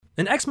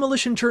An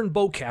ex-militia turned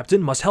boat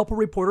captain must help a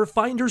reporter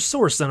find her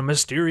source on a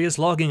mysterious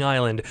logging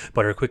island,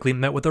 but are quickly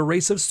met with a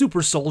race of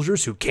super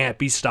soldiers who can't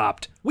be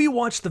stopped. We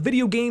watched the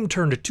video game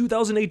turned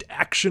 2008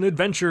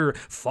 action-adventure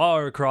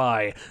Far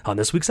Cry on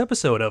this week's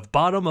episode of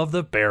Bottom of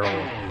the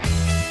Barrel.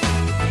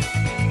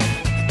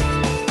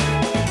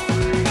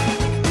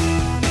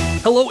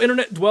 Hello,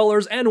 Internet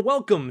dwellers, and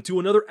welcome to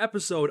another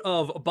episode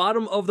of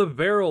Bottom of the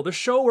Barrel, the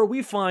show where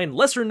we find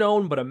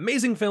lesser-known but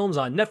amazing films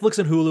on Netflix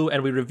and Hulu,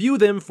 and we review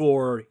them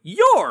for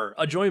your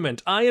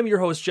enjoyment. I am your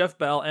host, Jeff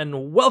Bell,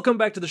 and welcome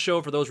back to the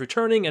show for those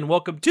returning, and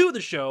welcome to the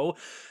show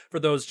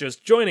for those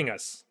just joining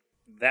us.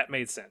 That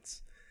made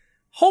sense.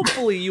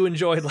 Hopefully you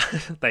enjoyed...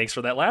 Thanks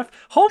for that laugh.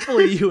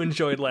 Hopefully you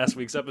enjoyed last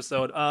week's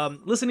episode.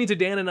 Listening to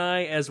Dan and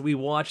I as we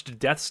watched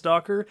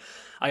Deathstalker.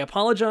 I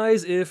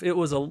apologize if it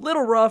was a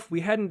little rough.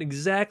 We hadn't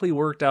exactly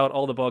worked out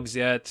all the bugs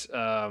yet. It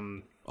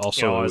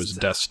was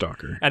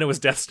Deathstalker. And it was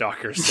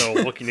Deathstalker, so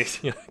looking at,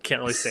 can't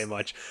really say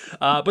much.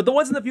 But the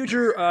ones in the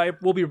future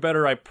will be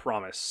better, I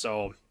promise.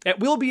 So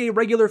it will be a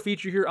regular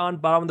feature here on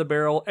Bottom of the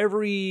Barrel.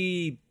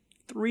 Every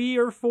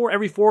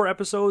 4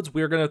 episodes,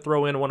 we're going to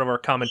throw in one of our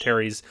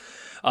commentaries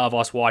of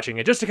us watching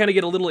it, just to kind of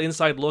get a little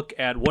inside look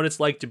at what it's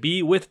like to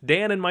be with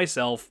Dan and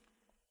myself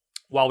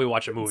while we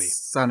watch a movie.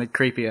 Sounded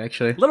creepy,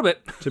 actually. A little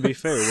bit. To be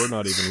fair, we're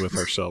not even with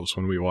ourselves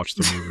when we watch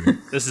the movie.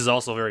 This is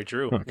also very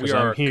true. Because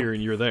I'm here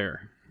and you're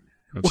there.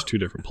 That's two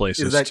different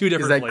places. Is that two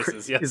different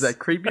places, yes. Is that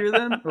creepier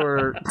then?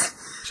 Or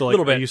so, like,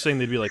 are you saying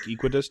they'd be like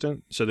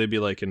equidistant? So they'd be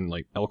like in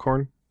like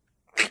Elkhorn?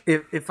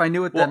 If I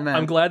knew what that meant.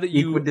 I'm glad that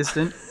you...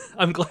 Equidistant?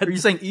 I'm glad... Are you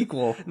saying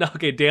equal? No,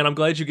 okay, Dan, I'm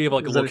glad you gave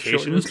like a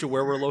location as to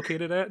where we're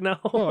located at now.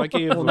 Oh, I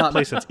gave a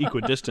place that's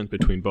equidistant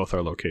between both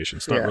our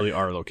locations. Not really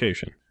our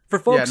location. For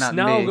folks,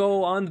 now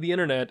go on the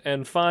internet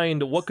and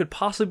find what could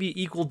possibly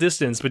be equal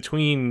distance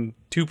between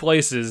two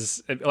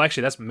places. Well,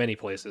 actually, that's many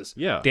places.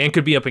 Yeah. Dan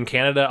could be up in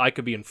Canada. I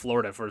could be in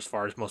Florida, for as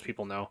far as most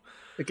people know.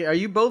 Okay, are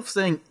you both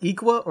saying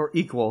equa or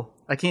equal?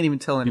 I can't even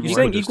tell anymore. You're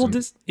saying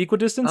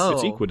equidistance? Oh,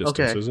 it's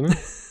equidistance, isn't it?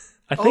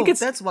 I think it's...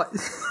 that's what...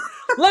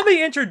 Let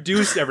me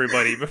introduce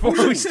everybody before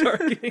we start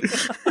getting...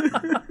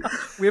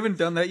 We haven't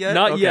done that yet?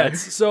 Not yet.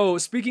 So,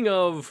 speaking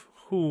of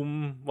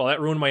whom... Well, that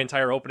ruined my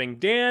entire opening.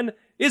 Dan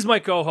is my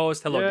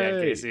co-host. Hello, Yay.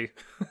 Dan Casey.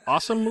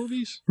 Awesome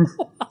movies?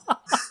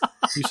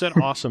 You said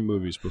awesome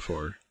movies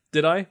before.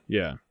 Did I?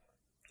 Yeah.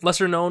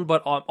 Lesser known,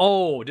 but...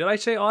 did I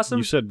say awesome?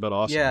 You said but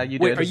awesome. Yeah, you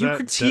did. Wait, are you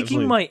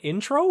critiquing my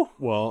intro?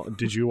 Well,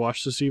 did you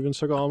watch the Steven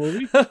Seagal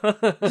movie?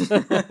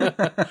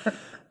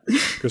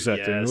 Because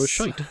that thing was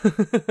shite.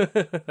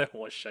 That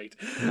was shite.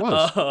 It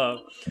was.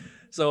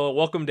 So,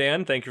 welcome,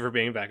 Dan. Thank you for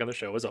being back on the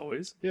show, as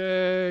always.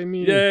 Yay,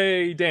 me.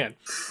 Yay, Dan.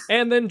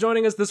 And then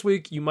joining us this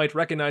week, you might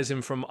recognize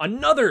him from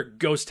another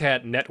Ghost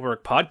Hat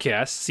Network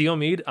podcast. C.O.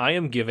 Mead, I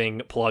am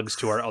giving plugs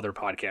to our other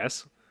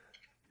podcasts.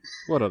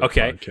 What other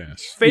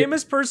podcast?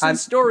 Famous Person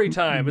Story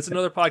Time. It's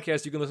another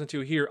podcast you can listen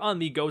to here on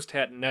the Ghost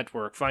Hat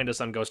Network. Find us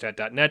on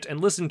ghosthat.net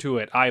and listen to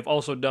it. I've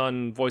also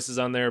done voices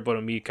on there, but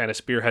Omid kind of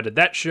spearheaded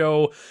that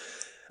show.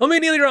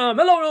 Omid Neelyram.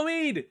 Hello,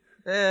 Omid.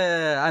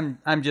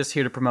 I'm just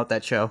here to promote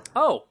that show.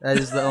 Oh, that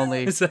is the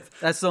only.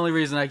 That's the only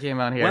reason I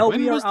came out here. Well,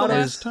 when was the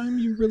last time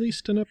you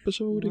released an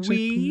episode?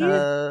 Exactly? We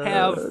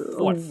have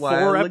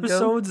 4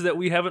 episodes that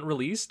we haven't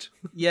released.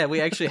 Yeah,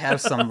 we actually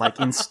have some like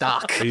in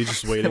stock. Are you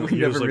just waiting?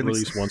 You just like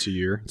release once a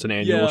year. It's an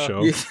annual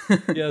show.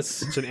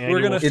 Yes, it's an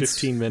annual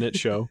 15-minute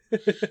show.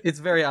 It's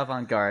very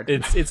avant-garde.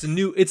 It's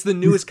new. It's the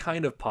newest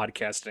kind of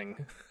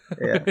podcasting.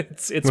 Yeah.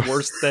 It's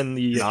worse than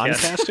the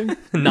non-casting.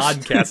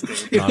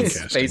 Non-casting.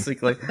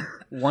 Basically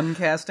one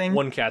casting.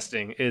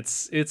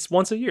 It's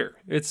once a year.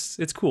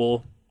 It's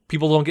cool.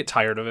 People don't get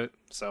tired of it.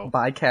 So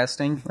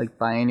bi-casting, like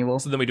biannual.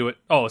 So then we do it.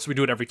 Oh, so we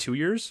do it every 2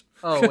 years.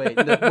 Oh wait,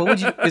 what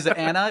would you? Is it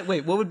annual?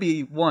 Wait, what would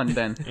be one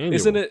then? Annual.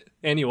 Isn't it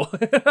annual?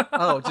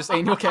 Oh, just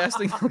annual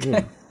casting.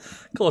 Okay,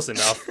 close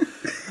enough.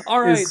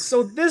 All right.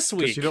 So this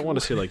week, you don't want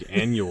to say like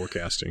annual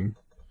casting.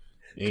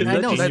 I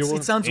know,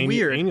 it sounds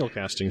weird. Annual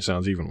casting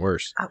sounds even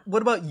worse.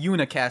 What about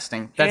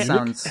unicasting? That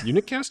sounds...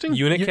 Unicasting?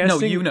 Unicasting? No,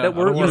 Una. That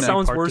word Una.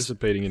 sounds worse.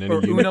 Participating in any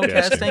or Uno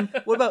casting?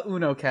 What about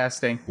Uno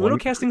casting? Uno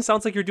casting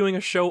sounds like you're doing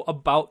a show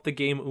about the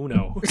game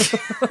Uno.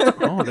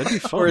 Oh, that'd be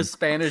fun. Or a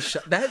Spanish...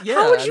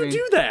 How would you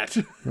do that?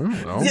 I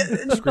don't know.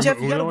 Yeah, Jeff,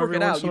 you gotta work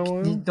it out.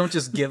 You don't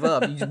just give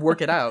up. You just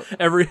work it out.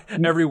 Every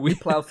week.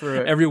 You plow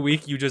through it. Every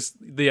week you just...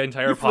 The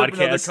entire flip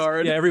another podcast...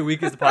 card. Yeah, every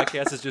week is the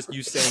podcast is just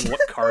you saying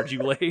what card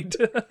you laid.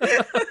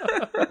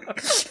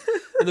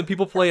 And then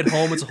people play at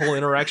home. It's a whole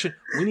interaction.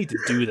 We need to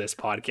do this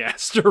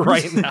podcast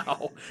right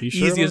now.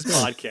 Sure Easiest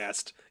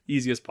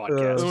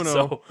podcast. Uno.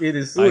 So it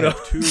is. I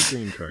have 2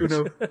 green cards.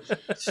 Uno.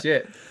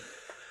 Shit.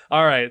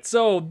 All right.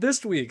 So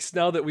this week's,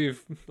 now that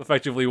we've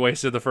effectively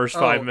wasted the first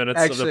 5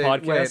 minutes of the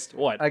podcast,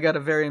 what? I got a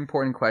very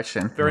important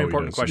question. Very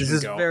important question. This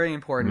is very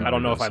important. I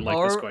don't know if I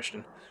like this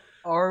question.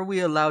 Are we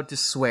allowed to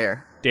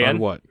swear? Dan? On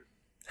what?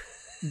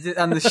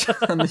 On the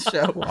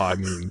show. Well, I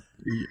mean,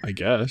 I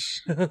guess.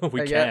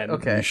 We can.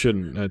 Okay. You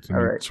shouldn't.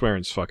 All right.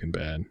 Swearing's fucking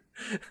bad.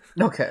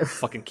 Okay.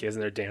 Fucking kids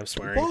and their damn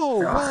swearing.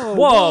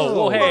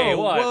 Whoa, hey,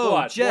 what? Whoa,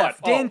 What?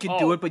 Jeff, What? Dan can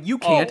do it, but you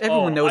can't.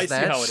 Everyone knows I see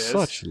that. how it is.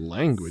 Such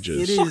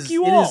languages. It is.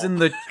 you It all. is in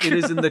the. It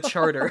is in the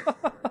charter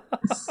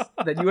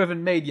that you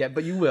haven't made yet,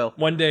 but you will.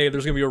 One day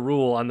there's gonna be a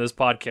rule on this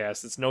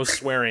podcast. It's no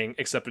swearing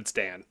except it's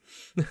Dan,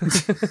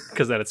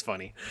 because then it's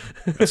funny.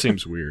 That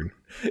seems weird.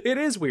 It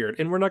is weird,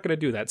 and we're not gonna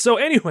do that. So,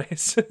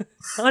 anyways,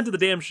 on to the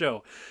damn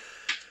show.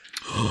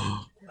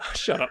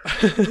 Shut up.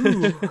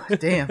 Ooh,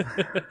 damn.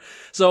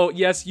 So,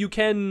 yes, you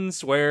can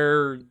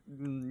swear,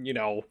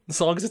 as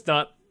long as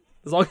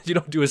you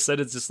don't do a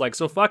sentence just like,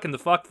 so fucking the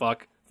fuck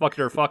it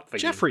or fuck thing.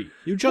 Jeffrey,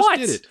 you just What?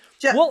 did it.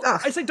 Jeff, Well,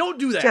 I say don't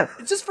do that. Jeff.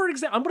 It's just for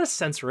example. I'm going to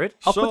censor it.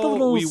 I'll So put the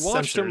little we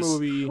watched a censors.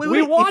 movie. Wait,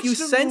 We watched if you the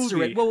censor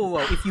movie. it, whoa.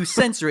 If you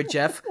censor it,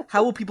 Jeff,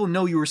 how will people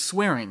know you were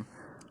swearing?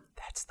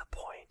 That's the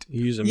point.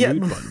 You use a Yeah.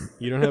 mute button.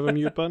 You don't have a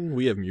mute button?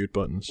 We have mute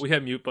buttons. We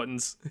have mute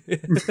buttons.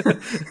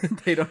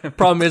 They don't have.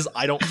 Problem is,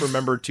 I don't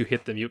remember to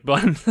hit the mute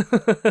button.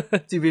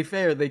 To be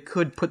fair, they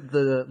could put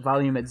the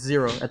volume at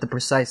 0 at the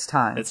precise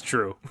time. It's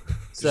true.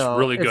 So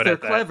really if good they're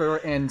at that. clever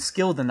and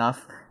skilled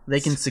enough, they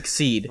can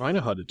succeed. I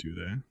know how to do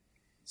that.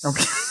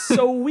 Okay.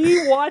 So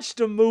we watched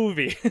a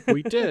movie.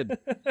 We did.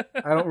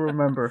 I don't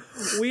remember.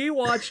 We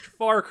watched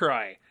Far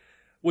Cry,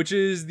 which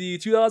is the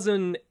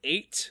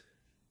 2008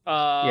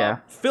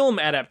 film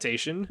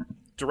adaptation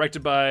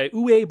directed by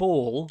Uwe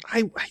Boll.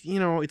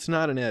 It's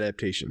not an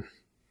adaptation.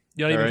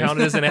 You don't even All right.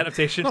 count it as an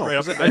adaptation? No, right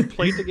off the bat? I've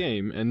played the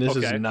game, and this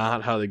Okay. is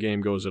not how the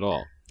game goes at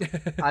all.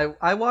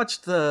 I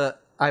watched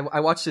I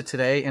watched it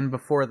today, and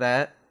before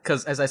that,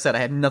 because as I said, I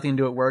had nothing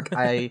to do at work.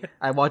 I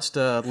watched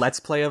a Let's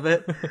Play of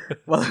it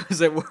while I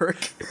was at work,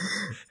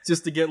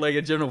 just to get like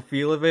a general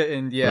feel of it.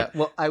 And yeah,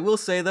 well, I will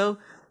say though,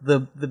 the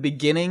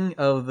beginning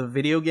of the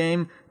video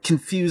game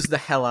confused the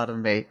hell out of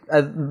me.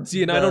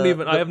 See, and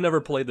I have never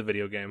played the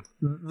video game.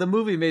 The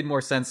movie made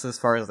more sense as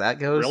far as that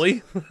goes. Really?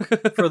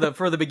 for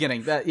the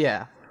beginning,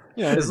 yeah.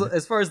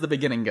 As far as the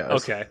beginning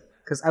goes. Okay.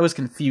 Because I was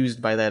confused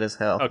by that as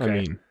hell. Okay. I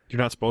mean, you're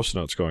not supposed to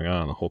know what's going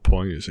on. The whole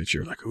point is that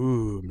you're like,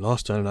 ooh, I'm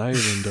lost on an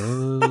island.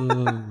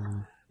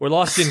 Oh. We're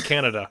lost in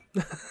Canada.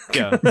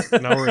 Yeah,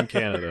 now we're in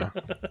Canada.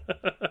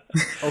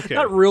 Okay.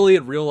 Not really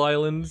a real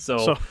island,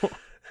 So,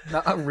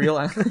 Not a real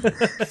island.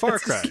 Far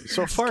Cry.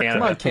 So, Far Canada.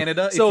 Come on,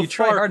 Canada. So if you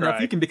try Far hard Cry.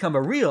 enough, you can become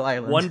a real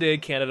island. One day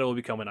Canada will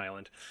become an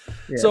island.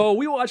 Yeah. So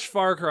we watched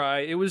Far Cry.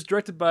 It was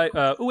directed by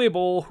Uwe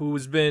Boll,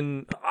 who's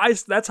been...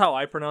 that's how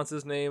I pronounce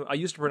his name. I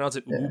used to pronounce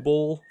it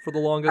Uwe for the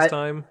longest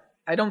time.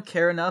 I don't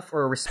care enough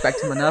or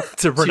respect him enough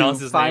To pronounce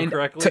his name find,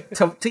 correctly?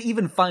 To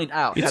even find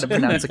out how to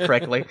pronounce it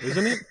correctly.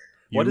 isn't it?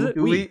 What is it?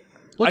 Uwe.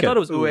 I thought it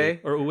was Uwe.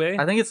 Uwe. Or Uwe?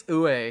 I think it's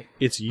Uwe.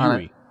 It's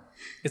Yui.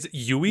 Is it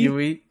Yui?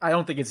 Uwe. I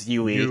don't think it's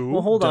Yui.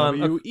 Well, hold on.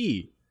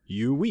 U-W-E.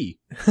 Yui.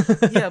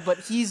 Yeah, but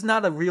he's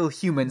not a real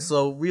human,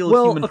 so real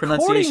human according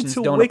pronunciations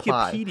to don't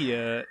apply.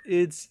 Wikipedia,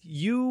 it's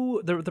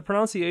you. The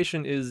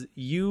pronunciation is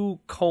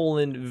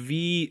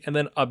U:V and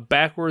then a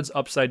backwards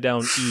upside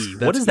down E. What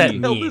That's does that E.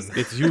 mean? It's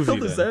What Uvi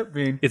does then. that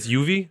mean? It's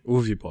UV?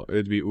 Uvi ball.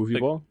 It'd be Uvi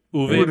ball.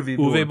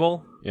 Uwe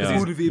Boll? Yeah.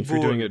 Uvi If you're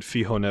ball. doing it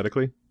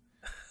phonetically.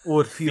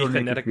 Or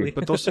Phonetically.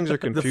 But those things are The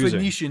confusing.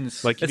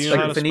 Phoenicians. Like, do It's you know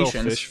like how to the spell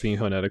Phoenicians. fish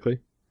phonetically?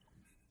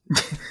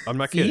 I'm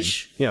not kidding.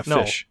 Fish? Yeah,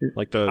 No. fish.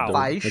 Like the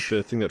Fish? like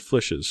the thing that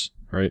flishes,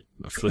 right?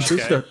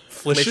 Flishes. Okay.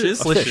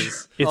 Flishes?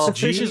 Flishes. It's Oh,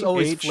 fish is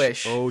always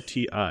flish.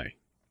 G-H-O-T-I.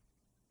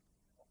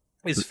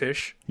 Is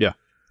fish? Yeah,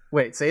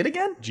 Wait, say it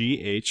again?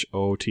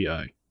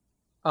 G-H-O-T-I.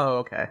 Oh,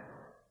 okay.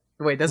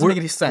 Wait, doesn't make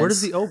any sense. Where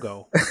does the O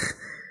go?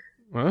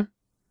 Huh?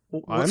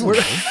 I don't Where-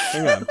 know.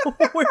 Hang on.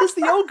 Where does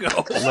the O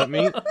go? Let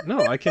me. No,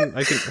 I can.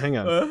 Hang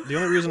on. The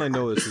only reason I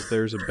know this is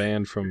there's a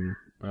band from.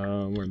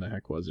 Where the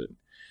heck was it?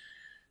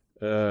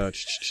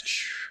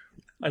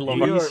 I love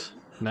New our... York.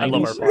 90s? I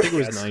love our I think it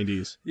was podcast.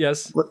 90s.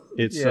 Yes.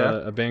 It's Yeah.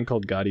 a band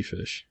called Gotti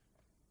Fish.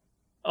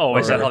 Oh,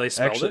 is that Or how they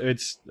spelled actually, it?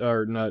 It's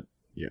or not.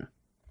 Yeah.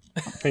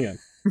 Hang on.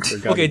 They're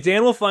Gotti. Okay,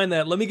 Dan will find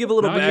that. Let me give a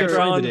little Now you're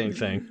background. the dang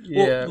thing.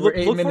 Yeah, we're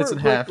 8 minutes for,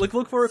 and a half.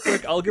 Look for a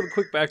quick. I'll give a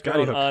quick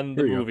background Hook. on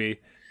the Here you go. movie.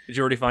 Did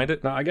you already find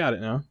it? No, I got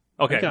it now.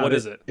 Okay, I got what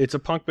is it? It's a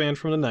punk band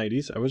from the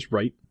 90s. I was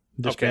right.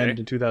 Disbanded Okay.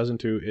 in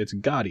 2002. It's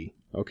Gotti.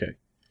 Okay.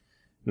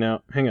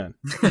 Now, hang on.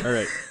 All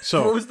right.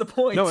 So What was the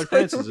point? no, it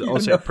pronounces it. I don't I'll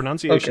say even know.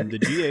 pronunciation. Okay.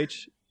 The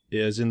GH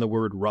is in the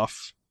word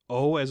rough,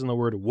 O as in the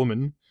word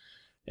woman,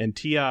 and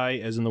TI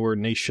as in the word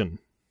nation.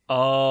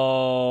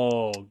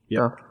 Oh,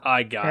 Yep.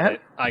 I got Yeah.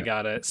 it. I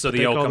got it. So They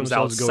the O call comes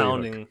out themselves Goaty Hook.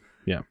 sounding.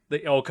 Yeah.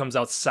 The O comes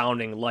out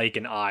sounding like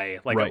an I,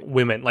 like Right. a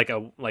women, like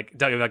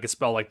I could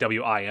spell like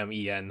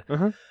WIMEN.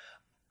 Uh-huh.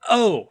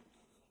 Oh,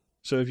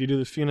 So if you do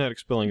the phonetic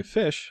spelling of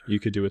fish, you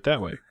could do it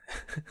that way.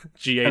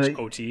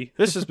 GHOT.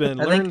 This has been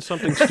I Learn think-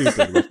 Something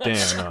Stupid with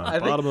Dan on I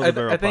think- Bottom of the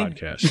Barrel I think-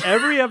 podcast.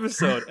 Every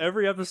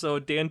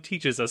episode, Dan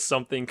teaches us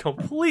something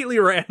completely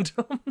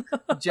random.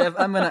 Jeff,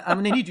 I'm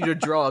gonna need you to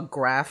draw a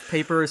graph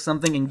paper or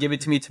something and give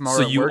it to me tomorrow.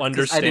 So at you work, 'cause I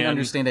understand- didn't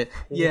understand it.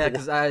 Yeah,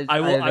 because I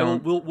will.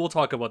 don't. We'll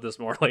talk about this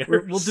more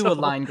later. We'll do So- a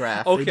line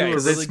graph. Okay, They do a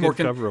because really it's more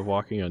good cover of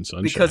Walking on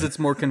Sunshine. because it's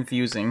more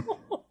confusing.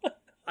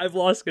 I've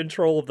lost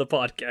control of the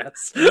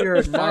podcast.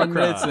 We're 9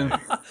 minutes and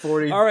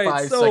 45 All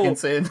right,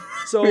 seconds in.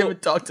 So we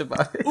haven't talked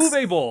about it.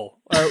 Uwe Boll,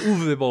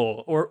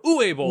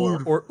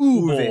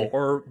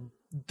 or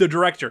the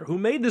director who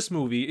made this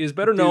movie is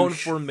better known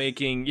for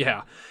making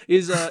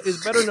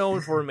better known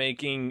for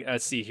making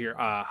let's see here,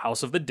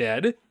 House of the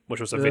Dead,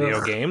 which was a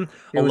video game,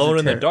 Alone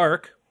in the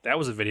Dark, that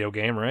was a video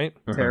game, right?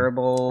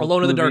 Terrible.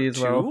 Alone in the Dark movie as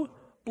well. 2,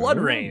 Blood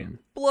Rain,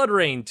 Blood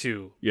Rain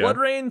 2, Yeah. Blood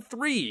Rain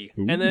 3,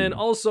 and then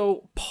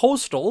also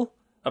Postal,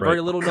 a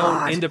very little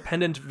known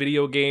independent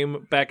video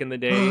game back in the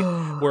day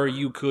where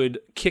you could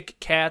kick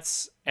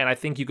cats, and I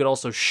think you could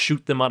also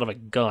shoot them out of a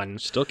gun.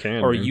 Still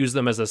can. Or man. use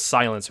them as a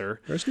silencer.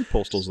 There's new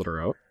postals that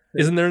are out.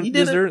 Isn't there?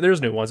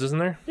 There's new ones, isn't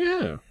there?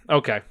 Yeah.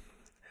 Okay.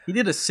 He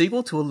did a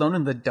sequel to Alone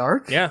in the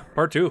Dark? Yeah,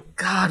 part 2.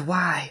 God,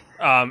 why?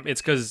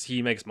 It's because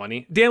he makes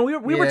money. Dan,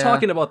 we were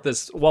talking about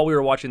this while we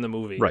were watching the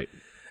movie. Right.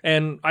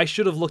 And I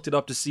should have looked it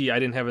up to see. I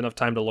didn't have enough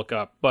time to look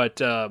up.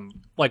 But,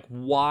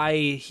 why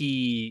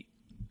he...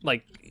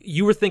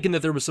 you were thinking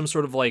that there was some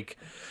sort of,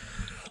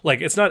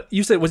 it's not...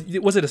 You said, was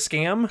it a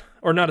scam?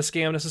 Or not a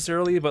scam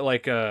necessarily, but,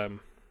 a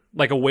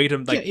way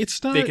to,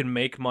 it's not, they can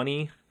make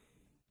money?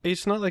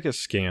 It's not like a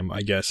scam,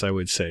 I guess I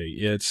would say.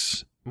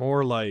 It's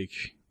more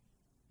like...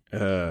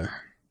 this,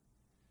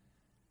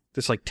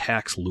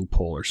 tax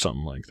loophole or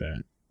something like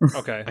that.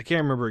 Okay. I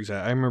can't remember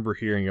exactly. I remember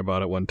hearing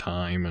about it one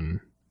time,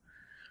 and...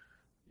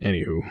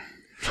 Anywho.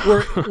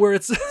 Where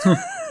it's...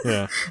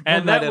 Yeah.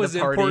 And that was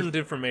important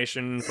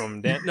information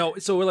from Dan. No,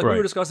 so we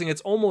were discussing,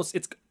 it's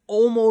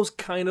almost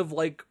kind of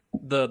like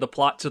the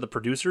plot to The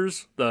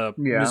Producers, the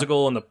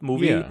musical and the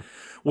movie,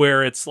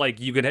 where it's like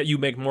you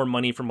make more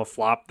money from a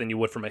flop than you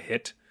would from a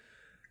hit.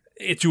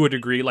 To a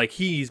degree,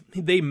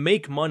 they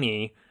make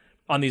money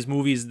on these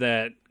movies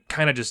that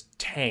kind of just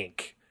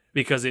tank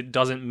because it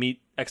doesn't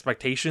meet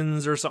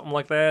expectations or something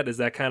like that. Is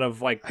that kind of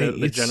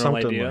the general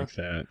idea? Like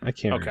that. I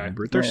can't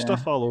remember. There's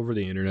stuff all over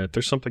the internet.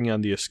 There's something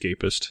on The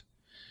Escapist.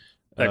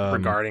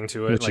 Regarding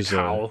to it, which is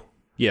how...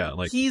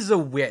 He's a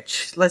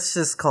witch. Let's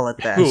just call it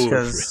that. Uwe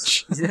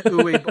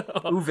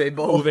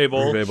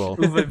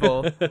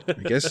Boll.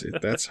 I guess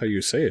that's how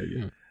you say it,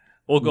 yeah.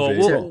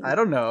 I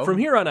don't know. From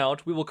here on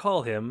out, we will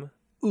call him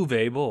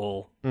Uwe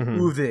Boll. Mm-hmm.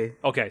 Uwe.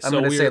 Okay,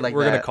 so we're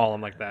going to call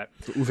him like that.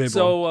 Uwe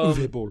Boll.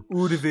 Uwe Boll.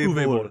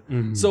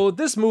 Mm-hmm. So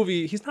this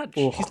movie, he's not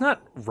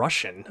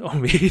Russian.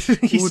 He's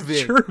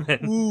German.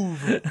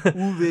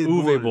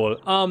 Uwe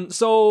Boll.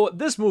 So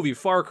this movie,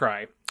 Far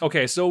Cry.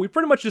 Okay, so we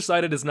pretty much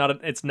decided it's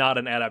not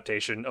an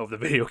adaptation of the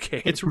video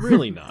game. It's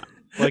really not.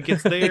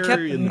 It's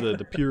there in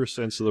the pure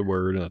sense of the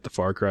word, and that the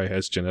Far Cry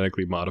has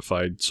genetically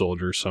modified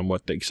soldiers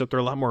somewhat, except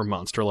they're a lot more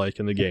monster-like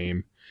in the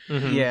game.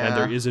 Mm-hmm. Yeah. And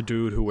there is a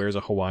dude who wears a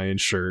Hawaiian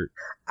shirt.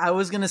 I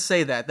was going to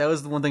say that. That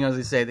was the one thing I was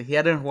going to say, that he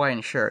had a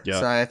Hawaiian shirt. Yeah.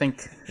 So I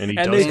think and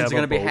does have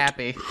going to be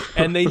happy.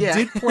 And they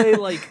did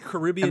play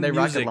Caribbean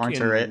music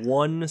in it.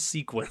 one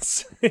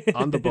sequence.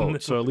 On the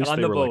boat. So at least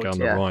they were on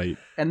the right.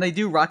 And they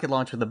do rocket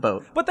launch with the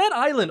boat. But that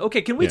island,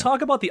 okay, can we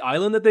talk about the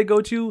island that they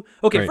go to?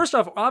 Okay, first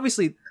off,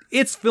 obviously,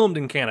 it's filmed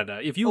in Canada.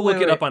 If you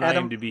look it up on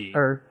Adam,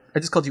 IMDb. I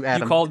just called you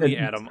Adam. You called me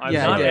Adam. I'm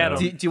not Adam.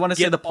 Do you want to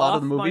say the plot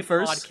of the movie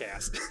first?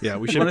 Podcast. Yeah,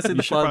 we should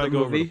probably go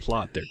over the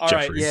plot there,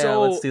 Jeffrey. Yeah,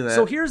 let's do that.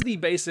 So here's the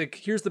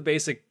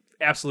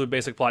absolute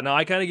basic plot. Now,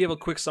 I kind of gave a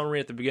quick summary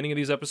at the beginning of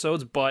these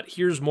episodes, but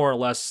here's more or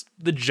less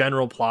the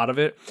general plot of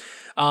it.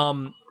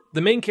 The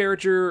main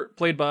character,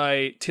 played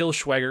by Till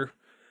Schweiger,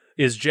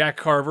 is Jack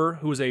Carver,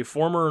 who is a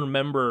former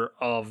member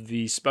of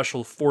the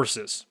Special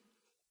Forces.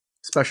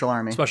 Special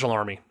Army.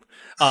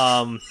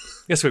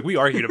 Yes, we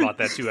argued about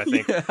that too, I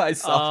think. Yeah, I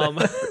saw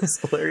that. It's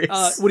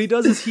hilarious. What he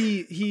does is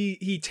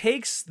he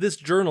takes this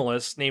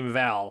journalist named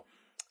Val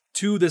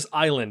to this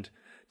island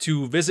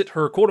to visit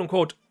her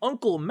quote-unquote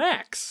Uncle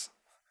Max,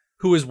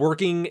 who is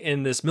working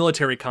in this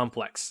military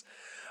complex.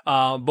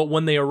 But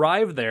when they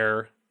arrive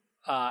there,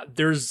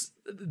 there's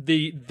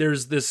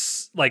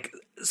this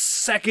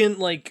second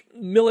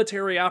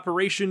military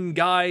operation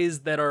guys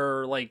that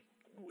are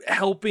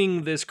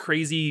helping this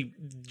crazy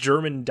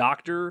German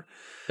doctor,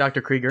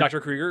 Dr.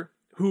 Krieger,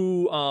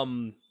 who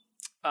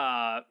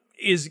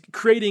is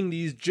creating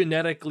these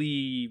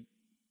genetically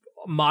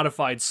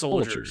modified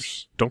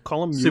soldiers. Don't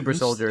call them mutants. Super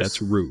soldiers.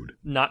 That's rude.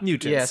 Not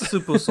mutants. Yeah,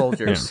 super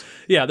soldiers.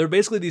 Yeah, they're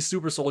basically these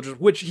super soldiers,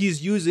 which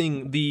he's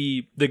using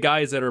the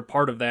guys that are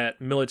part of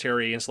that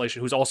military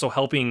installation, who's also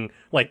helping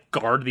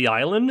guard the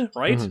island,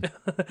 right?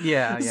 Mm-hmm.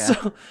 Yeah.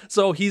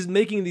 So he's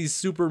making these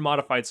super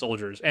modified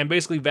soldiers, and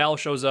basically Val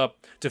shows up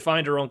to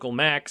find her Uncle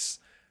Max,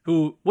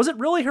 who was it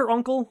really her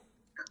uncle?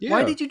 Yeah.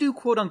 Why did you do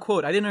quote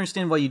unquote? I didn't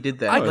understand why you did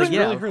that.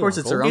 Of course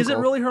it's her uncle. Is it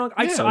really her uncle?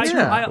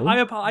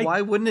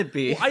 Why wouldn't it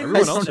be?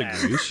 Everyone else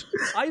agrees.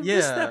 I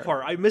missed that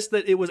part. I missed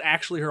that it was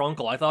actually her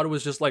uncle. I thought it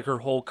was just her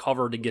whole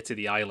cover to get to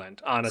the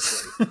island,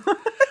 honestly.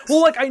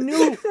 Well, I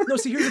knew... No,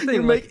 see, here's the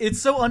thing. It's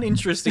so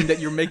uninteresting that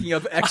you're making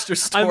up extra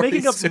stories. I'm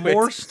making up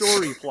more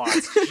story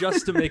plots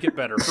just to make it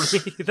better for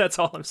me. That's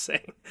all I'm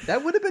saying.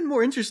 That would have been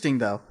more interesting,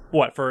 though.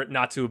 What, for it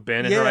not to have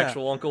been her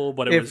actual uncle?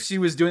 But if she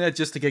was doing that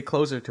just to get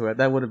closer to it,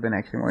 that would have been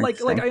actually more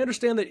interesting. like, I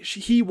understand that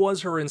he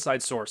was her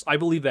inside source. I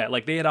believe that.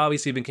 Like, they had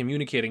obviously been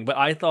communicating, but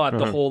I thought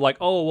the whole, like,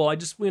 oh, well, I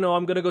just, I'm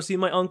going to go see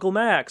my Uncle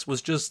Max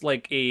was just,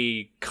 like,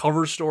 a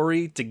cover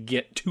story to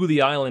get to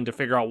the island to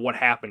figure out what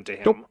happened to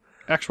him. Nope.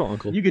 Actual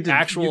uncle. You get to,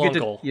 Actual you get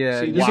uncle. To, yeah,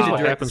 See, you this get is to what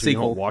direct happens the when you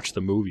sequel. don't watch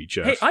the movie,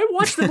 Jeff. Hey, I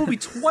watched the movie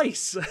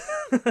twice.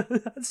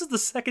 This is the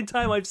second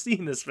time I've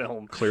seen this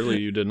film. Clearly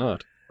you did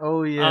not.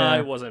 Oh yeah.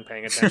 I wasn't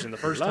paying attention the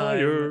first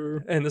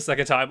time, and the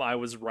second time I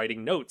was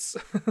writing notes,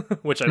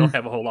 which I don't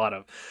have a whole lot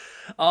of.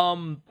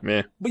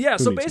 Meh. But yeah,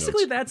 Who so needs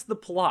basically notes? that's the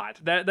plot.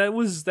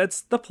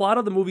 That's the plot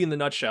of the movie in the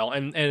nutshell.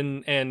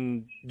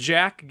 And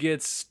Jack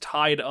gets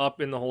tied up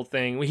in the whole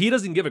thing. He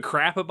doesn't give a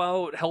crap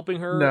about helping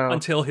her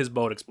until his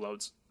boat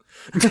explodes.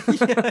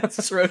 Yeah,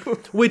 that's true.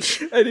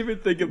 Which I didn't even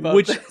think about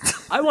which that.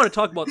 I want to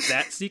talk about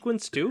that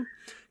sequence too,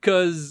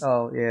 because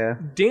Oh yeah.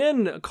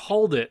 Dan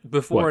called it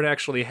before What? it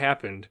actually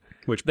happened.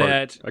 Which part?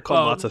 That I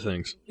called lots of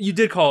things. You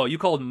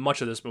called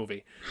much of this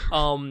movie.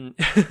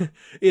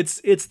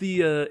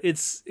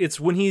 It's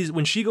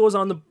when she goes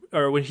on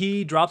when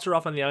he drops her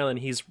off on the island,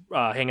 he's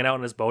hanging out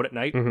on his boat at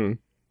night.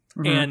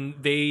 And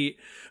they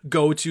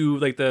go to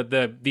like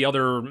the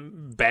other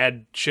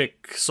bad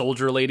chick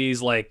soldier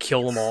ladies, like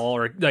kill them all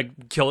or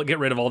like get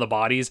rid of all the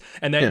bodies,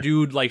 and that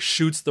dude like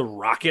shoots the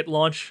rocket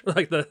launch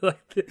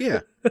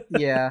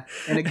Yeah,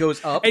 and it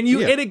goes up. and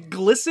it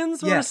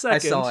glistens for a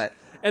second. I saw it.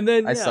 And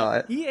then I saw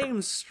it. he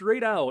aims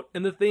straight out,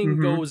 and the thing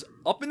goes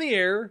up in the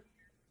air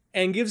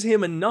and gives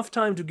him enough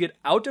time to get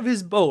out of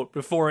his boat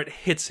before it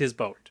hits his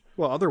boat.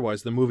 Well,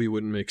 otherwise the movie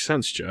wouldn't make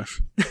sense,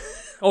 Jeff.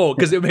 Oh,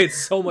 because it made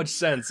so much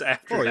sense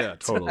after Oh that. yeah,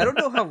 totally. I don't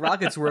know how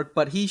rockets work,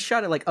 but he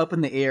shot it like up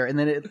in the air, and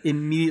then it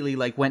immediately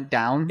like went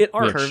down, It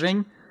arched.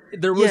 curving.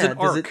 There was Yeah, an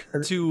does arc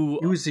it- to...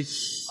 It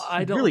was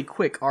I a don't- really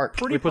quick arc.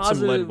 pretty They put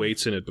positive, some lead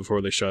weights in it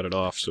before they shut it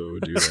off, so it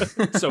would do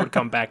that. so it'd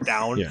come back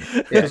down. Yeah.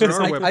 Yeah, There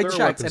are I there are checked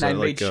weapons and I that,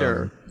 made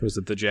sure. Was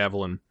it the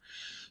javelin?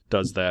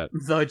 Does that?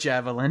 The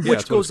javelin. Yeah, Which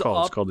that's what it's goes called.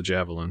 up- It's called the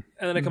javelin.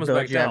 And then it comes The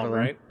back down, javelin.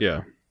 right?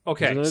 Yeah.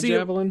 Okay. Isn't it a See,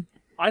 javelin?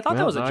 I thought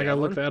that was a I gotta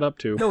javelin. look that up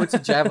too. No, it's a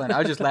javelin. I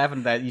was just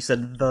laughing that you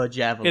said the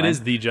javelin. It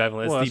is the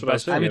javelin. It's Well, that's the what I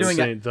was best. saying. I'm It's doing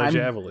saying the I'm-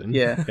 javelin.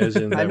 yeah. As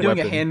in I'm that doing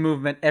weapon. a hand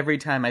movement every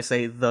time I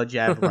say the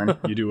javelin.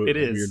 You do a It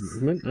is.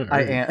 weird movement?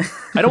 I am.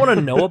 I don't want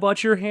to know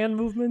about your hand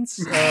movements.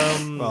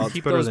 Well, it's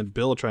keep better those. than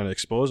Bill trying to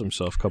expose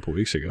himself a couple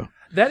weeks ago.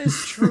 That is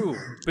true.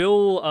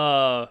 Bill,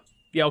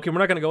 yeah, okay, we're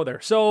not going to go there.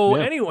 So,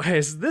 Yeah.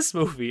 anyways, this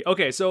movie.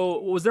 Okay, so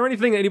was there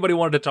anything anybody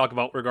wanted to talk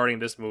about regarding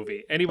this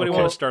movie? Anybody Okay.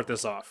 want to start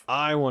this off?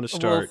 I want to Well,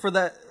 start. for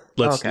that.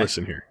 Let's okay.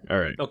 listen here. All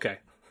right. Okay.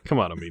 Come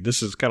on, me.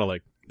 This is kind of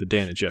like the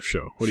Dan and Jeff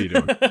show. What are you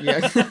doing?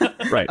 Yeah.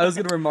 Right. I was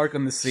going to remark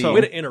on the scene. So-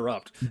 Way to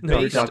interrupt. No,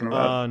 Based you're talking talking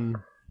about?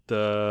 on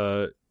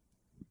the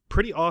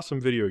pretty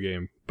awesome video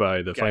game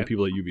by the fine Okay.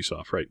 people at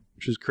Ubisoft, right?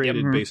 Which is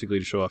created Mhm. basically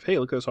to show off, hey,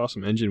 look at this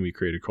awesome engine we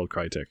created called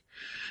Crytek.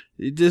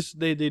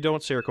 They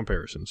don't share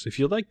comparisons. If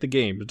you like the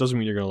game, it doesn't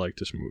mean you're going to like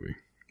this movie.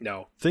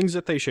 No. Things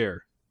that they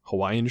share: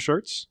 Hawaiian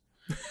shirts,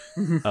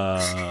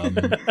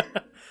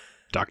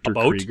 Dr. A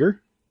boat?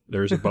 Krieger.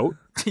 There's a boat.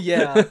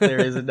 Yeah, there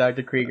is a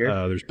Dr. Krieger.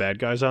 There's bad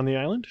guys on the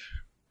island.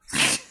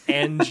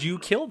 And you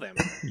kill them.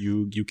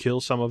 You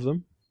kill some of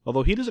them.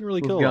 Although he doesn't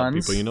really With kill a lot of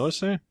guns? people. You notice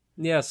that?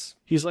 Yes.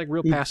 He's like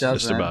real He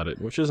pacifist doesn't. about it,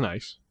 which is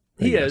nice.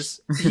 I He guess.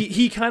 is.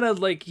 He kind of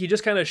like he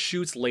just kind of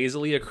shoots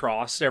lazily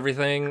across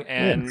everything,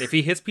 and if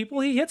he hits people,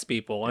 he hits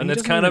people, and He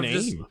it's doesn't kind have of an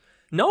just aim.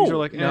 no. He's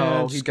like, No,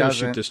 I'm he just gonna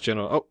doesn't. shoot this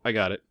general. Oh, I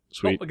got it.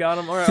 Sweet. I got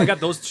him. All right, I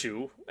got those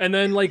two, and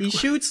then like He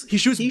shoots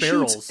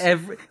barrels.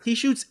 He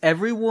shoots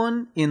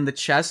everyone in the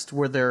chest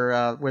where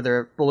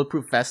their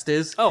bulletproof vest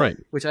is. Oh, Right.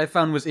 Which I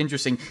found was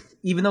interesting.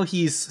 Even though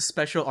he's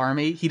special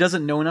army, he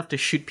doesn't know enough to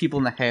shoot people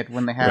in the head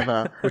when they have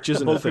a Which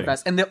isn't a bulletproof thing.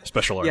 vest. And the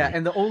Special army. Yeah,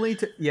 and the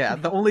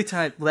only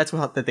time that's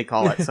what that they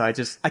call it. So I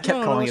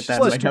kept calling it it's that.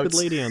 just in a my stupid notes.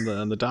 lady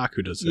on the dock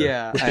who does that.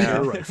 Yeah, with I the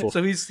air know. rifle.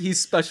 So he's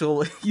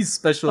special. He's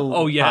special.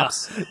 Oh yeah,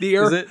 ops. the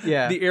air, Is it?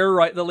 Yeah.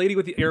 the lady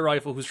with the air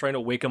rifle who's trying to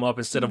wake him up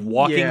instead of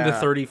walking the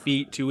Yeah. 30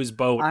 feet to his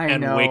boat I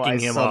and know. waking I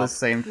him saw up. the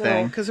same Well,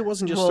 thing. because it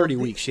wasn't just Well, 30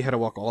 weeks. She had to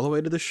walk all the way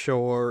to the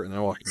shore, and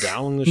then walk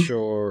down the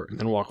shore, and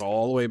then walk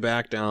all the way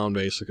back down,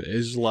 basically.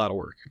 It's a lot of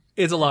work.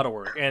 It's a lot of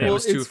work, and it Well,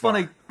 was too it's far.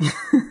 funny.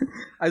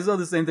 I saw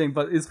the same thing,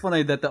 but it's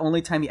funny that the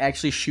only time he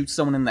actually shoots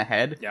someone in the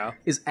head Yeah.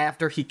 is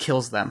after he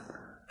kills them.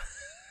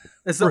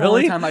 That's the Really?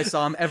 only time I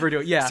saw him ever do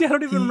it. Yeah. See, I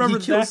don't even remember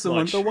he kills that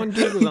someone. much. The one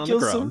dude was He on the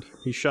kills ground.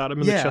 He shot him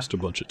in the Yeah. chest a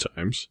bunch of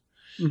times.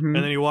 Mhm. And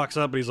then he walks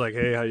up and he's like,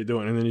 hey, how you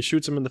doing? And then he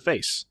shoots him in the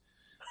face.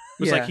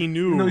 It was Yeah. like he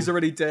knew, No, he's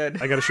already dead.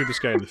 I got to shoot this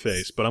guy in the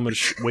face, but I'm going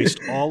to waste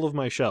all of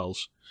my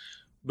shells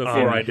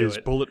Before on I do his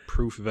it.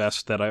 bulletproof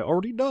vest that I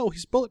already know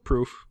he's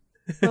bulletproof.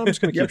 I'm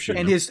just going to keep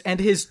shooting him. And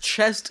his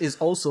chest is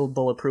also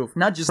bulletproof,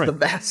 not just the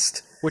Right.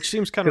 vest. Which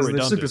seems kind of 'Cause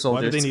they're super redundant.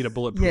 Why do they soldiers. need a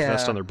bulletproof Yeah.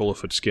 vest on their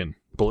bulletfoot skin?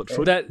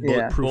 Bulletfoot? That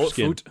Yeah. Bulletproof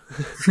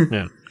skin.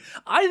 Yeah.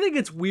 I think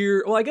it's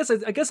weird. Well, I guess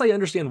I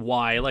understand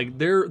why. Like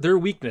their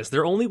weakness,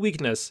 their only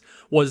weakness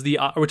was the.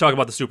 We're talking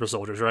about the super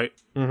soldiers, right?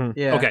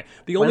 Yeah. Okay.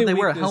 The Why only don't they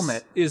wear a weakness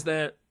helmet? is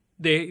that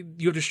you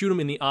have to shoot them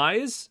in the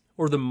eyes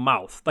or the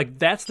mouth. Like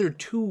that's their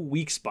two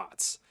weak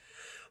spots.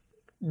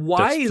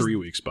 Why That's is 3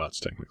 weak spots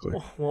technically.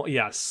 Well,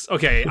 yes.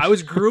 Okay, I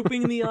was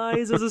grouping the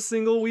eyes as a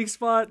single weak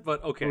spot,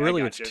 but okay,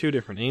 Really, I it's gotcha. 2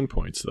 different aim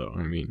points, though.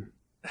 I mean,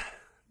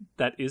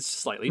 That is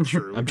slightly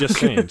true. I'm just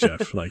saying,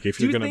 Jeff. Like, if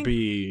Do you're you gonna think-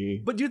 be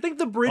But do you think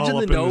the bridge all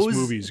of up the in nose? this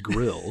movie's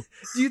grill,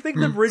 Do you think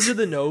the bridge of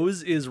the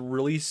nose is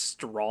really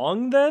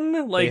strong?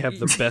 Then, like, they have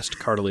the best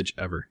cartilage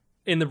ever.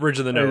 in the bridge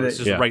of the nose,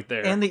 just Yeah. right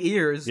there. And the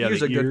ears. Yeah, Ears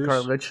the are good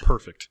cartilage.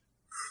 perfect.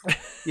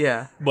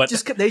 Yeah. But-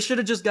 they should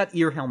have just got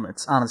ear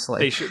helmets, honestly.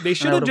 They should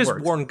That have would've just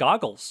worked. worn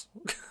goggles.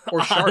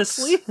 Or sharks.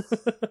 Honestly,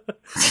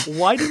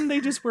 why didn't they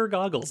just wear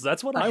goggles?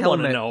 That's what I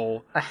want to helmet.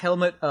 know. A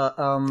helmet,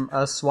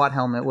 a SWAT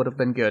helmet would have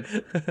been good.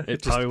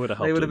 It probably would have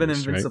helped. They would have been at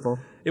least, right? invincible.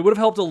 It would have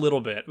helped a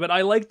little bit, but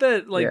I like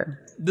that. Like, Yeah.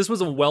 this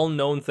was a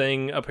well-known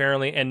thing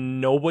apparently,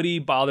 and nobody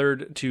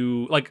bothered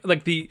to like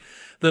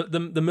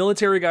the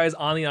military guys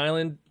on the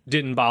island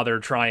didn't bother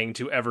trying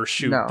to ever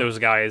shoot No. those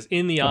guys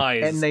in the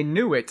eyes, And they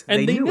knew it.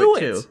 And they knew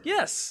it, it. too.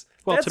 Yes.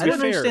 Well, That's to I be don't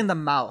fair- understand the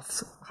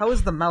mouth. How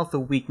is the mouth a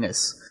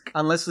weakness?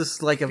 Unless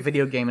it's like a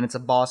video game and it's a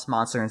boss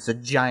monster and it's a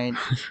giant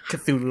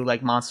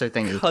Cthulhu-like monster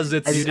thing. 'Cause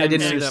it's- I, You I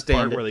didn't See that understand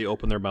part it. where they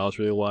open their mouths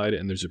really wide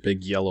and there's a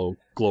big yellow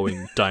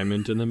glowing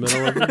diamond in the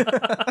middle of it?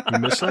 You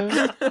miss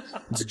that?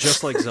 It's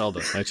just like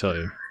Zelda, I tell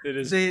you. It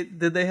is.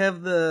 Did they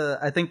have the?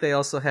 I think they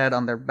also had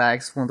on their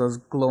backs one of those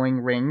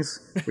glowing rings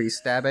where you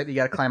stab it. You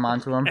got to climb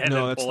onto them. And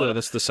No, then pull it.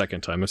 that's the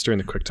second time. That's during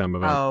the quick time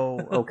event.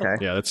 Oh, okay.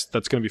 Yeah, that's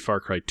going to be Far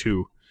Cry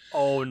 2.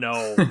 Oh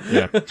no.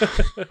 Yeah,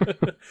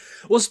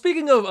 Well,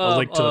 speaking of A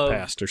Link to the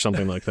Past or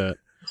something like that.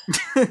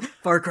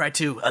 Far Cry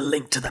 2: A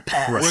Link to the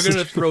Past. we're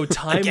gonna throw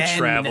time Again.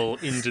 travel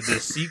into the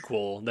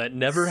sequel that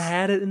never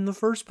had it in the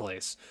first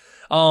place.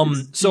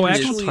 So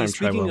actually, Time speaking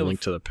travel of, and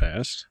Link to the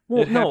Past.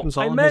 Well, It no, happens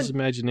all I in meant- his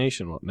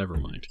imagination. Well, never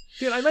mind.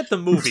 dude, I meant the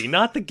movie,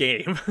 not the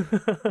game.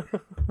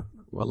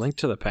 Well, Link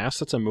to the Past,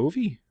 that's a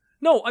movie?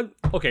 No, I'm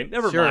okay.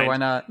 Never Sure, mind. why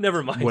not?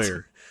 Never mind.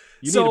 Where?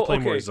 You So, need to play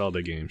okay. more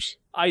Zelda games.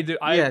 I do.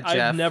 Yeah, I've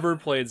Jeff. never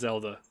played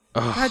Zelda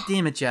God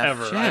damn it, Jeff.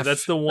 ever. Jeff,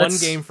 That's the one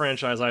that's- game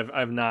franchise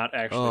I've not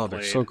actually Oh, they're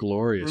played. so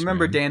glorious.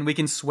 Remember, man. Dan, we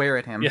can swear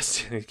at him.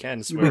 Yes, you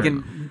can swear, We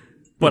can.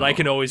 but I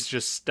can always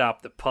just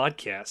stop the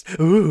podcast.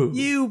 Ooh.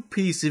 You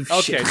piece of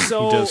Okay, shit.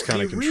 so He does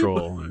kind the of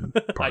control.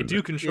 I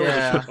do control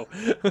Yeah. the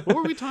show. What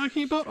were we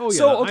talking about? Oh, yeah,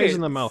 So, the okay. eyes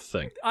in the mouth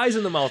thing. Eyes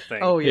in the mouth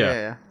thing. Oh Yeah.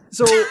 yeah.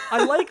 So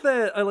I like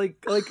that. I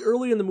like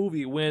early in the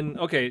movie when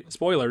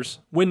spoilers,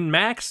 when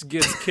Max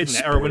gets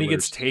kidnapped or when he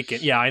gets taken.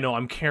 Yeah, I know.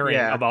 I'm caring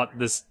Yeah. about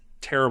this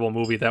terrible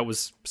movie that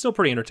was still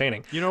pretty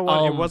entertaining. You know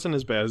what? It Um, wasn't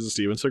as bad as the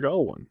Steven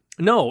Seagal one.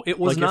 No, it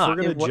was Like, not. if we're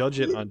going It to wa- judge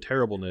it on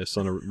terribleness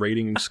on a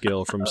rating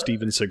scale from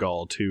Steven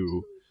Seagal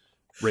to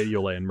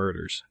Radioland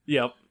Murders,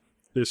 Yep,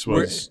 this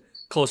was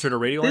closer to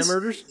Radioland This-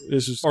 Murders.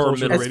 this is or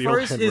closer to middle- As far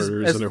as Radioland his,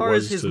 Murders as than it far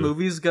as was his to...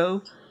 movies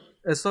go,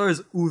 as far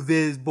as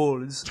Uwe's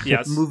balls,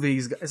 Yes.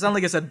 movies. Go, it sounded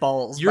like I said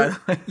balls. By Your the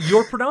way.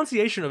 your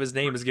pronunciation of his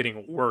name is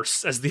getting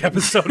worse as the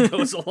episode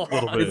goes along.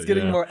 bit. It's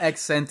getting yeah. more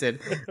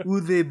accented.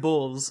 Uwe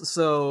balls.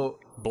 So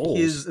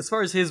Bulls? as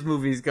far as his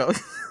movies go,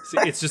 See,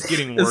 it's just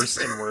getting worse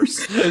and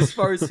worse. as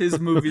far as his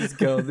movies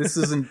go, this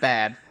isn't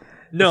bad. far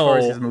as No,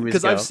 his movies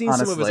because I've go, seen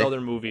some of his honestly. other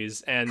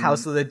movies, and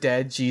House of the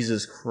Dead.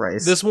 Jesus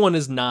Christ. this one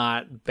is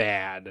not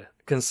bad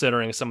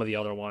considering some of the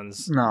other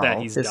ones No, that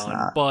he's it's done.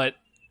 not. But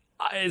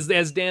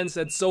as Dan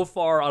said, so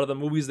far out of the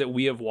movies that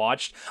we have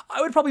watched,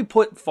 I would probably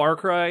put Far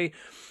Cry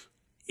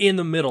in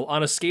the middle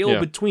on a scale Yeah.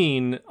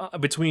 between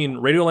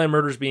Radioland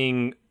Murders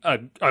being a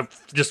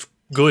just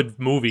good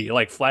movie,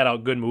 like flat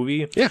out good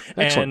movie, Yeah,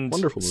 excellent. and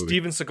Wonderful movie.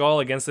 Steven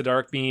Seagal Against the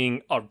Dark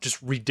being a just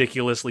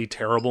ridiculously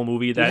terrible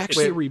movie. You That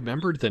actually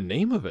remembered the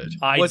name of it.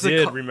 I Was it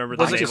did ca- remember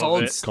the was it name called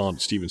of It's called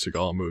Steven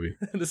Seagal movie.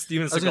 it. The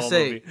Steven I was gonna Seagal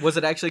say, movie. was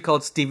it actually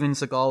called Steven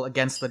Seagal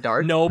Against the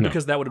Dark? No,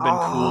 because that would have been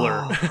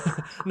Oh.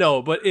 cooler.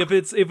 No, but if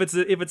it's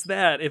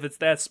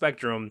that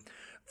spectrum,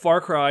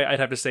 Far Cry, I'd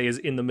have to say, is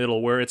in the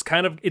middle, where it's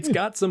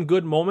got some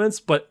good moments,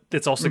 but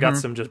it's also got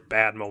some just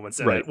bad moments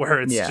in Right. it, where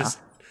it's Yeah. just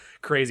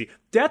crazy.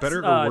 That's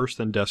Better or worse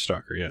than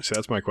Deathstalker? Yeah, so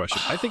that's my question.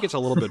 I think it's a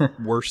little bit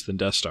worse than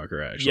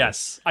Deathstalker, actually.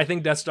 Yes, I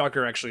think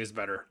Deathstalker actually is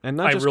better. And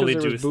not I just really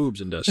because there do. was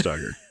boobs in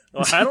Deathstalker.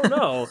 Well, I don't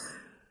know.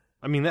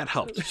 I mean, that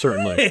helped,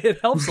 certainly. It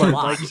helps a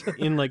lot. Like,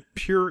 in like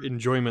pure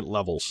enjoyment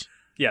levels,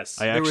 Yes,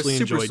 I There was actually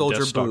Super enjoyed Soldier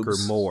Deathstalker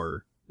boobs.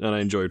 more than I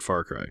enjoyed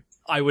Far Cry.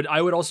 I would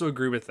also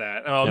agree with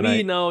that.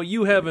 And No,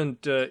 you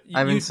haven't. I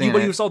haven't seen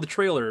but it. you saw the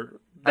trailer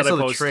I that I, saw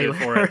the posted trailer.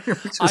 for it.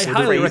 which was I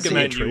highly crazy.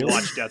 recommend you Trailer?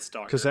 watch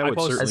Deathstalker. Because that I would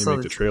posted- certainly saw make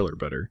the- the trailer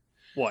better.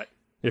 What?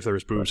 If there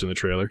was boobs in the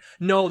trailer.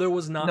 No, there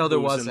was not. No, there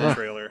boobs in the wasn't.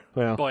 trailer.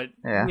 Well, But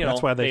Yeah. you know,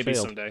 That's why they maybe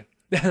failed. someday.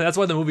 That's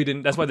why the movie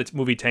didn't. That's why the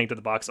movie tanked at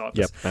the box office.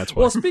 Yep, that's why.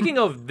 Well, speaking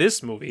of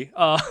this movie,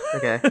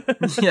 Okay.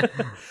 Yeah.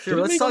 Sure,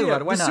 let's talk about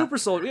it. Why the not? Super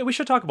Soldier. Yeah, we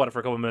should talk about it for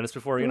a couple of minutes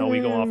before we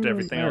go off to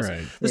everything all else.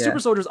 right. The Yeah. Super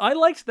Soldiers. I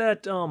liked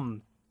that.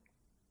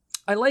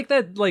 I like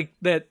that. Like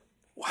that.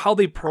 How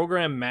they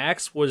programmed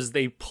Max was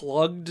they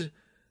plugged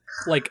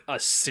like a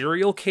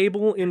serial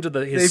cable into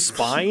his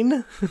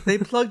spine. They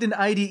plugged an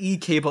IDE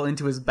cable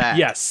into his back.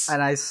 Yes.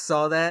 And I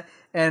saw that,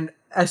 and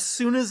as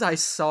soon as I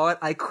saw it,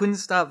 I couldn't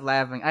stop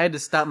laughing. I had to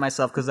stop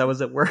myself because I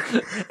was at work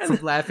from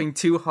laughing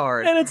too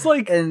hard. And it's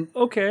like, And-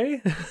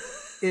 okay.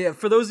 Yeah,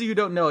 for those of you who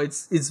don't know,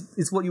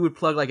 it's what you would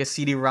plug like a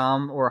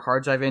CD-ROM or a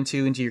hard drive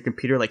into your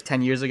computer like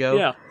 10 years ago.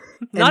 Yeah.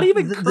 Not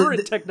even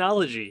current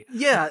technology.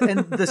 Yeah,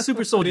 and the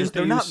super soldiers,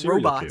 they're not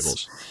robots.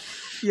 Cables?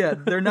 Yeah,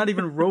 they're not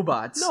even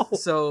robots. No.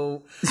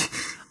 So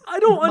I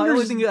don't the only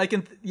understand.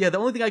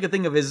 thing I can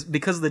think of is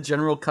because the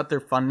general cut their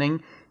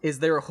funding is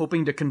they were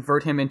hoping to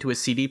convert him into a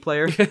CD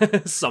player.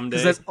 Someday.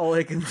 Because that's all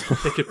they can.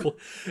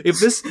 If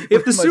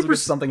the super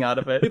something out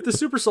of it. If the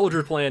super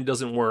soldier plan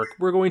doesn't work,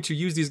 we're going to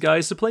use these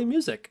guys to play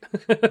music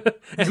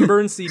and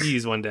burn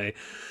CDs one day.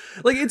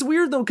 Like, it's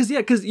weird though, because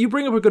you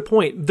bring up a good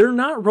point. They're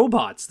not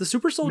robots. The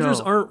super soldiers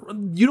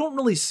aren't. You don't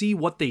really see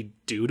what they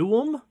do to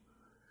them.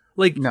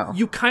 Like,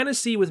 you kind of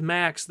see with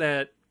Max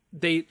that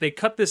they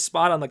cut this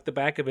spot on like the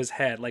back of his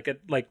head,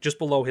 like just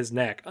below his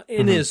neck,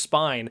 in his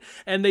spine,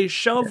 and they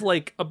shove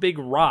like a big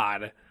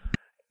rod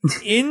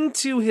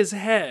into his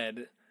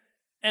head,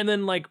 and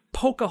then like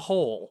poke a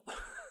hole,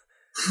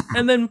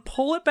 and then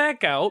pull it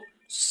back out.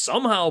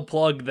 Somehow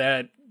plug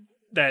that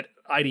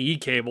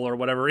IDE cable or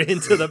whatever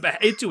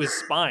into his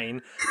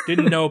spine.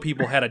 Didn't know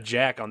people had a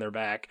jack on their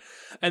back,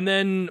 and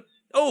then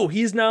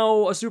he's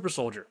now a super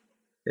soldier.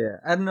 Yeah,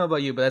 I don't know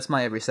about you, but that's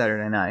my every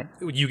Saturday night.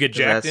 You get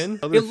jacked in?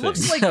 It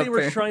looks like they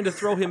were trying to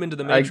throw him into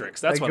the Matrix.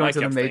 That's what I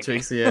kept thinking.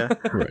 Matrix, yeah.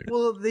 Right.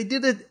 Well, they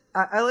did it.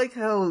 I like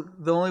how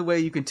the only way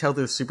you can tell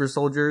they're super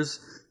soldiers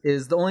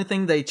is the only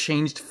thing they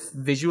changed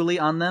visually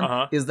on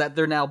them is that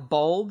they're now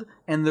bald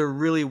and they're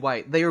really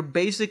white. They are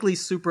basically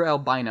super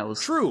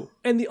albinos. True.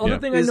 And the other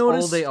thing I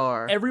noticed, all they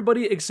are.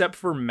 Everybody except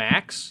for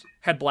Max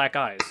had black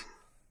eyes.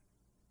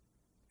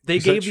 They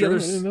gave the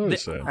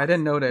others. I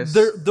didn't notice.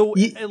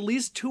 At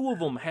least two of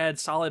them had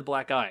solid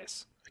black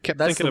eyes. I kept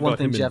That's thinking the one about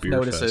thing him Jeff in Beer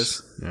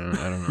notices. Fest.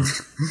 I don't know.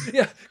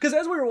 Yeah, because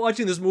as we were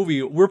watching this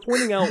movie, we're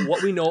pointing out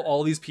what we know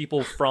all these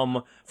people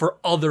from for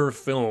other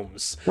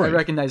films. I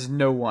recognize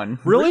no one.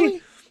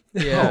 Really?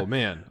 Yeah. Oh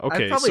man.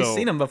 Okay. I've probably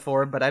seen them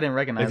before, but I didn't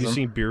recognize them. Have you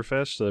seen Beer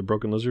Fest, the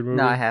Broken Lizard movie?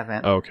 No, I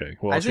haven't. Oh, okay.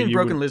 Well, I've seen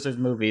Broken Lizard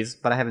movies,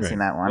 but I haven't seen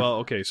that one. Well,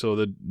 okay. So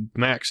the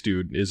Max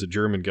dude is a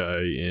German guy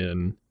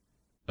in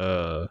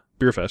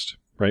Beer Fest,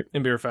 right?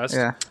 In Beer Fest.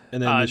 Yeah.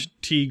 And then this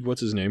Teague,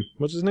 what's his name?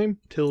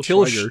 Till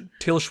Schweiger.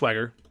 Till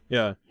Schweiger.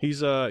 Yeah,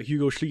 he's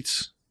Hugo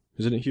Schlitz.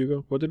 Isn't it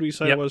Hugo? What did we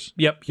say it was?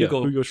 Yep, Hugo.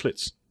 Yeah, Hugo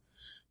Schlitz.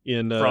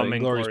 In From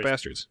Inglourious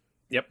Bastards.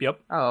 Yep.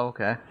 Oh,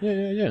 okay.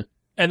 Yeah.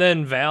 And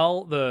then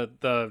Val,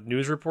 the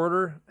news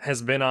reporter,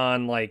 has been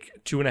on like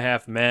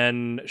 2.5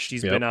 Men.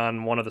 She's been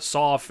on one of the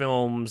Saw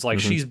films. Like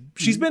she's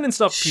been in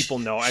stuff people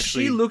know.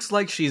 Actually, she looks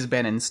like she's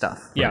been in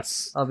stuff.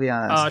 Yes, I'll be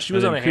honest. she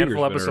was on a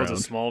handful of Krieger's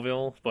episodes of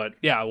Smallville. But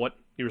yeah, what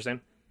you were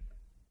saying?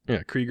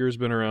 Yeah, Krieger's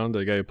been around.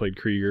 The guy who played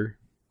Krieger.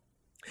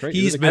 Right?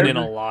 He's been in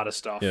a lot of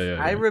stuff. Yeah.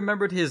 I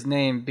remembered his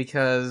name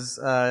because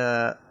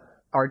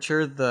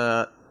Archer,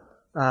 the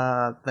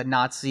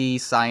Nazi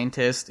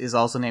scientist, is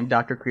also named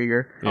Dr.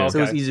 Krieger. Yeah. So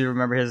it was easy to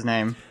remember his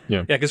name.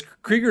 Yeah, because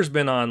Krieger's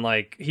been on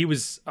like he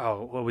was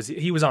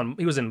he was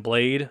in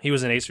Blade. He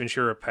was an Ace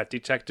Ventura pet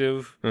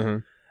detective. Mm-hmm.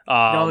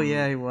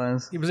 He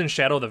was. He was in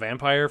Shadow of the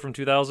Vampire from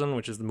 2000,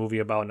 which is the movie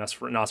about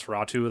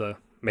Nosferatu, the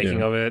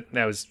making of it.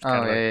 That was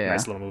kind of a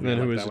nice little movie.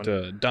 And then who was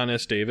it? Don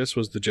S. Davis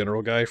was the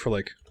general guy for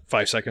like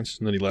 5 seconds,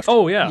 and then he left.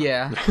 Oh yeah,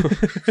 Yeah.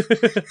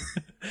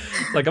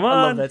 Like I'm on.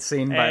 I love that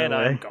scene, by the way.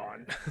 I'm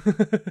gone.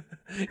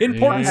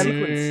 Important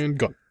sequence. And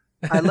gone.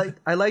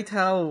 I liked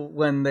how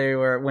when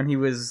he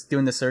was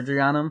doing the surgery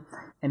on him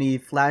and he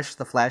flashed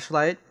the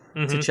flashlight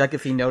to check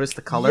if he noticed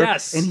the color.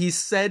 Yes. And he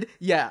said,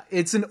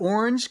 it's an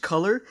orange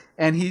color,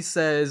 and he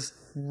says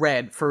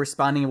red for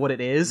responding to what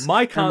it is.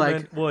 My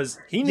comment was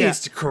he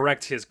needs to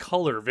correct his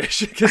color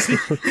vision because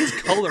his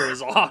color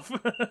is off.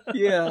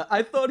 Yeah,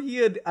 I thought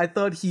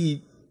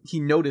he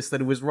noticed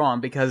that it was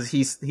wrong because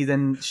he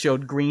then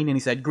showed green and he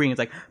said green. It's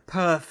like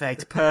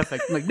perfect. I'm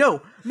like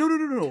no.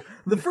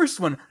 The first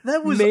one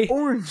that was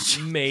orange.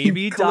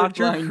 Maybe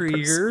Dr.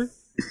 Krieger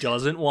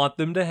doesn't want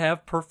them to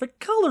have perfect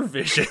color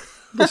vision.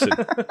 Listen,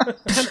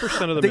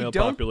 10% of the male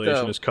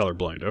population is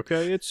colorblind,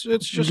 okay? It's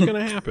just going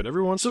to happen.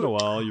 Every once in a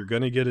while, you're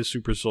going to get a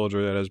super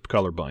soldier that has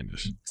color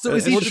blindness. So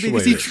is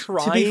he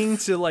trying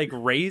to like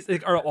raise...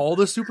 are all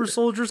the super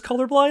soldiers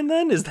colorblind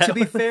then? Is that... To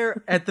be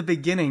fair, at the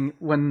beginning,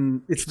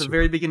 when it's the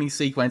very beginning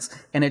sequence,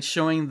 and it's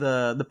showing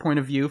the point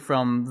of view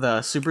from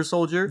the super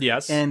soldier,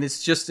 yes, and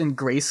it's just in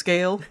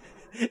grayscale...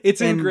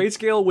 It's in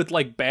grayscale with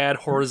like bad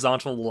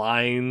horizontal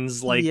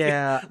lines, like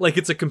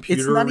it's a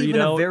computer readout. It's not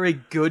even a readout. very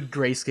good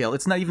grayscale.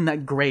 It's not even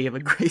that gray of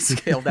a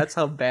grayscale. That's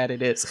how bad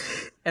it is.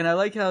 And I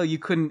like how you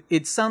couldn't.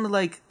 It sounded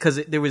like because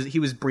he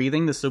was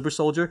breathing, the super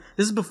soldier.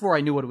 This is before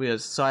I knew what it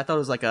was, so I thought it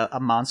was like a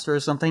monster or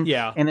something.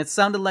 Yeah. And it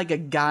sounded like a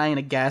guy in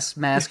a gas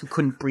mask who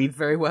couldn't breathe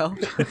very well.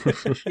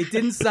 It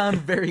didn't sound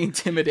very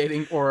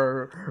intimidating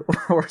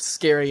or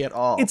scary at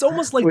all. It's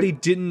almost like they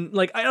didn't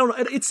like. I don't know.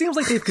 It seems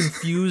like they've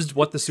confused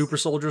what the super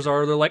soldiers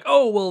are. They're like,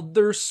 oh well,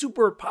 they're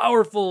super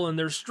powerful and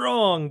they're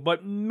strong,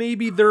 but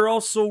maybe they're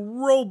also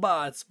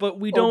robots. But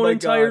we don't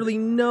entirely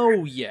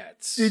know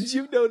yet. Did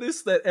you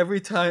notice that every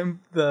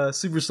time the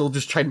super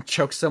soldiers try to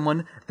choke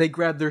someone, they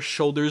grab their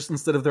shoulders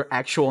instead of their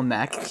actual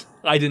neck.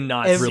 I did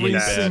not Every see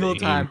single that.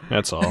 time.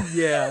 That's all.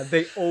 Yeah,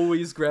 they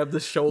always grab the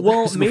shoulders.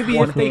 Well, with maybe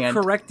one if they hand.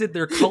 corrected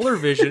their color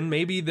vision,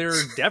 maybe their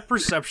depth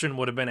perception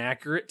would have been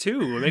accurate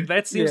too. Like,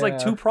 that seems like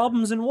two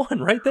problems in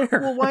one right there.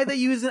 Well, why are they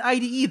using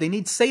IDE? They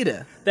need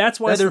SATA. That's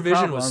why their the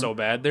vision was problem. so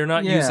bad. They're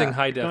not using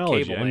high def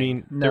Technology. cabling. I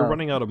mean, they're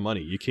running out of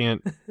money. You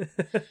can't.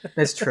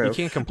 That's true. You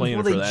can't complain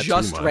well, for they that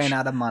just too much. ran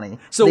out of money.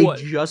 So they what?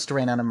 just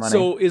ran out of money.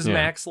 So is Yeah.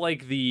 Max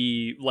like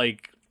the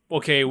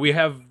okay, we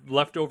have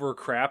leftover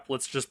crap,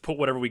 let's just put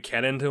whatever we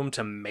can into him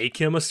to make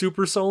him a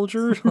super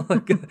soldier?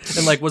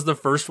 And like, was the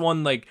first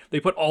one, like, they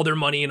put all their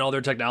money and all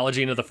their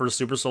technology into the first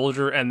super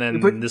soldier, and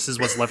then this is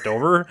what's left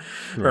over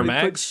for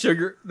Max?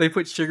 They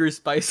put sugar,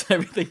 spice,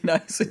 and everything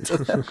nice into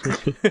them.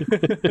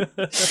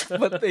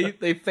 But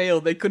they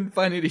failed. They couldn't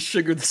find any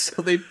sugar,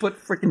 so they put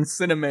freaking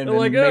cinnamon They're and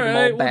like, made all them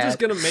right, all we're bad. just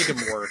gonna make him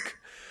work.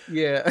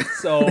 Yeah.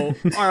 So,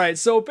 all right,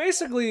 so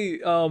basically,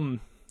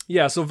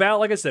 yeah, so Val,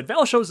 like I said,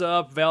 Val shows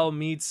up. Val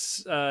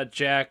meets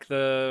Jack,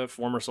 the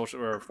former special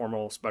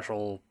ops.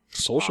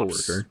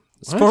 worker.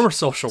 Former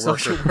social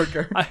Social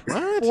worker.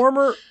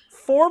 worker.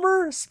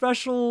 Former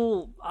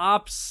special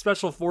ops,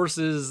 special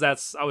forces.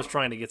 I was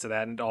trying to get to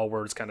that, and all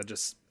words kind of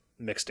just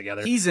mixed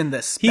together. He's in the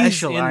He's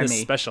special in army.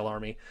 the special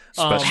army.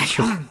 He's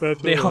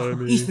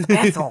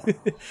special.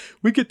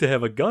 We get to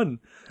have a gun.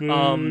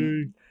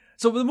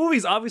 So the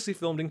movie's obviously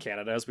filmed in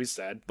Canada, as we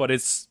said, but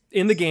it's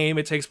in the game.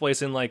 It takes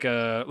place in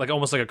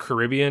almost like a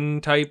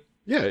Caribbean type.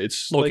 Yeah,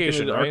 it's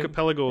location, like an right?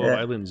 archipelago of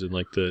islands, and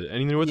like the.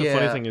 And you know what the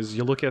funny thing is?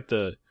 You look at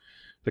the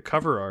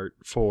cover art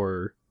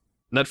for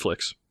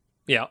Netflix.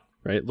 Yeah.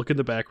 Right. Look at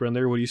the background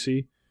there. What do you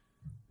see?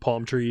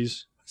 Palm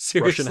trees.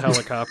 Seriously? Russian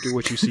helicopter,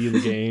 which you see in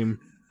the game.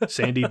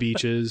 Sandy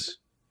beaches.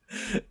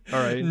 All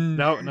right.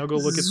 Now go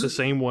look at the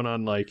same one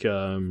on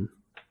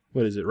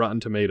what is it? Rotten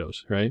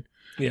Tomatoes, right?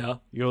 Yeah.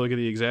 You go look at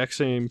the exact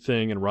same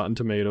thing in Rotten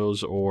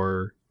Tomatoes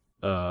or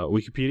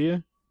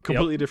Wikipedia.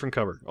 Completely different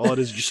cover. All it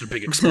is just a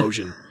big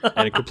explosion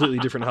and a completely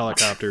different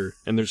helicopter,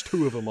 and there's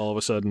two of them all of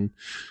a sudden.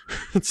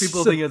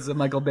 People think it's a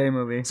Michael Bay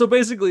movie. So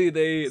basically,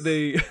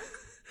 they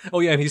oh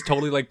yeah, and he's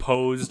totally like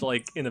posed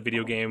like in a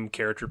video game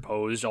character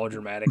posed, all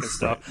dramatic and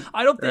stuff.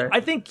 I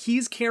think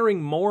he's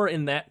carrying more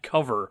in that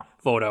cover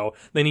photo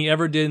than he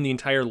ever did in the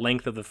entire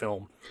length of the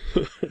film.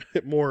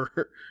 More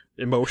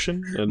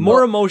emotion and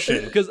more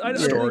emotion because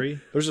story.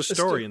 There's a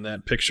story in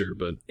that picture,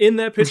 but in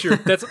that picture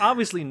that's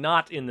obviously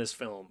not in this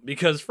film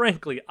because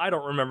frankly I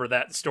don't remember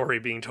that story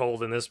being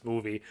told in this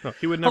movie. No,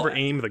 he would never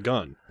aim the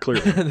gun.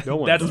 Clearly, no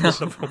one. That's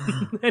does. not the point.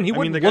 And he I mean,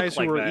 wouldn't the look guys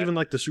like who are that. even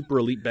like the super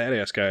elite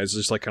badass guys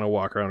just like kind of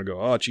walk around and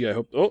go, "Oh, gee, I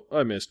hope. Oh,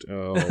 I missed.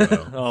 Oh,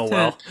 well." Oh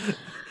well.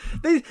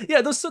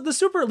 The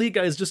super elite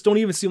guys just don't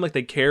even seem like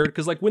they cared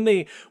because like when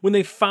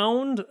they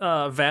found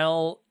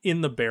Val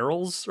in the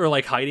barrels or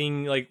like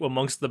hiding like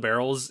amongst the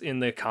barrels in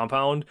the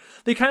compound,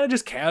 they kind of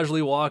just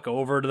casually walk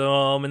over to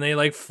them and they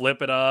like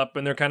flip it up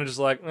and they're kind of just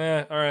like, all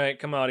right,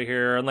 come out of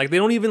here, and like they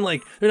don't even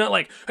like, they're not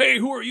like, hey,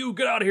 who are you,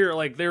 get out of here,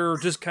 like they're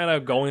just kind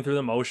of going through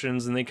the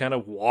motions and they kind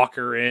of walk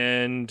her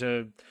in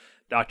to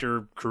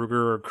Dr.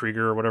 Kruger or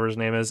Krieger or whatever his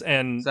name is.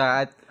 And So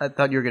I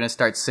thought you were going to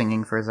start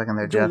singing for a second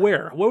there, Jeff.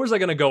 where was I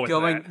going to go with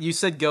that? You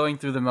said going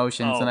through the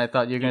motions, and I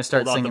thought you were going to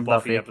start Pulled out singing the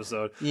Buffy Buffy.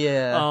 episode.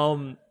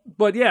 Yeah.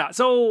 But yeah,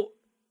 so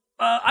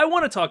I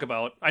want to talk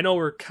about, I know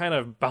we're kind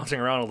of bouncing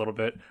around a little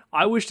bit.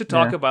 I wish to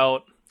talk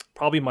about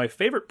probably my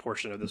favorite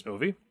portion of this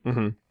movie.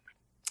 Mm-hmm.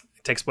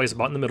 It takes place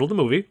about in the middle of the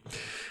movie.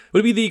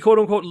 Would be the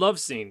quote-unquote love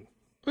scene.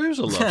 Well, there's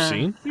a love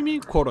scene. What do you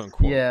mean, quote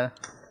unquote? Yeah.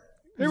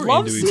 They were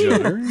Love into scene? each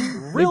other.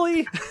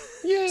 Really?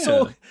 Yeah.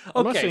 So,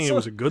 I'm not okay, saying it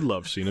was a good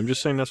love scene. I'm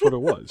just saying that's what it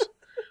was.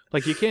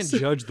 Like, you can't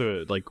judge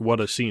what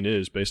a scene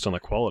is based on the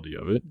quality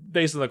of it.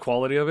 Based on the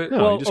quality of it? No,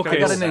 well, you just okay.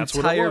 gotta I got that's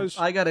what it was.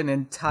 I got an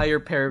entire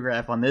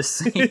paragraph on this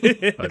scene.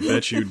 I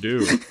bet you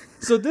do.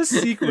 So this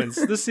sequence,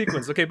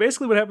 okay,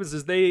 basically what happens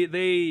is they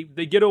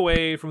get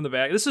away from the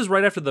back. This is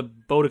right after the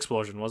boat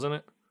explosion, wasn't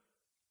it?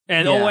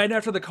 And Yeah. and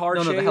after the car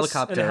chase, the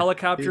helicopter. and the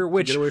helicopter,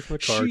 which Get away from the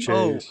car she-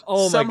 chase.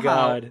 Oh my Somehow,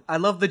 god! I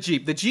love the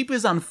Jeep. The Jeep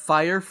is on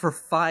fire for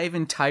 5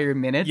 entire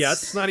minutes.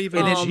 Yes. It's not even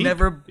And a it Jeep.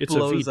 never It's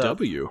blows a up.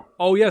 VW.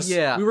 Oh yes,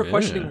 Yeah. we were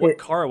questioning Yeah. what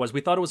car it was.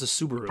 We thought it was a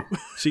Subaru.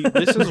 See,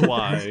 this is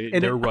why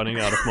they're running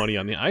out of money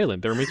on the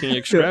island. They're making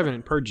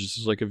extravagant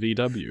purchases like a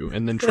VW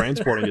and then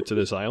transporting it to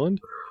this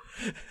island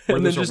where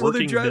And then there's just a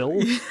working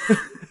mill.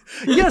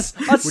 Yes,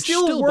 a Which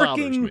still still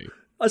bothers working,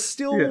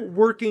 me.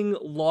 working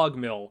log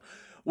mill.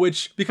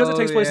 Which, because it Oh,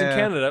 takes place in yeah.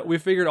 Canada, we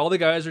figured all the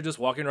guys are just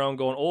walking around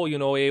going, oh,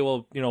 hey,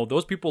 well,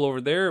 those people over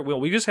there, well,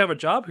 we just have a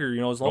job here,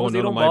 as long as they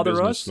none don't of my bother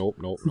business. us. Nope.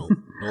 No,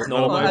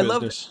 None of my I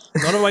love business.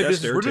 None of my That's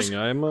business. their We're just, ting.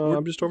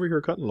 I'm just over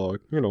here cutting log.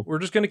 we're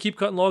just going to keep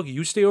cutting log.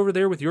 You stay over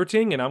there with your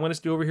ting, and I'm going to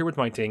stay over here with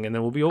my ting, and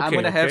then we'll be okay. I'm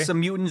going to have okay? some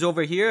mutants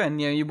over here, and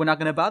we're not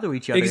going to bother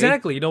each other. eh?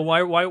 Exactly.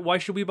 Why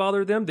should we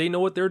bother them? They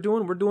know what they're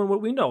doing. We're doing what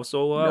we know.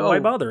 So No. why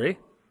bother, eh?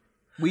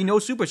 We know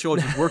super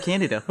soldiers. We're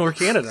Canada. Or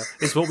Canada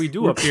is what we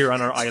do up here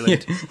on our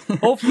island.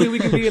 Hopefully we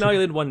can be an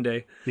island one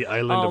day. The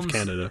island of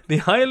Canada.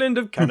 The island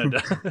of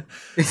Canada.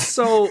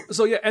 so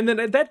yeah, and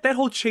then that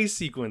whole chase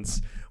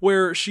sequence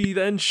where she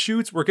then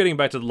shoots, we're getting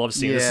back to the love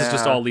scene. This is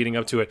just all leading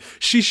up to it.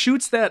 She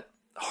shoots that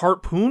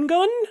harpoon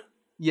gun?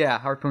 Yeah,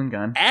 harpoon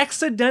gun.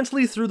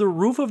 Accidentally through the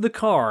roof of the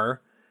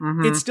car.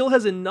 Mm-hmm. It still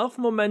has enough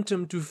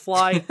momentum to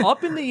fly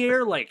up in the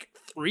air like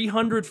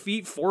 300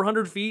 feet,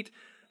 400 feet,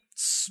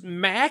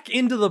 smack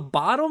into the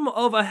bottom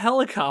of a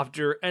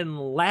helicopter and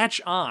latch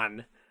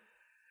on.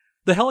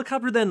 The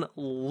helicopter then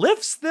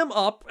lifts them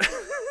up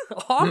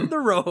off the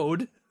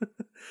road.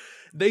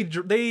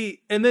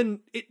 And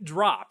then it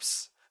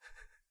drops.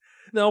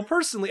 Now,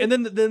 personally, and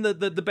then the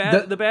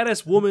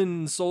badass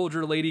woman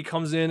soldier lady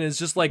comes in and is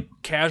just like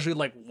casually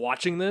like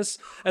watching this.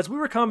 As we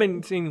were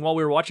commenting while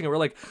we were watching it, we're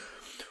like,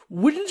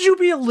 wouldn't you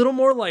be a little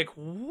more like,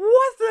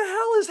 what the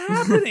hell is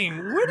happening?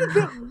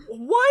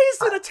 Why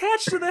is it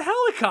attached to the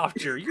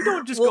helicopter? You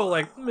don't just go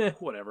like, meh,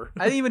 whatever.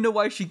 I didn't even know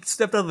why she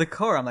stepped out of the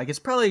car. I'm like, it's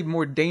probably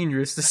more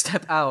dangerous to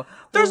step out.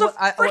 There's a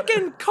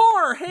freaking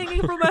car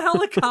hanging from a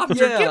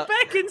helicopter. Yeah. Get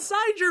back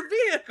inside your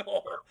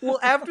vehicle. Well,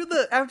 after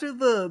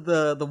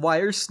the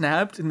wire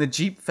snapped and the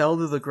Jeep fell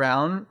to the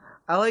ground,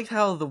 I liked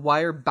how the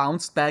wire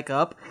bounced back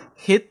up,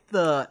 hit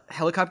the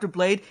helicopter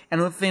blade,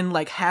 and within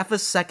like half a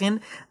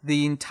second,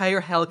 the entire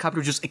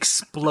helicopter just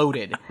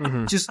exploded.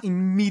 Just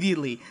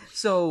immediately.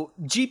 So,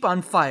 Jeep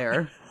on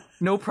fire,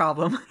 no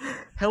problem.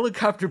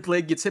 Helicopter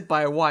blade gets hit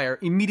by a wire,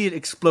 immediate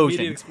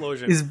explosion.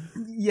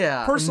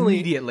 Personally,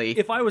 immediately.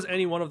 If I was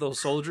any one of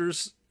those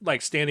soldiers,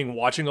 like standing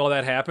watching all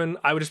that happen,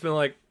 I would just been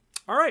like,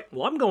 all right,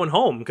 well, I'm going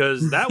home,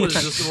 because that was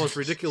just the most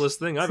ridiculous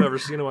thing I've ever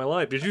seen in my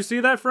life. Did you see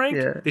that, Frank?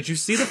 Yeah. Did you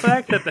see the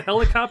fact that the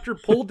helicopter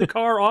pulled the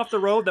car off the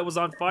road that was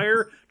on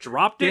fire,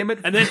 dropped it,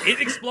 and then it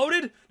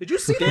exploded? Did you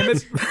see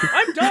that?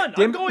 I'm done.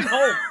 I'm going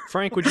home.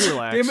 Frank, would you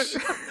relax?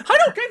 I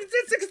don't care.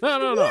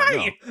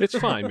 No. It's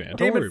fine, man.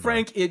 Don't worry,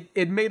 Frank,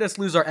 it made us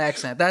lose our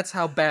accent. That's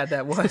how bad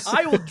that was.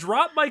 I will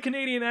drop my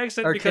Canadian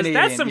accent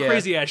that's some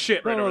crazy-ass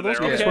shit right over there. Those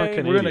guys weren't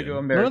Canadian. We're going to go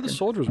American. None of the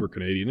soldiers were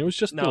Canadian. It was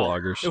just the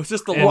loggers. It was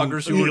just the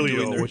loggers who were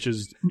doing which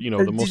is,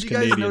 the most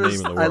Canadian name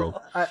in the world.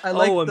 I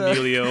like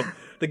Emilio.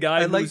 The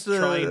guy who's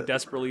trying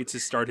desperately to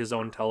start his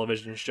own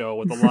television show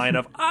with the line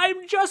of,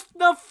 I'm just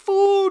the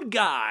food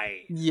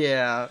guy.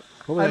 Yeah.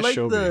 I like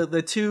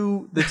the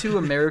two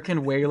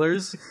American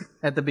whalers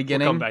at the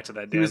beginning. We'll come back to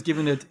that, Dan. He was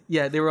given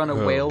they were on a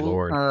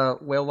whale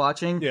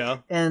watching. Yeah.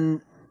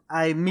 And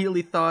I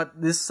immediately thought,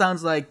 this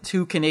sounds like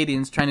two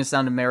Canadians trying to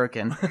sound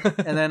American.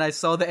 And then I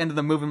saw the end of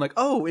the movie, I'm like,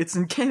 oh, it's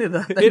in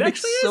Canada. That it makes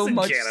actually so is in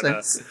much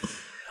Canada.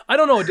 sense. I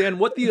don't know, Dan,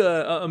 what the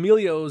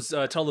Emilio's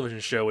television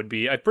show would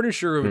be. I'm pretty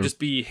sure it would just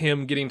be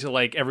him getting to,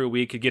 like, every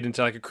week get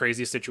into, like, a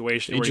crazy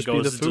situation where he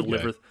goes to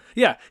deliver...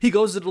 Yeah, he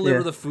goes to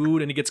deliver the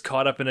food and he gets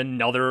caught up in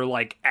another,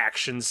 like,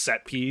 action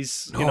set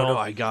piece. No,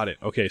 I got it.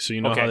 Okay, so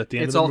you know how at the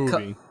end of the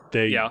movie,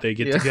 they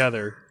get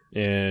together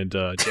and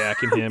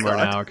Jack and him are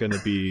now going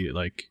to be,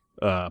 like...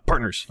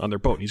 partners on their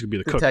boat. He's gonna be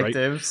the cook,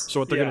 right?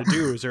 So what they're gonna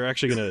do is they're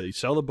actually gonna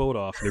sell the boat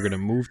off. They're gonna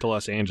move to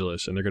Los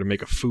Angeles and they're gonna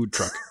make a food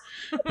truck,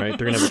 right?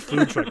 They're gonna have a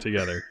food truck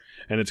together,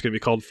 and it's gonna be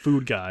called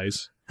Food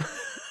Guys.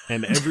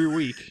 And every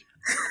week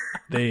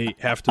they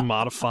have to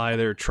modify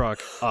their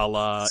truck a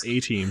la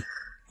A-Team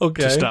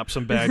to stop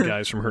some bad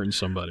guys from hurting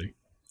somebody.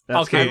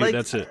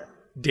 That's it.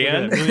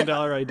 Dan, $1 million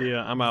idea.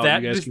 I'm out.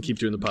 You guys can keep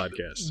doing the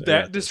podcast.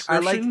 That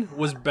description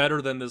was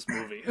better than this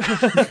movie.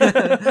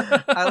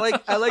 I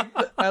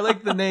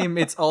like the name.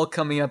 It's all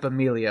coming up,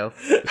 Emilio.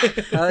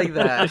 I like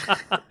that.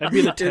 That'd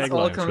be the tagline. It's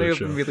all coming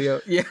up,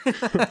 Emilio. Yeah,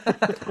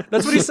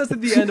 that's what he says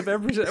at the end of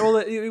every. Well,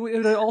 it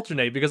would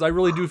alternate because I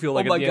really do feel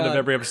like at the end of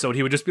every episode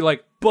he would just be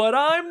like, "But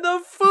I'm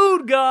the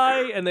food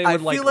guy," and they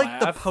would I feel like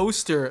the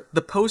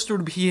poster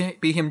would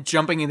be him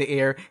jumping in the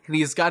air, and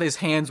he's got his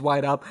hands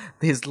wide up,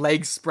 his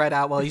legs spread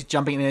out while he's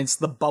jumping. And it's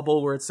the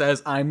bubble where it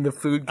says "I'm the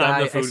food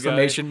guy!"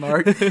 exclamation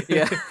mark.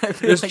 Yeah,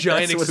 there's like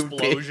giant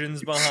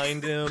explosions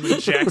behind him. And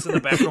Jack's in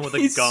the background with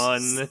a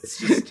gun. It's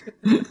just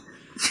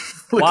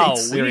wow.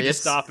 We need to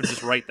stop and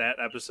just write that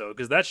episode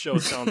because that show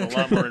sounds a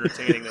lot more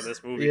entertaining than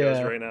this movie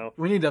does right now.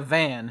 We need a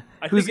van.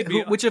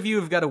 Which of you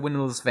have got a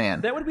windowless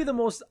van? That would be the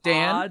most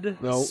odd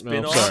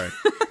spin-off. Sorry.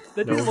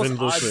 That'd be the most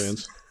odd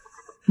fans.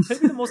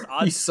 Maybe the most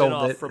odd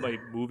spin-off from a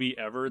movie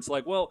ever. It's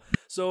like,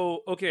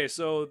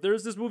 so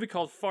there's this movie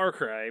called Far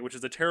Cry, which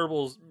is a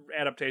terrible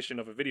adaptation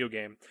of a video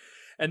game.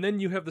 And then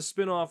you have the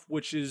spin-off,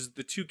 which is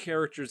the two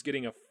characters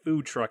getting a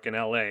food truck in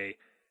LA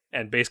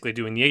and basically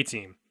doing the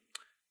A-Team.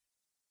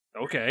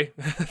 Okay,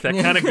 that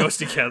kind of goes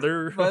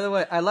together. By the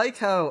way, I like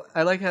how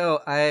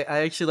I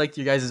actually liked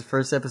you guys'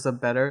 first episode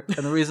better,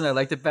 and the reason I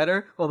liked it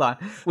better,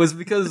 was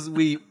because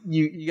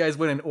you guys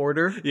went in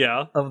order,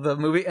 of the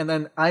movie, and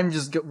then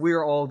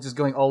we're all just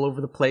going all over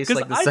the place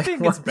like the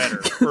second one. I think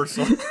it's better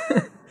personally.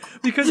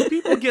 because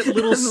people get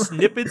little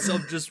snippets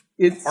of just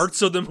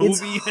parts of the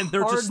movie, and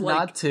they're just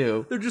like,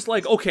 they're just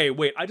like, okay,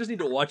 wait, I just need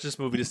to watch this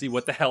movie to see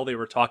what the hell they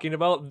were talking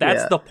about.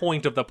 That's the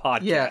point of the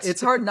podcast. Yeah,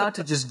 it's hard not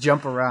to just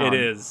jump around. It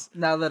is.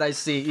 Now that I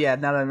see, now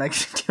that I'm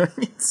actually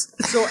doing it.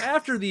 So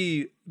after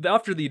the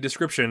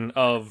description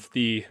of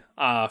the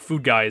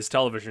Food Guys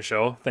television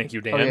show, thank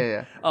you,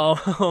 Dan.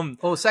 Oh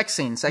yeah. Sex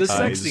scene. Sex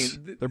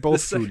scene. They're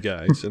both food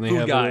guys, and they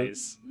have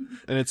guys.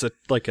 And it's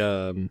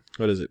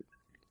what is it?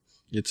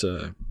 It's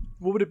a.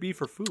 What would it be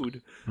for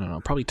food? I don't know.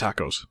 Probably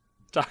tacos.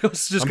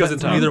 Tacos, just because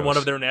it's neither one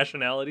of their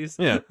nationalities.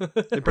 Yeah,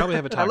 they probably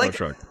have a taco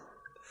truck.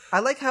 I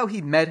like how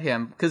he met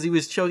him because he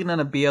was choking on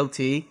a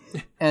BLT,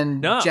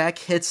 and Jack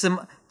hits him.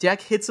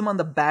 Jack hits him on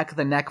the back of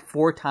the neck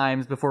 4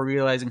 times before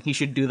realizing he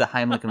should do the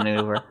Heimlich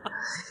maneuver.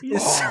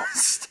 It's so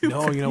stupid.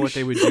 No, you know what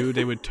they would do?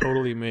 They would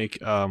totally make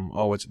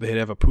they'd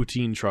have a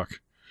poutine truck.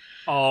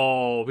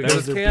 Oh, because that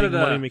was their Canada.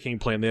 big money-making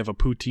plan. They have a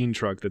poutine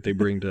truck that they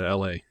bring to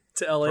LA.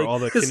 To LA for all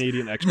the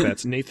Canadian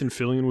expats. Nathan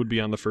Fillion would be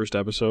on the first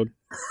episode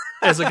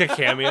as like a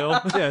cameo.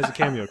 Yeah, as a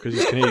cameo because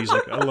he's Canadian. He's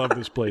like, I love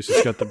this place.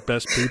 It's got the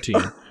best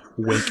poutine.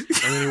 Wink,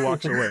 and then he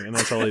walks away, and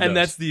that's all he does. And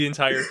that's the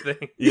entire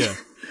thing. Yeah,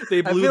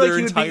 they blew their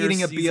entire. He would be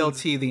eating a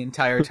BLT the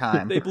entire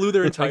time. They blew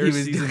their entire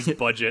season's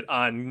budget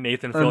on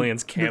Nathan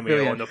Fillion's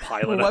cameo in the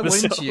pilot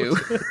episode.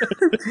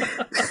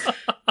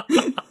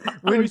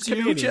 Why wouldn't you?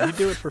 Wouldn't you? He'd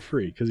do it for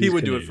free because he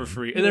would do it for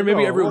free, and then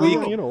maybe every week,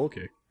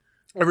 okay.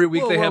 Every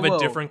week they have a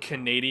different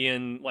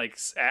Canadian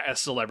a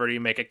celebrity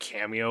make a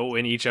cameo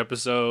in each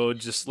episode.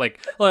 Just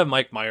like they'll have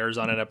Mike Myers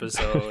on an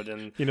episode,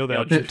 and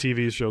that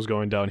TV show's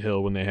going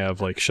downhill when they have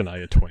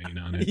Shania Twain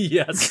on it.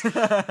 Yes,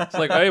 it's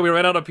like, hey, we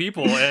ran out of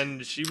people,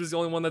 and she was the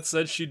only one that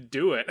said she'd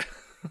do it.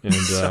 And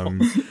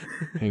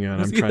hang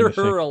on, I'm trying to think. Either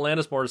her or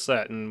Alanis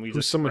Morissette, and we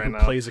just someone who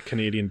plays a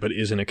Canadian but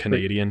isn't a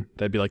Canadian.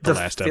 That'd be like the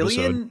last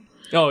episode.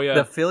 Oh yeah,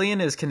 the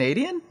Fillion is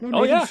Canadian.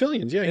 No, Nathan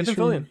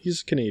Fillion's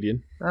he's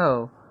Canadian.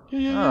 Oh.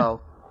 Yeah.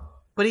 Oh,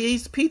 but he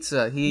eats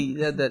pizza. He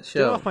had that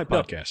show. Get off my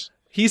podcast.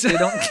 He's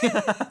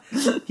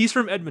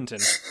from Edmonton.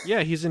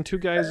 Yeah, he's in Two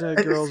Guys,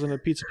 Girls, in a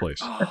pizza place.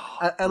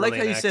 I like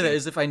how you say that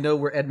as if I know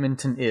where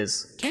Edmonton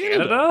is.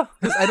 Canada?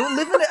 Because I don't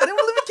live in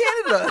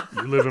Canada.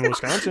 You live in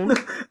Wisconsin?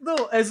 No,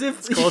 as if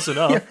it's close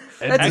enough.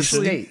 Yeah, that's a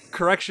state.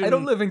 Correction. I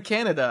don't live in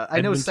Canada.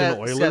 I know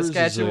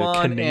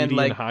Saskatchewan and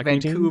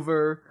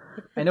Vancouver. Team?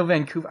 I know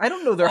Vancouver. I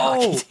don't know their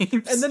hockey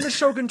teams. And then the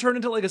show can turn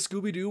into like a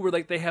Scooby-Doo where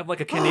they have a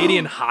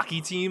Canadian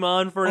hockey team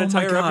on for an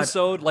entire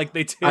episode. Like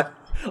they did. I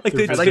like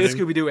the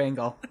Scooby-Doo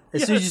angle.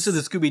 As soon as you said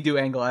the Scooby-Doo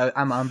angle,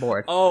 I'm on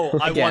board. Oh,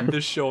 I want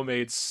this show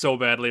made so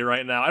badly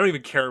right now. I don't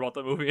even care about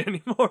the movie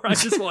anymore. I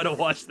just want to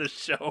watch this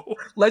show.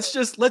 Let's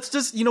just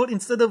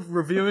instead of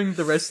reviewing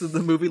the rest of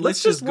the movie,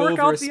 let's just go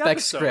over a spec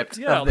script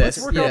of this.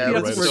 Let's work out the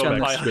episode.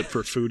 Spec script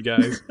for Food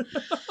Guys.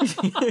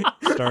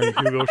 Starring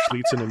Hugo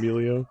Schlitz and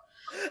Emilio.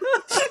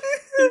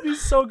 It'd be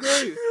so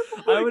great.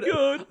 I would,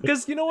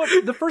 because you know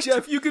what? The first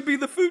Jeff, you could be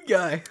the food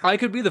guy. I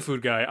could be the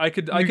food guy. I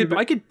could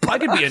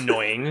be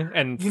annoying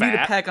and you fat. You need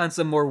to pack on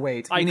some more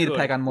weight. You need to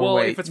pack on more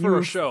weight. Well, if it's for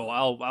a show,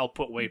 I'll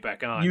put weight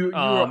back on. You're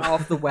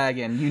off the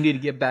wagon. You need to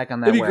get back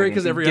on that. It'd be wagon. great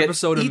because every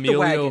episode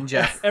Emilio,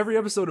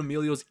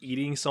 Emilio's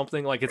eating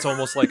something. Like it's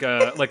almost like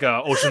a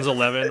Ocean's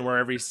 11, where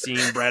every scene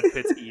Brad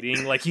Pitt's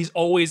eating. Like he's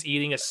always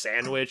eating a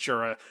sandwich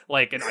or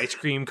an ice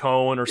cream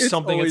cone or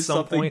something at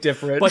some point.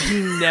 Different. But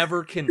he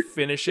never can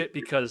finish it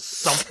because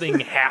something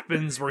happens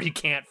where he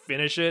can't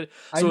fid it.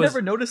 So I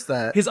never noticed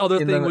that. His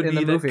other thing would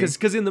be that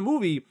because in the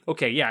movie,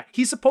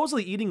 he's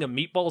supposedly eating a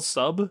meatball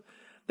sub.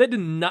 That did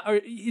not.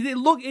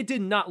 It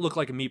did not look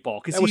like a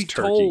meatball because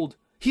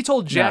he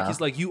told Jack, he's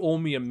like, you owe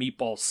me a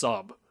meatball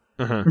sub.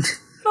 Uh-huh.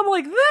 I'm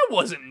like, that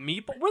wasn't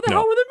meatball. Where the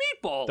hell were the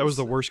meatballs? That was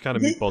the worst kind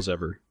of meatballs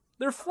ever.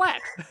 They're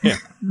flat. Yeah,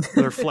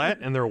 they're flat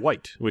and they're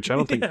white, which I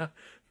don't think. I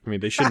mean,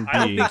 they shouldn't be.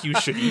 I don't think you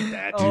should eat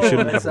that. You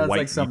shouldn't have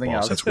white meatballs.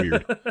 Else. That's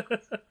weird.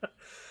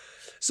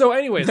 So,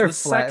 anyways, they're the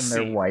flat sex and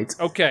they're scene. white.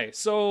 Okay,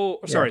 so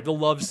sorry, the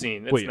love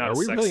scene. It's not are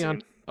we really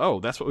on? Oh,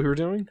 that's what we were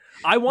doing.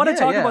 I want to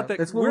talk about that.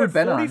 That's what we've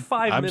been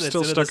 45 on. minutes. I'm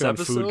still into stuck this on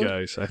episode. Food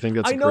Guys. I think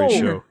that's a great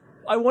show.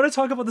 I want to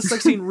talk about the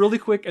sex scene really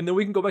quick, and then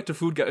we can go back to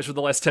Food Guys for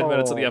the last 10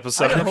 minutes of the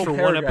episode. After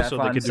one episode,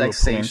 they could do a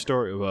police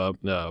story of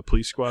a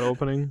police squad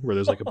opening where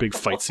there's a big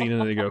fight scene, and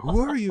then they go,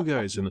 "Who are you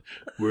guys?" And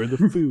we're the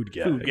Food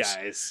Guys. Food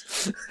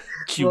Guys.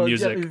 Cue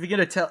music. Jeff, if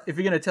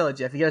you're gonna tell it,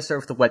 Jeff, you gotta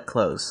start with the wet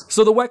clothes.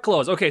 So the wet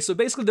clothes. Okay, so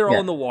basically they're all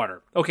in the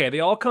water. Okay, they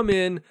all come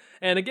in,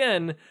 and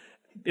again,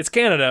 it's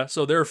Canada,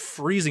 so they're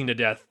freezing to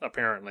death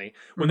apparently.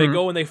 When they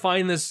go and they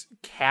find this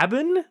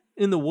cabin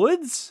in the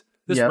woods.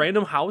 This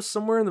random house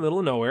somewhere in the middle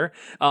of nowhere,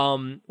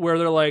 where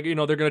they're like, they're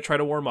going to try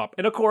to warm up.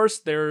 And of course,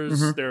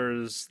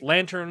 there's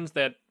lanterns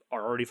that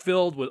are already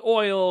filled with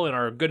oil and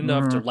are good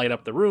enough to light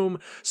up the room.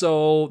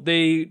 So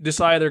they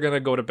decide they're going to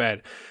go to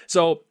bed.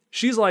 So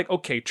she's like,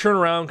 okay, turn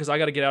around because I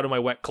got to get out of my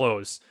wet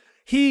clothes.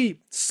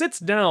 He sits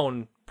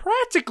down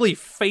practically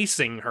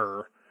facing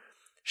her.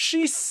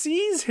 She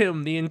sees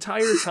him the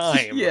entire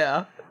time.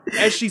 Yeah.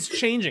 As she's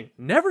changing.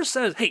 Never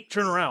says, hey,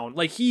 turn around.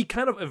 Like, he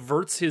kind of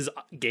averts his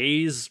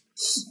gaze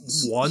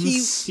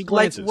once. He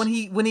glances. Like,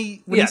 when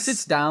he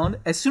sits down,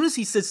 as soon as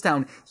he sits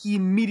down, he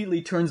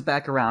immediately turns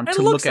back around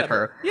to look at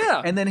her.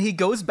 Yeah. And then he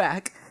goes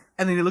back,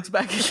 and then he looks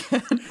back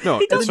again. No,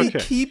 and then he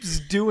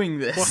keeps doing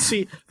this. Well,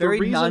 see, very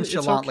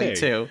nonchalantly,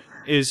 too.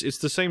 It's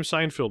the same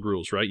Seinfeld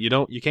rules, right?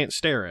 You can't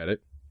stare at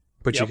it,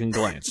 but you can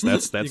glance.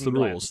 That's the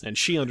rules. And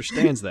she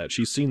understands that.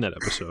 She's seen that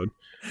episode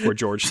where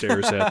George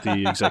stares at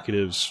the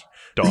executive's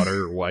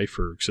daughter or wife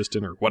or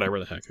assistant or whatever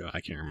the heck,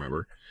 I can't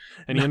remember.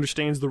 And he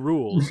understands the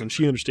rules, and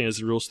she understands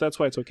the rules, so that's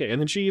why it's okay.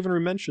 And then she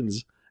even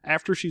mentions,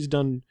 after she's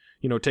done,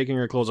 taking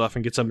her clothes off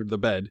and gets under the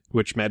bed,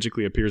 which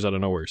magically appears out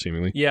of nowhere,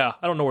 seemingly. Yeah,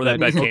 I don't know where that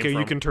bed came from. Okay,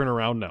 you can turn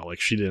around now. Like,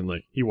 she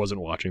didn't, he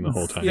wasn't watching the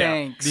whole time.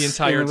 Thanks. The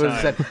entire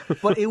time.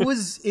 But it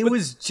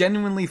was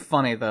genuinely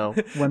funny, though,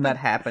 when that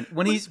happened.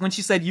 When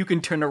she said, you can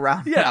turn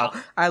around now,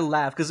 I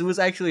laughed, because it was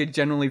actually a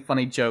genuinely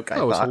funny joke, I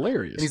thought. It was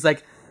hilarious. And he's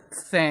like,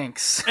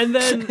 thanks. And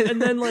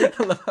then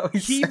like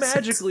he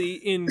magically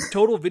in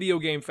total video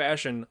game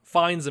fashion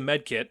finds a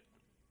med kit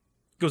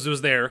because it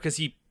was there because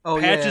he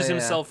patches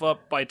himself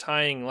up by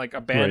tying like a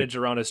bandage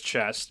around his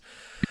chest.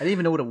 I didn't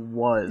even know what it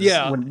was.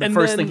 Yeah, when the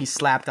first thing he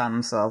slapped on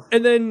himself.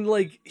 And then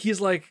like he's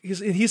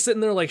sitting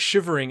there like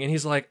shivering, and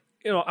he's like,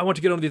 I want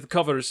to get underneath the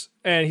covers,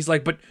 and he's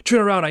like, but turn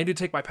around, I need to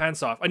take my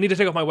pants off. I need to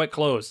take off my wet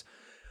clothes.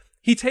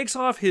 He takes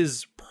off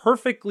his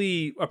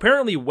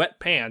apparently wet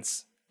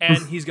pants. And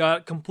he's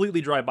got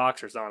completely dry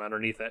boxers on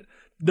underneath it.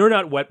 They're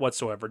not wet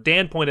whatsoever.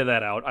 Dan pointed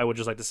that out, I would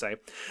just like to say.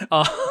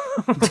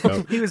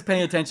 He was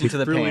paying attention to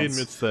the really pants.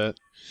 Admits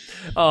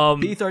that.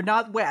 These are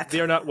not wet. They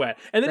are not wet.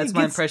 And then that's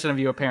my impression of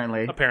you,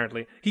 apparently.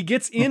 Apparently. He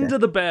gets into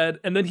the bed,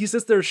 and then he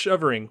sits there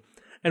shivering.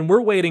 And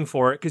we're waiting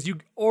for it, because you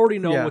already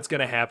know what's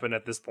going to happen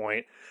at this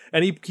point.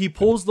 And he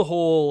pulls the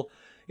whole,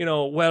 in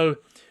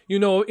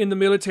the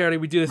military,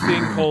 we did a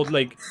thing called,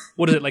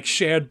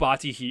 shared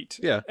body heat.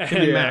 Yeah,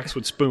 him and Max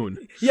would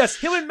spoon. Yes,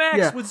 him and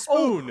Max would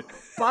spoon. Oh,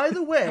 by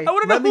the way, I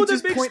want to know who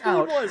the big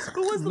spoon was.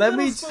 Who was the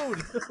little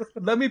spoon?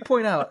 Let me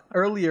point out,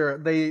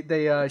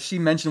 earlier, she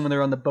mentioned when they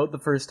were on the boat the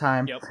first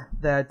time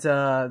that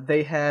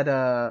they had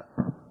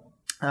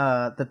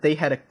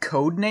a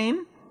code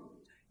name.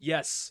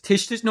 Yes.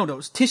 Tish Tish. No, it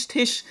was Tish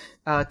Tish.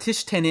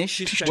 Tish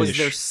Tenish was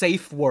their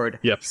safe word.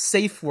 Yep.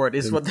 Safe word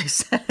is what they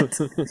said.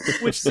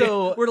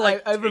 We're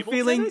like, I have a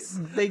feeling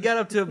they got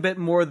up to a bit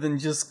more than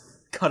just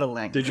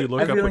cuddling. Did you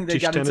look up what they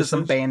Tish got into tennis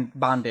some is?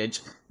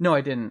 Bondage. No,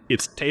 I didn't.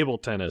 It's table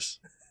tennis.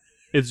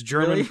 It's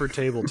German for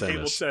table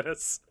tennis. Table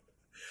tennis.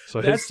 So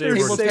his safe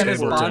word is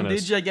table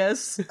bondage, tennis. I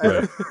guess.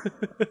 Right.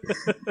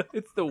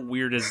 It's the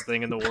weirdest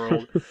thing in the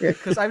world. Yeah,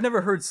 because I've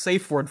never heard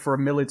safe word for a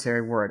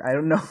military word. I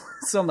don't know.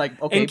 So I'm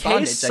like, okay, in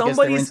bondage. Case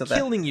somebody's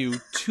killing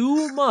you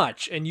too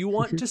much and you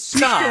want to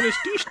stop.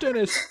 Tish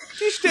tennis.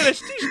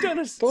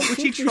 Which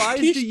he tries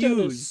to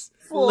use.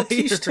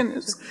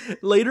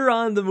 Later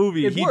on in the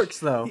movie. It works,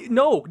 though.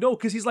 No,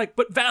 because he's like,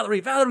 but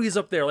Valerie's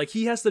up there. Like,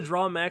 he has to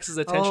draw Max's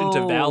attention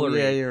to Valerie.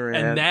 Yeah, you're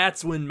right. And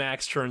that's when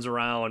Max turns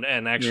around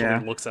and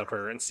actually looks at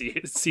her and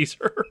sees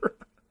her.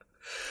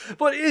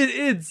 But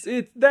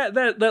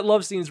that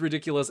love scene's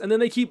ridiculous. And then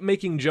they keep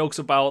making jokes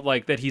about,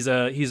 like, that he's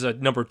a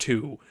number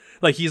 2.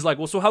 Like, he's like,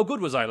 well, so how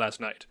good was I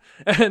last night?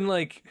 And,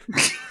 like,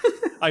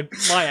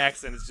 my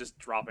accent is just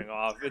dropping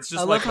off. It's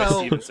just like my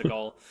Steven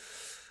Seagal.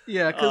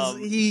 Yeah, because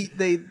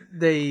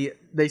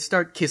they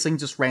start kissing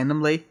just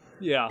randomly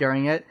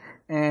during it,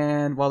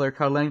 and while they're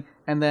cuddling,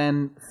 and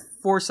then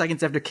 4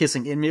 seconds after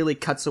kissing, it immediately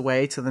cuts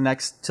away to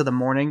the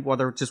morning while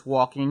they're just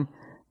walking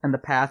on the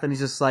path, and he's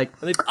just like,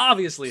 and they've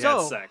obviously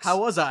had sex.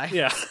 How was I?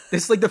 Yeah,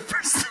 it's like the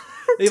first.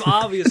 They've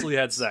obviously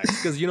had sex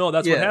because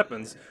that's what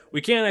happens. We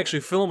can't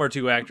actually film our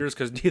 2 actors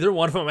because neither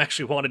one of them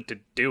actually wanted to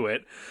do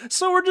it,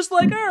 so we're just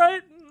like, all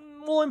right.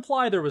 We'll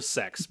imply there was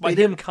sex by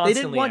him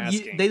constantly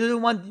asking. They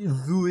didn't want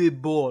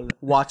viewable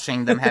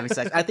watching them having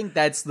sex. I think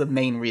that's the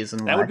main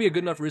reason why. That would be a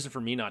good enough reason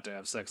for me not to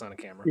have sex on a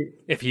camera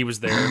if he was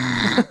there.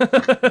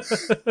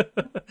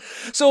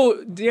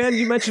 So, Dan,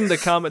 you mentioned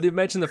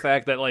the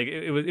fact that like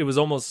it was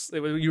almost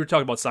you were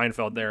talking about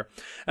Seinfeld there,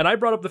 and I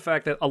brought up the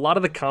fact that a lot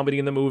of the comedy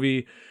in the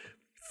movie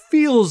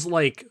feels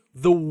like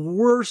the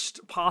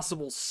worst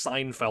possible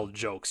Seinfeld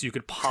jokes you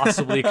could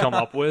possibly come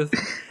up with,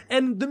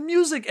 and the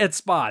music at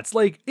spots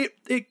like it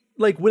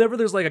like whenever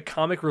there's like a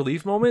comic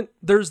relief moment,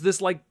 there's this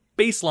like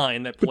bass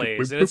line that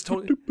plays, and it's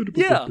totally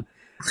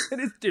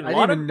And it's, I didn't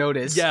even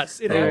notice.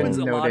 Yes, it happens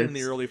a lot in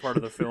the early part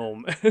of the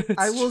film.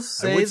 I would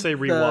say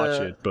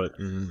rewatch it,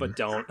 but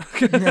don't.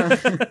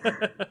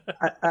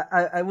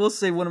 I will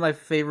say one of my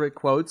favorite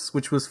quotes,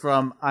 which was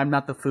from "I'm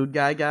Not the Food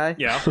Guy."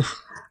 Yeah.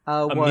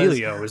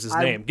 Emilio is his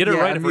name. Get it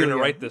right if we're going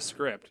to write this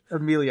script.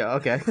 Emilio,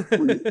 okay.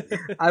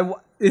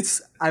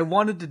 I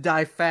wanted to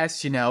die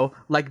fast,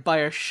 like by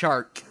a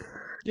shark.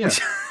 Yeah.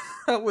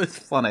 That was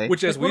funny.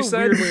 Which, as we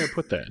said, weird way to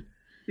put that.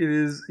 It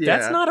is. Yeah.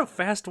 That's not a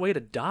fast way to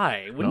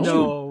die.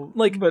 No.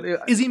 Like, but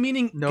is he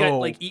meaning get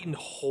No. eaten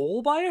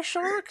whole by a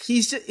shark?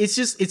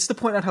 It's to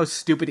point out how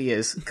stupid he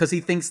is, because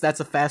he thinks that's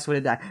a fast way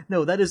to die.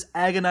 No, that is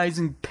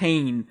agonizing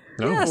pain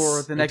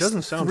for the next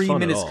 3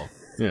 minutes. At all.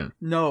 Yeah.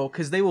 No,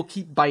 because they will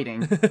keep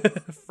biting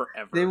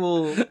forever. They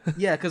will,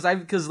 because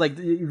like,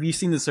 have you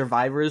seen the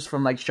survivors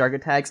from like shark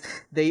attacks?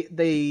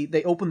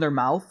 They open their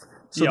mouth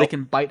so they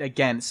can bite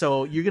again.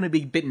 So you're gonna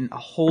be bitten a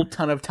whole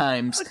ton of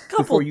times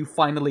before you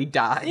finally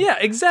die. Yeah,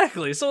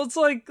 exactly. So it's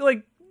like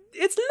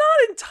it's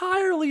not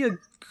entirely a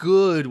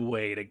good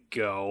way to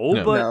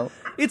go, but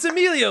it's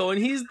Emilio,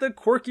 and he's the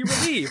quirky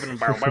relief. And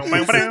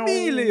it's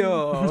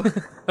Emilio.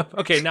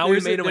 Okay, now we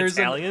made him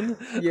Italian.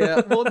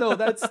 Yeah, well, no,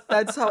 that's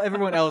how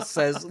everyone else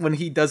says when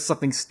he does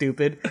something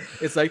stupid.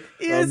 It's like,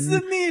 it's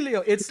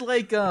Emilio. It's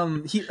like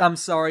I'm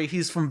sorry,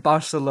 he's from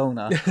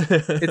Barcelona.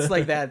 It's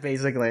like that,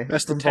 basically.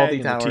 That's the tag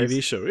in the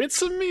TV show.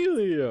 It's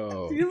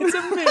Emilio. It's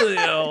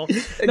Emilio.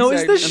 No,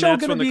 is this show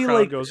gonna be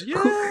like? Goes,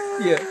 yeah.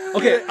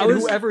 Okay, and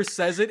whoever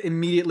says it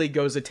immediately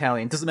goes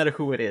Italian. Doesn't matter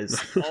who it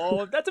is.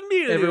 Oh, that's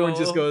Emilio. Everyone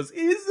just goes,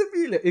 it's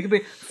Emilio. It could be,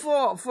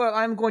 for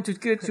I'm going to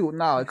get you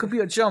now. It could be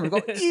a German.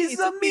 Go, it's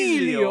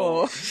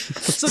Emilio.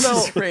 So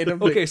now,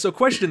 okay, so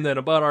question then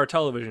about our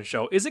television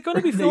show. Is it going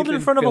to be filmed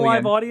in front of a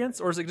live audience,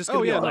 or is it just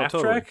going to be a laugh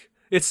track?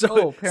 It's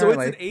so it's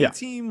an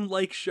A-team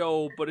like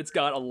show, but it's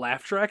got a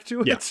laugh track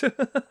to it.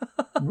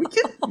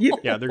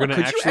 Yeah, they're gonna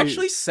Could you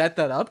actually set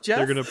that up, Jeff?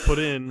 They're gonna put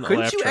in a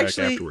laugh track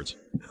afterwards.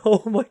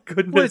 Oh my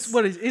goodness!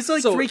 What is it's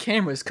like 3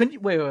 cameras? Couldn't you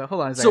wait,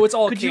 hold on a second. So it's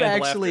all could you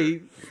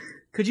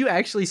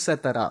actually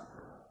set that up?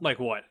 Like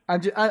what?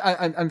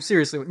 I'm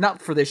seriously, not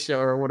for this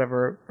show or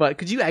whatever, but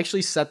could you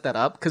actually set that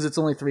up? Because it's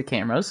only 3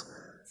 cameras.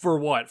 For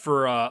what?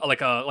 For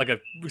like a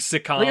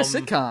sitcom? Like a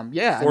sitcom,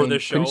 yeah. For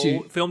this show,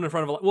 filmed in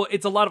front of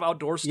it's a lot of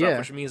outdoor stuff,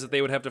 which means that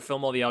they would have to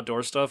film all the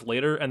outdoor stuff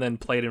later and then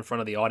play it in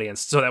front of the audience,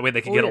 so that way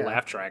they could get a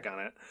laugh track on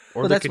it.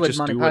 Or they could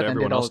just do what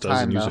everyone else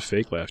does and use a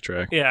fake laugh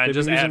track. Yeah, and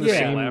just add the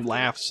same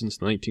laugh since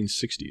the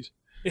 1960s.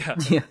 Yeah.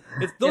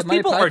 Those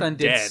people are dead.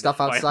 Did stuff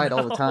outside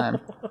all the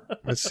time.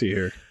 Let's see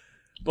here.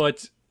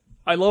 But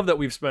I love that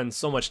we've spent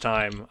so much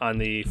time on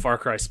the Far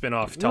Cry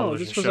spin-off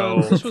television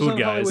show. This was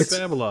on Hollywood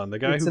Babylon. The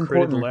guy who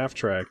created the laugh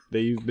track.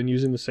 They've been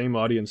using the same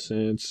audience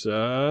since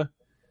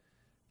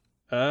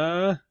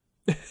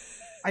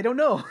I don't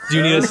know. Do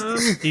you need us?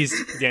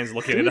 Dan's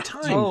looking it up.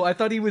 Oh, I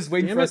thought he was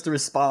waiting for us to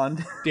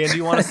respond. Dan, do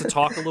you want us to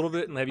talk a little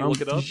bit and have you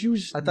look it up?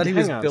 I thought he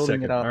was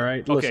building it up. All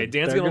right. Okay,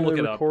 Dan's going to look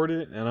it up. Record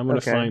it, and I'm going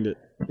to find it.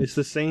 It's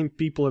the same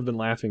people have been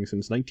laughing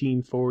since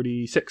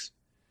 1946.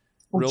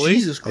 Oh, really?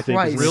 Jesus Christ.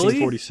 I think it's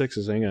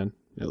 1946 hang on.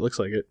 It looks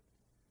like it.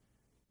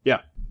 Yeah.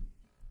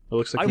 It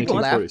looks like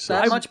 1946.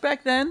 That much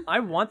back then? I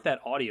want that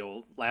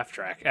audio laugh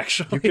track,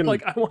 actually. You can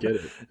I want, get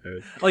it.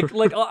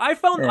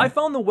 I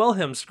found the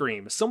Wilhelm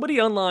scream. Somebody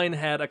online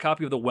had a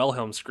copy of the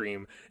Wilhelm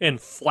scream in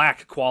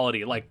FLAC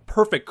quality, like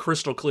perfect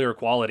crystal clear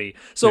quality.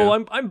 So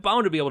I'm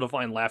bound to be able to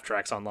find laugh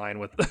tracks online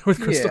with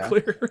crystal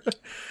clear.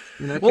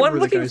 Well, I'm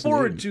looking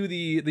forward to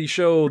the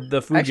show,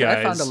 The Food Guys.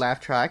 I found a laugh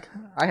track.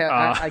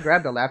 I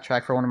grabbed a laugh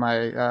track for one of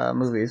my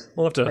movies.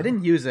 We'll have to. I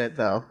didn't use it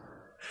though.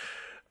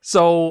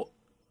 So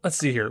let's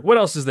see here. What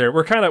else is there?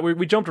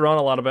 We jumped around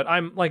a lot of it.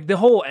 I'm like, the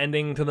whole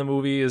ending to the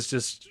movie is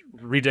just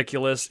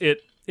ridiculous.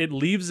 It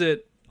leaves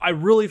it. I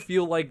really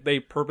feel like they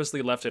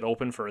purposely left it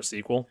open for a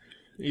sequel.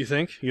 You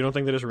think? You don't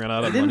think they just ran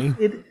out of money?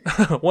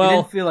 Well, it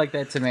didn't feel like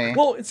that to me.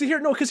 Well, see here,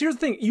 no, because here's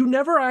the thing: you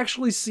never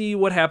actually see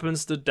what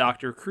happens to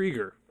Dr.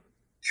 Krieger.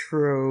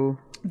 True.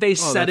 They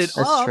set it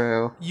up. That's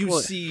true.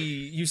 You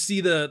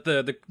see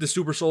the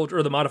super soldier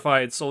or the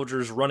modified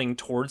soldiers running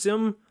towards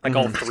him, like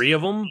all 3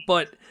 of them,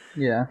 but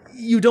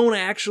you don't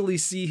actually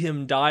see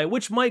him die,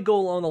 which might go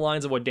along the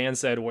lines of what Dan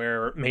said,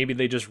 where maybe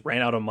they just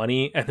ran out of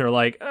money and they're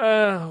like,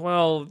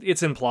 well,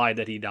 it's implied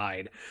that he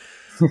died.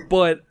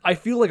 But I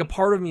feel like a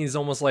part of me is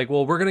almost like,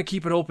 well, we're going to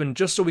keep it open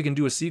just so we can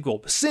do a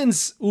sequel.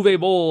 Since Uwe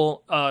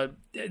Boll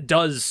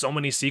does so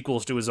many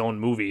sequels to his own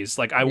movies,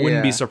 like I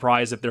wouldn't be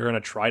surprised if they're going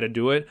to try to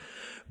do it.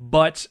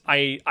 But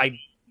I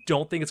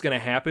don't think it's going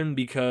to happen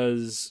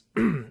because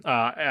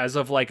as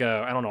of like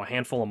a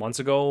handful of months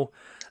ago,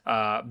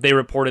 they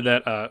reported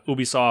that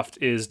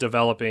Ubisoft is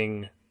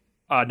developing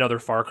another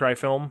Far Cry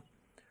film.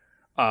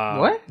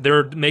 What?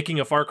 They're making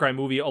a Far Cry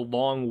movie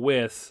along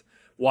with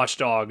Watch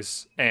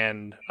Dogs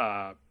and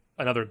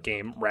another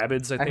game,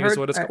 Rabbids, I think is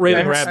what it's called.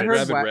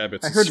 Rabbids.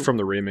 It's from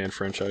the Rayman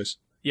franchise.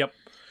 Yep.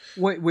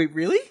 Wait,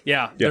 really?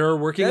 Yeah, they're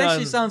working on... That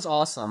actually sounds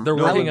awesome. They're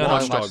working on...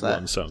 Watch Dog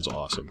 1 sounds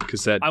awesome,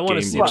 because that game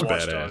looks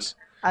badass.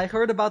 I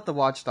heard about the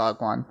Watch Dog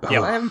one.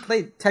 Yeah. I haven't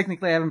played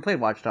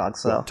Watch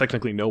Dogs, so... Well,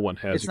 technically no one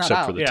has,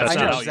 except for the test.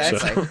 I know,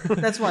 exactly. So.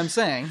 That's what I'm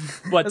saying.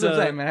 But, that's what I'm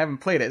saying, man. I haven't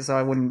played it, so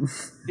I wouldn't...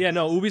 Yeah,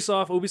 no,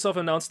 Ubisoft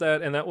announced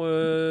that, and that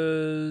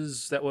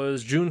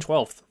was June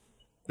 12th.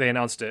 They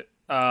announced it.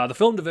 The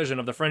film division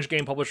of the French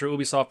game publisher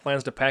Ubisoft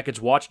plans to package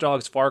Watch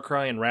Dogs, Far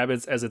Cry, and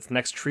Rabbids as its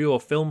next trio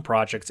of film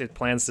projects it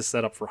plans to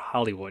set up for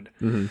Hollywood.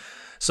 Mm-hmm.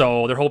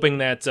 So they're hoping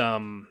that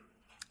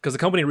because the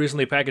company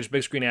recently packaged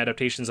big screen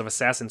adaptations of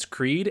Assassin's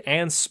Creed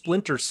and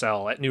Splinter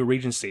Cell at New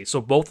Regency.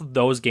 So both of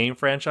those game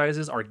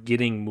franchises are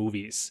getting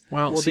movies.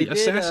 Well see,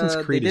 Assassin's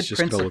Creed is just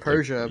Prince going to of look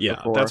Persia like... Yeah,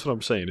 before. that's what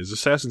I'm saying, is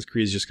Assassin's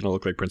Creed is just going to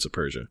look like Prince of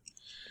Persia.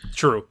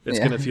 True. It's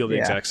going to feel the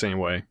exact same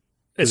way.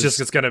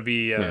 It's going to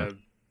be...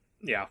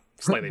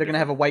 slightly They're going to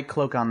have a white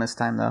cloak on this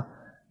time, though.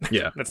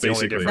 Yeah, that's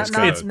basically. The only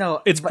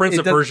difference. It's Prince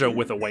of Persia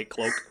with a white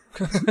cloak.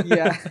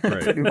 Yeah,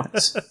 pretty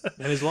much.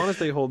 And as long as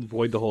they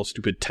avoid the whole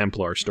stupid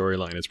Templar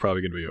storyline, it's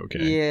probably going to be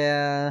okay.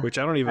 Yeah. Which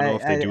I don't even know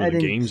if they do in the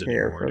games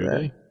anymore, do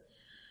they?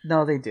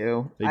 No, they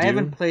do. I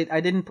haven't played.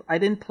 I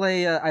didn't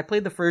play. I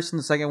played the first and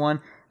the second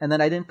one, and then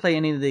I didn't play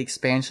any of the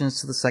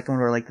expansions to the second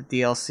one or like the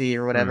DLC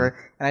or whatever.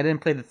 And I didn't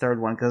play the third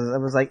one because I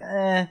was like,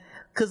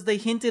 because they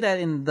hinted at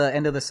in the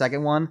end of the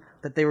second one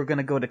that they were going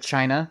to go to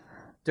China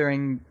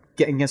during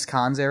Genghis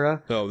Khan's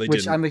era. Oh, they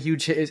which didn't. I'm a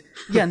huge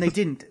and they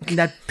didn't. And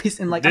that pissed.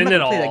 And like, didn't I'm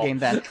not gonna play that game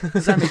then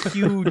because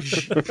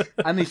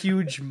I'm a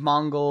huge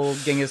Mongol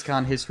Genghis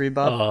Khan history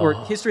buff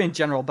or history in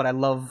general. But I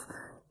love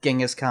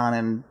Genghis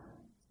Khan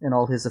and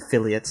all his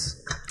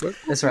affiliates.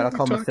 That's right. I'll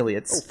call them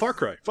affiliates. Oh, Far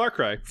Cry.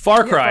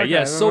 Far Cry.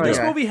 Yes. So this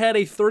movie had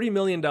a $30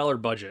 million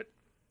budget.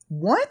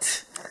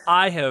 What?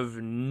 I have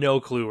no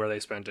clue where they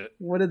spent it.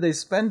 What did they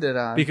spend it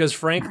on? Because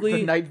frankly,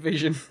 the night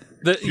vision,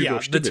 the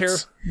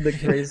the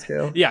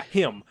grayscale. Yeah,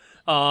 him.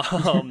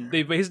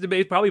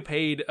 They probably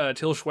paid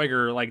Til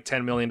Schweiger like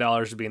 $10 million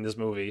to be in this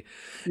movie,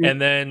 and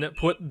then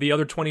put the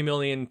other $20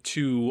 million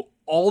to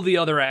all the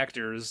other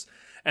actors,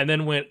 and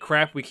then went,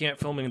 crap, we can't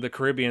film in the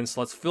Caribbean,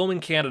 so let's film in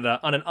Canada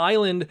on an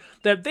island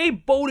that they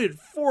boated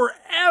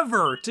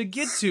forever to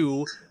get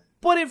to,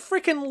 but it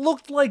freaking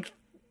looked like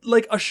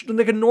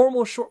a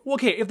normal shore.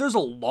 Okay, if there's a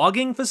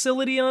logging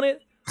facility on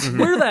it,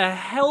 where the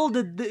hell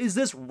is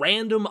this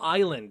random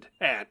island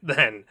at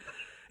then?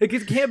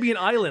 It can't be an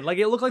island. Like,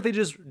 it looked like they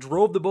just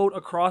drove the boat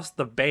across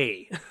the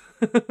bay.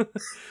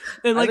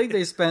 And like, I think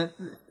they spent...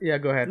 Yeah,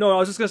 go ahead. No, I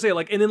was just going to say,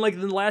 like, and then, like,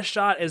 in the last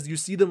shot, as you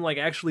see them, like,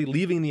 actually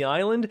leaving the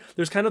island,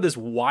 there's kind of this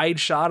wide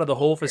shot of the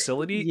whole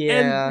facility.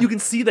 Yeah. And you can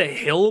see the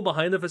hill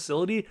behind the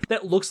facility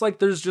that looks like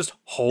there's just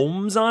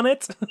homes on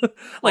it.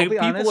 Like,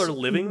 people honest, are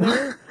living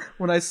there.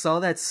 When I saw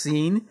that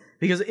scene...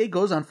 Because it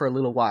goes on for a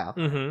little while.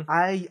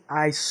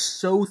 I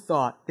so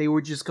thought they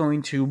were just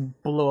going to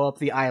blow up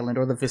the island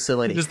or the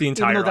facility. Just the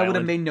entire island. That would island.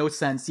 have made no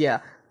sense, yeah.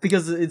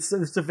 Because it's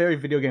a very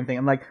video game thing.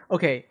 I'm like,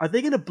 okay, are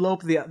they going to blow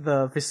up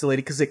the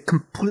facility? Because it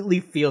completely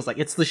feels like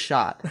it's the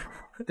shot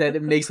that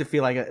it makes it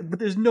feel like it. But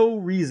there's no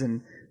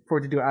reason for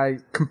it to do it. I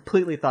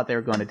completely thought they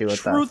were going to do it,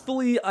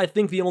 Truthfully, I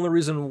think the only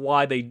reason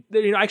why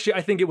actually,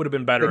 I think it would have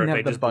been better if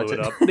they just blew it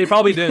up. They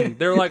probably didn't.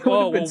 They're like,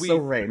 oh,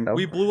 well,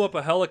 we blew up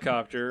a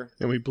helicopter.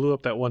 And we blew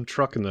up that one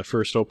truck in the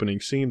first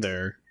opening scene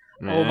there.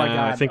 Oh my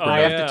god!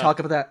 I have to talk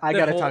about that. I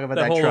got to talk about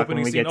that truck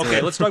when we get to it.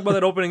 Okay, let's talk about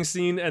that opening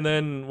scene, and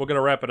then we're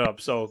gonna wrap it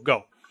up. So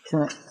go.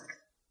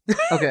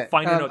 Okay.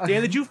 Find your note.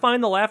 Dan, did you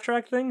find the laugh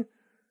track thing?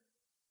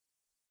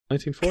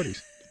 1940s.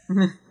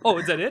 Oh,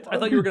 is that it? I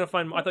thought you were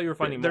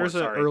finding more. There's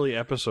an early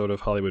episode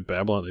of Hollywood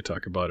Babylon. They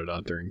talk about it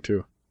on during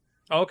too.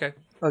 Oh, okay.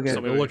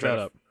 So look that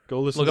up. Go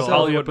listen to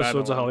all the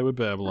episodes of Hollywood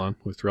Babylon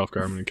with Ralph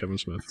Garman and Kevin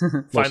Smith.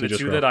 Find the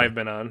two that I've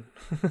been on.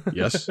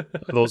 Yes,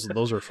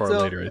 those are far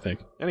later, I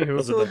think.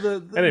 Anywho, so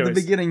the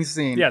beginning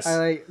scene. Yes.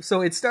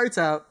 So it starts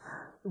out.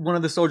 One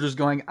of the soldiers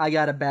going, I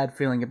got a bad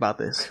feeling about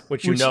this.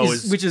 Which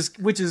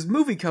is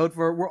movie code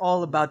for we're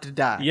all about to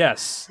die.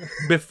 Yes.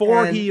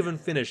 Before he even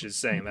finishes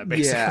saying that,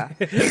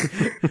 basically.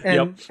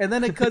 Yeah. And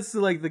then it cuts to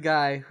like the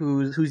guy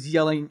who's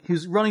yelling,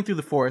 who's running through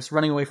the forest,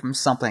 running away from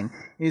something.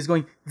 And he's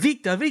going,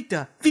 Victor,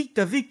 Victor,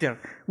 Victor, Victor,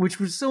 which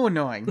was so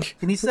annoying.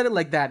 And he said it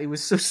like that. It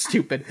was so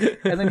stupid.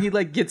 And then he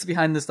like gets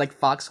behind this like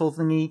foxhole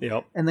thingy.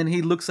 Yep. And then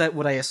he looks at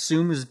what I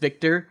assume is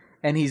Victor,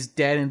 and he's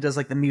dead, and does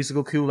like the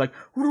musical cue, like,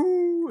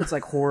 it's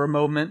like horror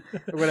moment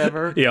or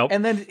whatever. Yep.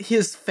 And then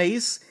his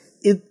face,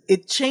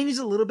 it changes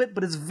a little bit,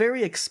 but it's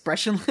very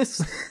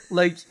expressionless.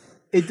 Like,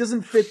 it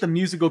doesn't fit the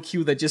musical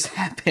cue that just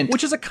happened.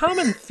 Which is a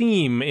common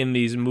theme in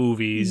these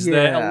movies,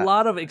 that a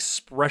lot of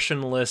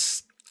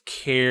expressionless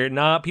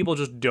people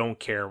just don't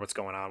care what's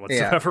going on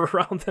whatsoever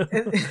around them.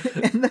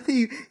 And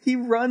then he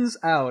runs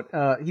out.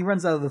 He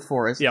runs out of the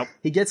forest. Yep.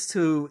 He gets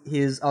to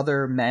his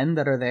other men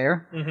that are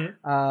there.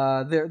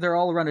 They're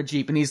all around a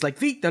jeep, and he's like,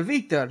 Victor,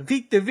 Victor,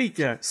 Victor,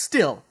 Victor.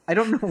 Still, I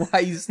don't know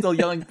why he's still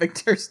yelling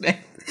Victor's name.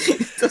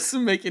 It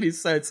doesn't make any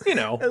sense. You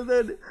know. And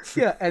then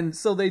and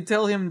so they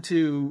tell him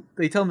to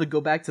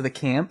go back to the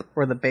camp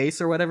or the base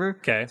or whatever.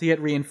 Okay. To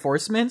get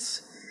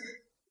reinforcements.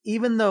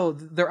 Even though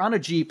they're on a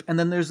jeep, and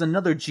then there's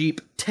another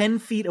jeep 10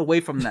 feet away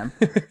from them.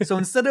 So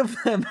instead of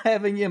them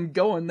having him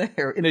go in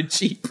there in a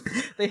jeep,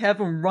 they have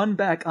him run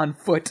back on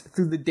foot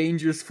through the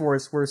dangerous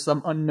forest where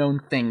some unknown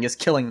thing is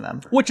killing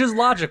them. Which is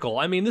logical.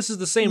 I mean, this is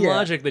the same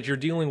logic that you're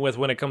dealing with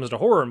when it comes to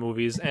horror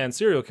movies and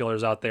serial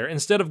killers out there.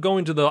 Instead of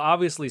going to the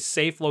obviously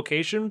safe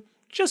location,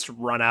 just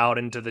run out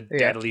into the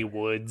deadly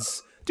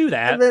woods. Do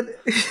that.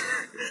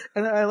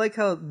 And I like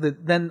how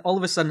then all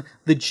of a sudden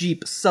the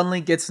jeep suddenly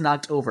gets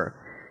knocked over.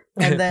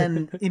 And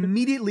then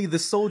immediately the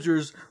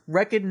soldiers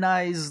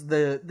recognize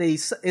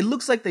it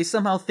looks like they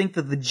somehow think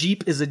that the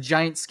Jeep is a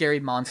giant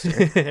scary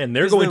monster. And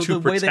they're going to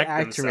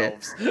protect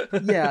themselves.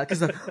 Yeah,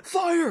 because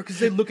fire! Because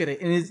they look at it,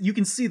 and you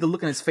can see the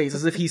look on his face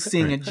as if he's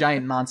seeing a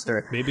giant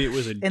monster. Maybe it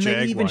was a and jaguar.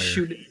 And they even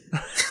shoot it.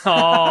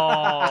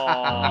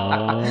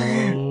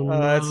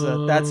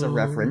 That's a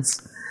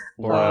reference.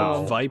 Or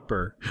a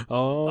viper.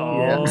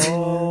 Yeah.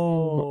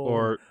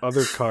 Or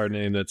other car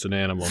name that's an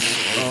animal.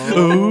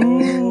 Ooh!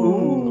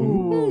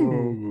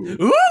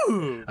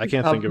 I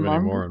can't think of any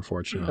more,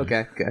 unfortunately.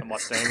 Okay, good. A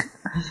Mustang.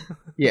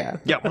 Yeah.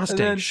 Yeah,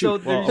 Mustang.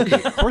 Shoot. Well,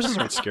 okay. Horses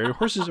aren't scary.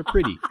 Horses are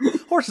pretty.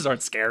 Horses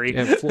aren't scary.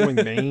 They have flowing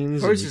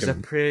manes. Horses are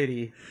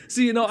pretty.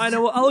 See, I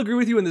know. I'll agree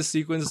with you in this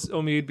sequence,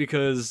 Omid,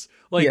 because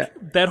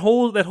that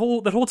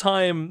whole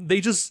time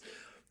they just.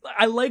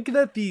 I like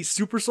that the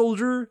super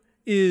soldier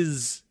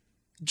is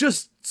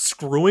just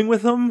screwing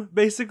with him,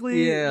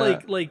 basically. Yeah.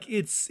 Like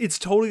it's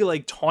totally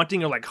like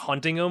taunting or like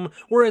hunting him.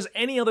 Whereas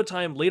any other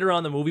time later on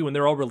in the movie when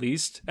they're all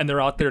released and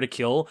they're out there to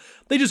kill,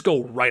 they just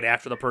go right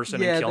after the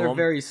person and kill them. Yeah, they're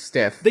very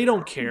stiff. They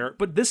don't care.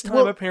 But this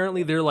time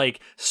apparently they're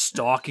like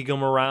stalking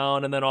him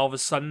around, and then all of a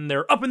sudden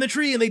they're up in the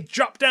tree and they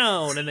drop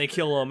down and they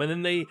kill him. And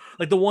then they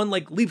like the one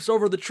like leaps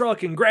over the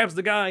truck and grabs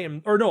the guy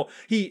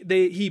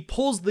he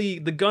pulls the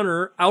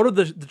gunner out of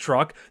the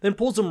truck, then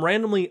pulls him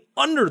randomly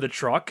under the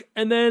truck,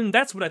 and then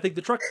that's when I think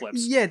the truck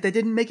flips. Yeah, that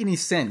didn't make any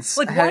sense.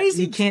 Like, why is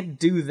he can't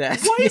do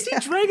that? Why is he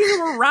dragging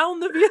him around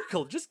the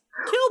vehicle? Just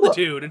kill the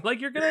dude, and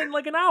like you're gonna in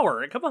like an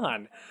hour. Come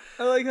on.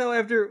 I like how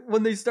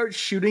when they start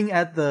shooting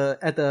at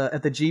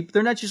the Jeep,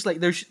 they're not just like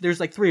there's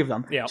like three of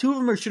them. Yeah. Two of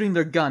them are shooting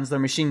their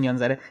machine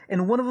guns at it,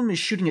 and one of them is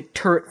shooting a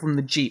turret from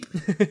the Jeep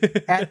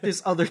at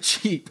this other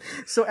Jeep.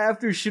 So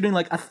after shooting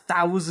like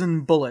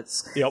 1,000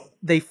 bullets,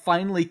 they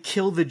finally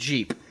kill the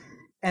Jeep.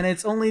 And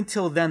it's only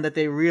until then that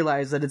they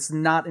realize that it's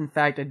not, in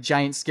fact, a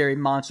giant scary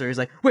monster. He's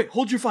like, wait,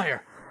 hold your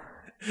fire.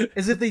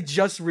 As if they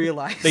just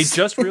realized. They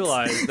just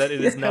realized that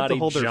it is not a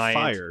hold giant their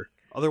fire.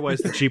 Otherwise,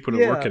 the Jeep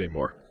wouldn't work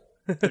anymore.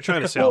 They're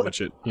trying to salvage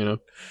it,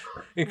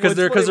 because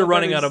they're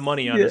running out of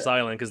money on this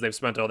island because they've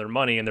spent all their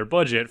money and their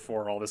budget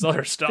for all this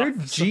other stuff. Their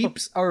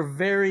Jeeps are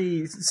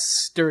very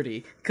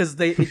sturdy because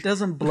it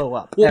doesn't blow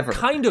up. Well, ever.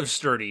 Kind of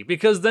sturdy,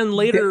 because then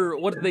later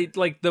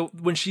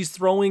when she's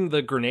throwing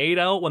the grenade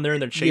out when they're in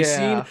their chase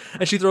scene,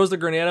 and she throws the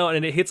grenade out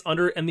and it hits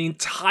under, and the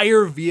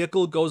entire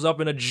vehicle goes up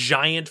in a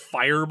giant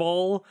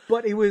fireball.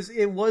 But it was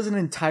an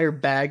entire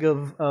bag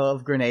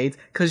of grenades,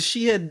 because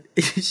she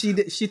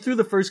threw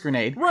the first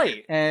grenade,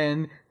 right,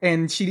 and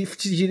she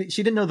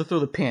didn't know to throw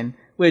the pin,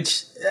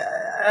 which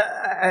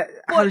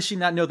how does she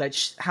not know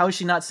that? How has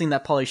she not seen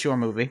that Pauly Shore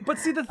movie? But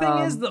see, the thing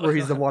is, where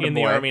he's the water in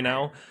boy. the army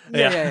now.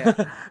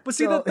 Yeah. But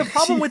see, the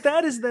problem with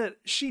that is that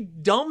she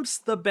dumps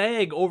the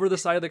bag over the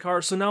side of the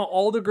car, so now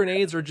all the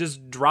grenades are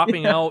just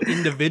dropping out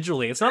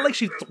individually. It's not like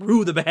she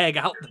threw the bag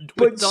out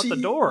the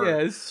door. Yeah,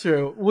 it's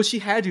true. Well, she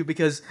had to,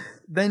 because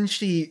then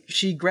she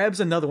grabs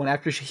another one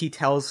after he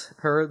tells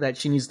her that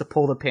she needs to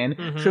pull the pin.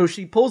 Mm-hmm. So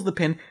she pulls the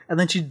pin, and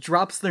then she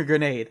drops the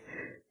grenade.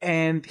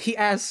 And he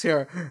asks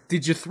her,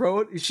 "Did you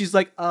throw it?" She's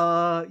like,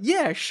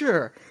 "Yeah,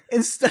 sure."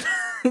 Instead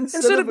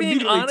of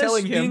being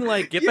honest, being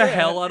like, "Get the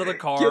hell out of the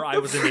car! I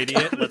was an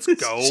idiot. Let's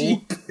go."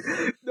 Jeep.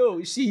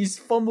 No, she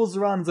fumbles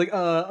around. It's like,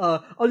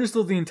 I'll just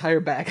throw the entire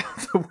bag out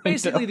the window.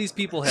 Basically, these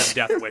people have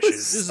death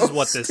wishes.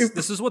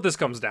 This is what this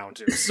comes down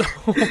to. So,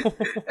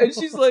 and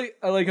she's like,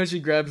 I like how she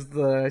grabs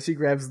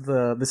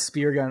the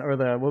spear gun, or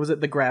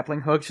the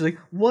grappling hook. She's like,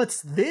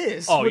 "What's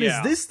this? What is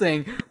this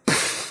thing?"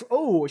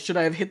 Oh, should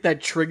I have hit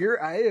that trigger?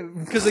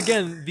 Because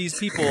again, these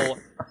people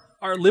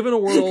live in a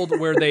world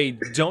where they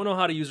don't know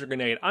how to use a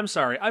grenade. I'm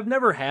sorry, I've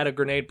never had a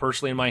grenade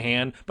personally in my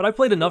hand, but I've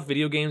played enough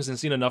video games and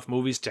seen enough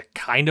movies to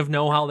kind of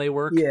know how they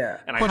work. Yeah,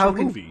 and watch a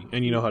movie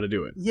and you know how to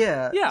do it.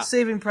 Yeah.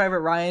 Saving Private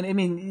Ryan. I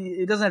mean,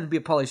 it doesn't have to be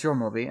a Pauly Shore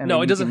movie.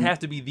 It doesn't have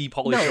to be the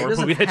Pauly Shore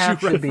movie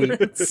that you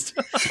referenced.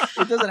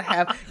 It doesn't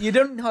have. You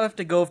don't have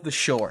to go off the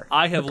shore.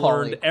 I have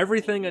learned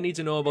everything I need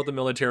to know about the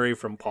military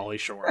from Pauly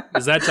Shore.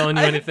 Is that telling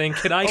you anything?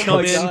 Can I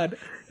come in? God.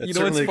 You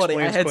know what's funny?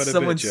 I had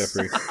someone.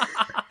 Jeffrey.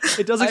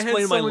 It does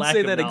explain my lack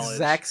of knowledge. I had someone say that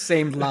exact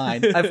same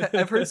line.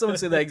 I've heard someone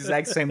say that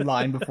exact same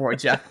line before,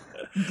 Jeff.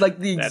 Like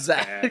the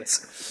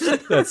exact.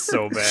 That's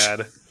so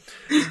bad.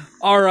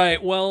 All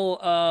right.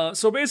 Well,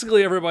 so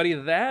basically, everybody,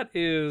 that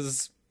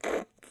is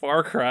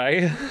Far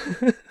Cry.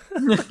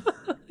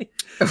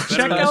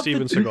 Check out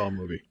Steven Seagal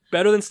movie.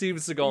 Better than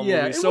Steven Seagal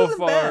movie so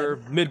far.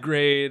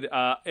 Mid-grade.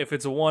 If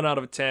it's a 1 out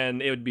of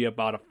 10, it would be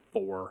about a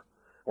 4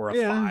 or a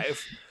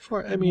 5.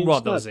 I mean,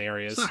 those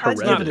areas. I'd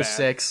give it a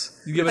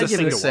 6. You give it a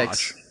 6.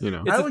 Watch,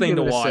 it's a thing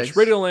to watch.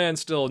 Radioland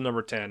still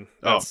number 10.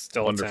 That's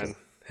still wonderful. A 10,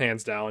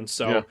 hands down.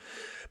 So,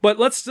 but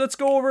let's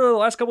go over the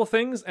last couple of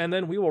things, and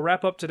then we will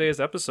wrap up today's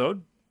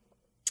episode.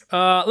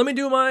 Let me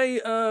do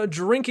my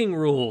drinking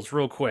rules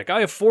real quick.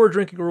 I have 4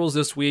 drinking rules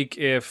this week.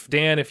 If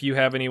you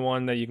have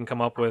anyone that you can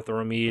come up with,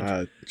 or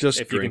Amit, just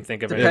if drink. You can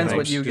think of Depends anything.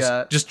 what you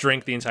got. Just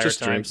drink the entire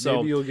time. Drink. So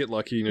maybe you'll get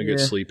lucky and you'll get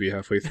sleepy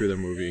halfway through the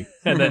movie,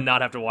 and then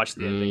not have to watch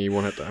the ending. You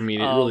won't have to. I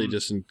mean, it really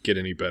doesn't get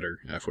any better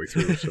halfway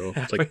through. So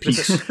it's like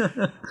peaks.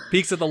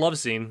 Peaks at the love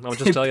scene. I'll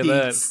just tell you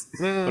that.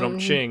 But I'm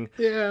ching.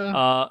 Yeah,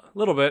 a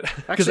little bit.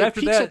 Because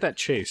after peaks at that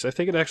chase. I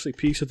think it actually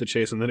peaks at the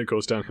chase, and then it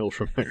goes downhill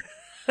from there.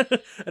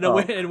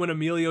 and when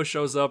Emilio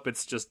shows up,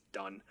 it's just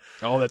done.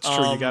 Oh, that's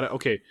true. You got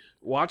to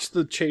watch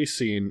the chase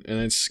scene and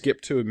then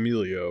skip to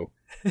Emilio,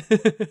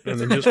 and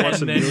then just watch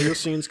the Emilio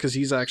scenes because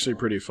he's actually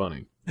pretty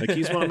funny. Like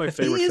he's one of my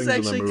favorite things in the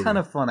movie. He's actually kind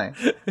of funny.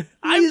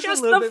 I'm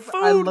just the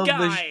food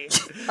guy.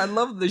 I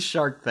love the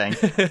shark thing.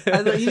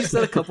 He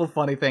said a couple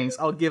funny things.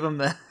 I'll give him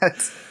that.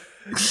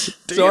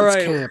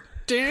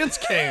 Dance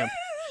camp.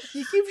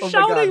 You keep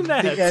shouting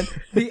that.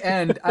 The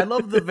end. I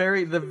love the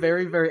very,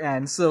 very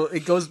end. So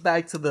it goes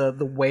back to the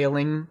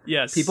whaling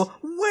people.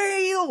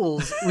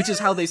 Whales! Which is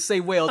how they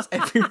say whales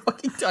every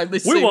fucking time they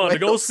say whales. We wanted to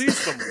go see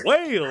some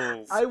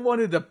whales. I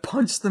wanted to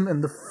punch them in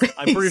the face.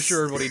 I'm pretty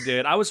sure everybody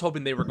did. I was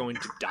hoping they were going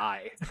to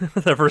die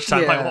the first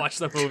time I watched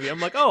the movie. I'm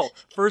like,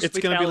 first it's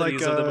gonna be like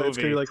of the movie. It's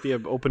going to be like the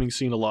opening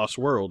scene of Lost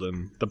World,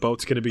 and the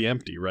boat's going to be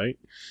empty, right?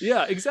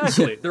 Yeah,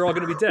 exactly. They're all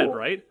going to be dead,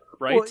 right?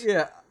 Right? Well,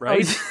 yeah.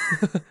 Right?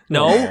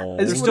 No?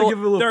 I just want to give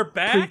a little they're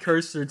back?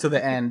 precursor to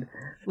the end.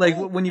 Like,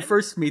 when you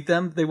first meet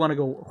them, they want to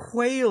go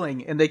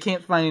whaling, and they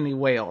can't find any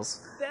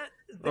whales.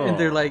 And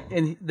they're like,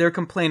 and they're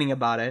complaining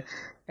about it.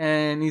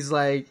 And he's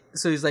like,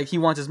 he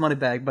wants his money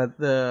back, but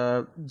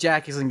the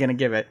Jack isn't going to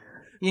give it.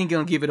 He ain't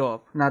going to give it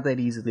up. Not that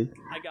easily.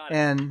 I got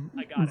it.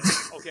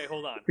 Okay,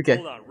 hold on. Okay.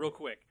 Hold on, real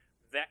quick.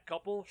 That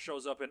couple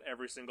shows up in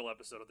every single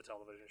episode of the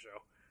television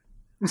show.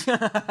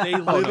 They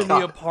live in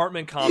the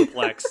apartment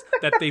complex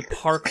that they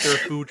park their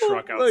food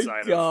truck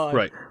outside of.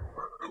 Right.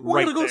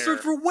 We're gonna go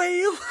search for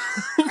whales,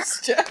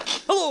 Jack.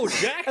 Hello,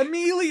 Jack.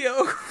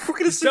 Emilio. We're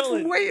gonna search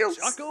for whales.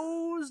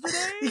 Tacos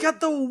today. You got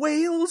the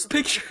whales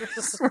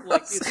pictures.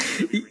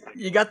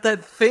 You got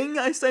that thing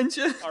I sent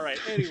you. All right.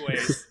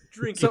 Anyways,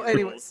 drinking. So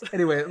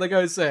anyway, like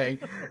I was saying,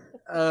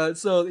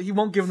 so he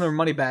won't give them their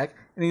money back,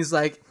 and he's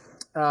like,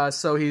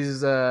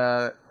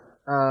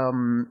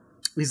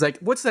 he's like,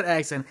 what's that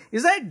accent?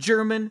 Is that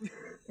German?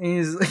 And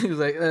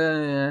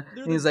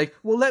he's like,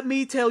 well, let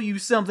me tell you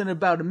something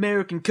about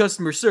American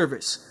customer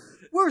service.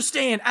 We're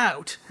staying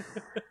out.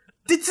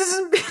 This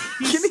doesn't make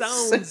any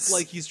sounds sense.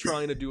 like he's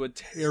trying to do a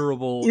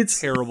terrible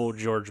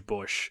George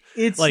Bush.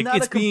 It's like, not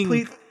a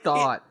complete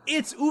thought.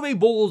 It's Uwe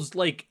Boll's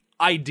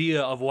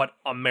idea of what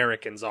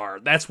Americans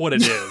are. That's what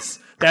it is.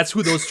 That's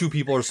who those two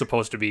people are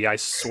supposed to be, I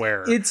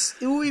swear. It's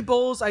Uwe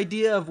Boll's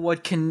idea of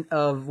what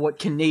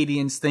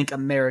Canadians think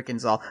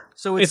Americans are.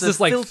 So it's a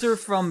filter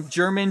from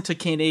German to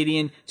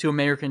Canadian to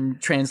American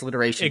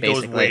transliteration,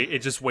 basically.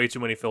 It's just way too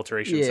many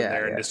filtrations in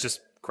there, and it's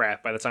just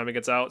crap by the time it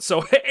gets out.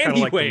 So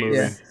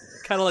anyway,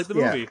 kind of like the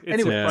movie.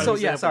 Anyway,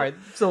 sorry.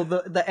 So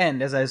the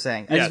end, as I was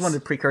saying, I just wanted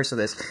to precursor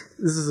this.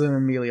 This is an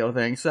Emilio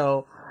thing.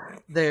 So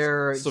we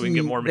can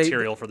get more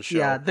material for the show.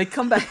 Yeah, they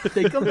come back at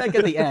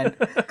the end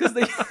because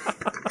they,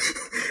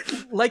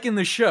 like in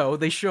the show,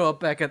 they show up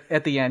back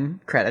at the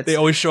end credits. They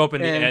always show up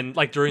in the end,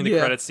 like during the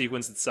credit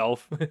sequence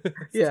itself.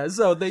 Yeah,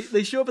 so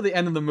they show up at the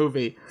end of the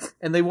movie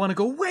and they want to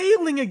go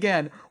whaling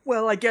again.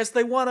 Well, I guess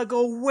they want to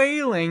go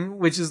whaling,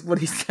 which is what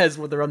he says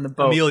when they're on the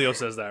boat. Emilio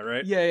says that,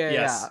 right?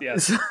 Yeah.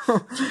 So,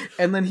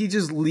 and then he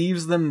just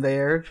leaves them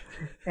there,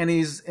 and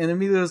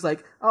Emilio's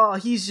like, oh,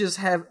 he's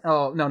just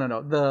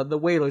the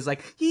whaler's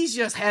like, he's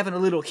just having a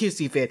little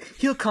hissy fit.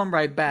 He'll come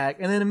right back.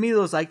 And then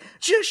Emilio's like,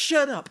 just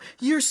shut up.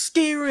 You're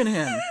scaring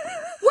him.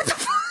 What the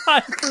fuck?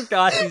 I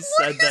forgot he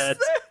said that.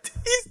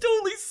 He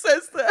totally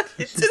says that.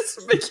 It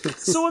just makes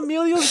So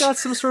Emilio's got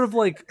some sort of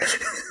like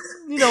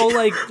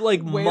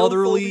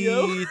motherly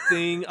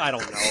thing. I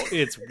don't know.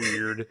 It's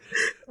weird.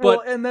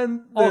 But and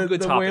then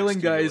the whaling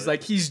guy is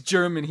like, he's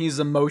German, he's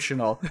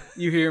emotional.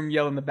 You hear him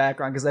yell in the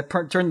background because I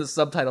turned the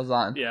subtitles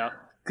on. Yeah.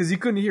 Because you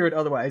couldn't hear it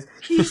otherwise.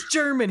 He's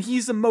German,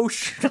 he's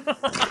emotional.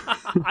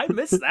 I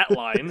missed that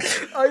line.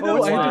 I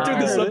know, I had to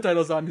turn the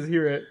subtitles on to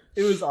hear it.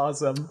 It was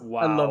awesome. Wow.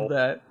 I love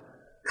that.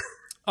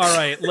 All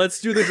right,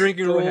 let's do the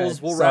drinking rules.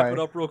 Ahead. We'll wrap it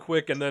up real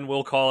quick, and then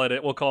we'll call it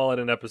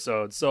an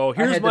episode. So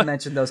here's I had to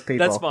mention those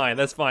people. That's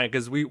fine,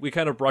 because we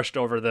kind of brushed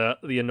over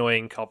the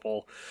annoying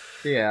couple,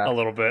 a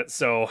little bit.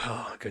 So,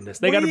 oh goodness,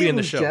 they got to be in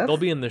the show. Jeff? They'll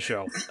be in the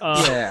show.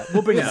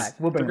 We'll bring it back.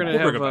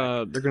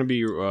 They're gonna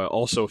be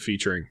also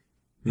featuring.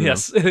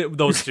 Yes,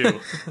 those two.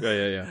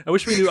 Yeah. I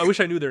wish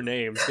I knew their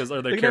names because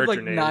they're their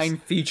character names. 9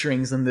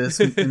 featurings in this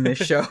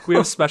show. We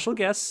have special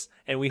guests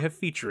and we have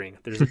featuring.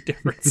 There's a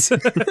difference.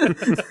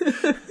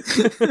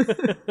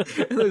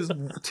 There's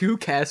 2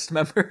 cast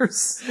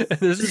members.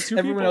 There's just 2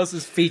 Everyone else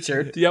is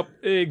featured. Yep,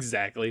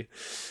 exactly.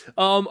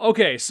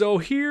 Okay, so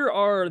here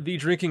are the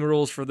drinking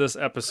rules for this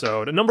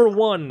episode. Number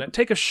 1,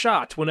 take a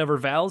shot whenever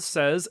Val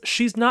says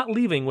she's not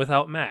leaving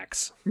without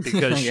Max.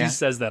 Because she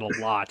says that a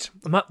lot.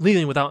 I'm not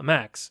leaving without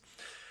Max.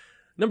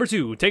 Number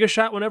 2, take a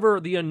shot whenever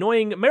the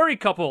annoying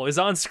married couple is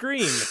on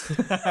screen.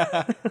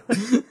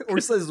 Or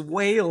says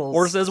whales.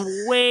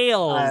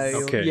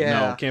 Okay,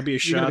 no, can't be a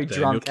shot. You're gonna be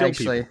drunk, you'll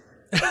kill people.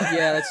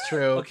 Yeah, that's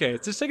true. Okay,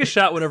 just take a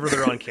shot whenever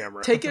they're on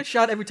camera. Take a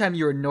shot every time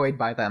you're annoyed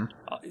by them.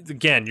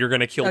 Again, you're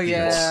gonna kill people.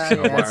 Yeah,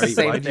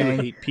 why do you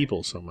hate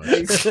people so much?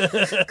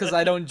 Because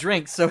I don't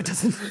drink, so it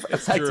doesn't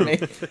affect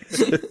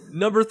me.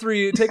 Number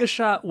 3, take a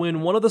shot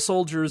when one of the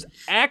soldiers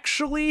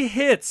actually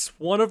hits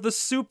one of the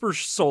super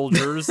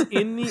soldiers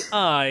in the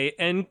eye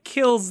and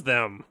kills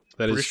them.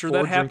 That is sure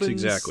 4 that drinks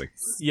happens. Exactly.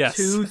 Yes.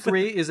 2,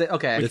 3, is it?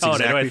 Okay. It's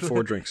exactly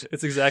 4 drinks.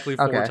 It's exactly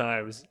 4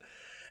 times.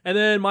 And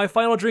then my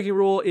final drinking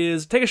rule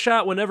is take a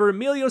shot whenever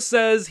Emilio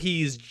says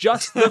he's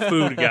just the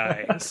food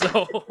guy.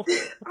 So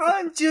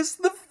I'm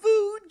just the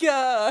food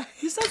guy.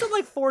 He says it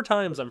like 4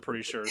 times, I'm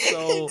pretty sure.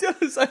 So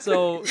he does.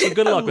 So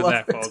good luck with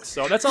that, folks.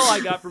 So that's all I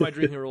got for my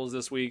drinking rules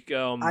this week.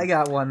 I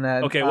got one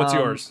then. Okay, what's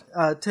yours?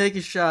 Take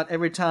a shot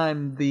every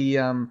time the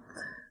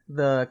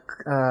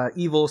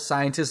evil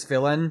scientist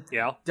villain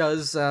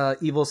does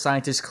evil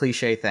scientist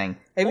cliche thing.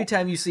 Every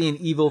time you see an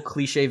evil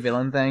cliche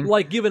villain thing,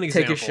 like give an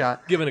example. Take a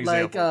shot. Give an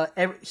example.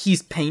 Like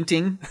he's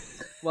painting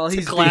while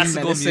he's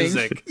classical being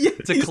music.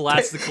 It's a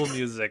classical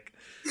music.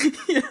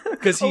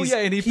 Because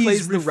and he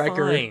plays the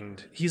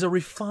record. He's a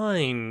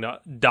refined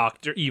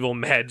Dr. Evil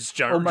Med's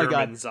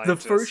German scientist. The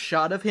first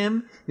shot of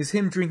him is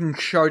him drinking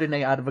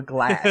Chardonnay out of a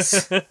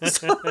glass.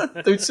 So,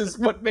 this is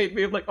what made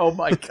me like, oh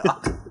my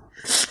god.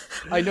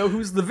 I know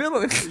who's the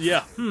villain.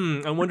 Yeah.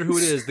 I wonder who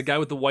it is. The guy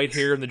with the white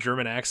hair and the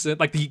German accent,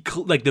 like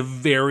the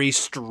very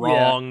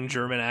strong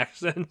German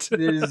accent.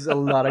 There's a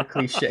lot of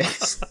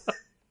cliches.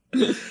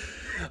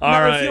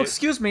 All right. If you'll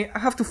excuse me, I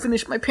have to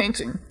finish my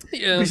painting.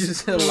 Yeah. Which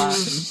is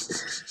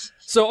laughing.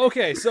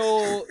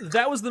 So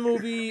that was the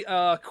movie.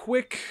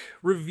 Quick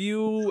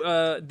review.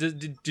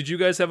 Did you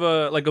guys have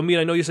Omid?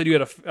 I know you said you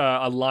had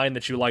a line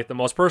that you liked the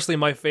most. Personally,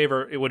 my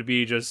favorite, it would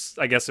be just,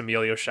 I guess,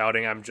 Emilio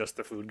shouting, "I'm just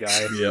the food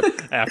guy." Yep.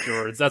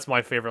 Afterwards, that's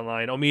my favorite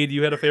line. Omid,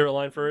 you had a favorite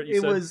line for it?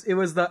 It was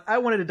the I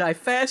wanted to die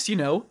fast,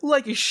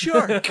 like a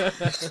shark.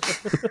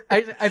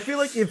 I feel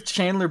like if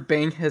Chandler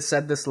Bing has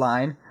said this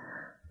line,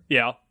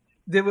 it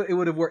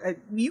would have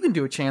worked. You can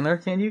do it, Chandler.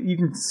 Can you? You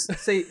can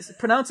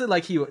pronounce it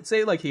like he would. Say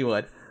it like he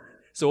would.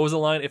 So what was the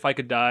line? If I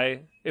could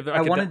die,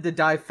 I wanted to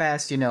die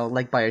fast,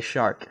 like by a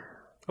shark.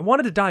 I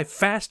wanted to die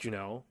fast,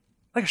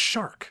 like a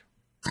shark.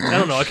 I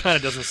don't know. It kind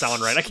of doesn't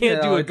sound right. I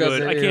can't do it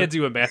good. I can't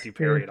do a Matthew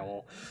Perry at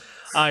all.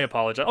 I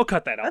apologize. I'll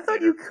cut that out. I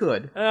thought you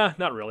could.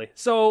 Not really.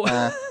 So,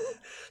 alternate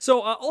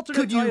titles.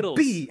 Could you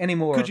be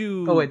anymore? Could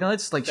you? Oh wait, no,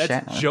 that's like that's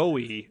Shatner.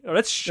 Joey. Oh,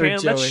 that's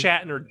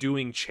Shatner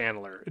doing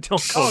Chandler.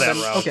 Don't go that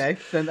route. Okay,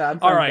 then I'm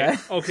all right.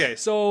 Okay,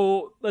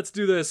 so let's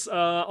do this.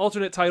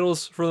 Alternate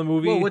titles for the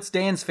movie. Well, what's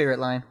Dan's favorite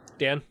line?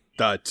 Dan?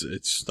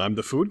 I'm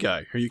the food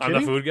guy. Are you kidding?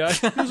 I'm the food guy?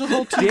 There's a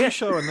whole TV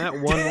show in that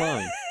one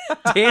line.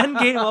 Dan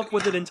came up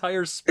with an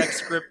entire spec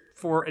script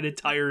for an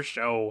entire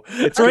show.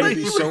 It's going to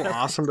be so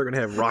awesome. They're going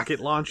to have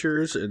rocket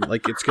launchers, and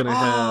it's going to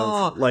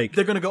have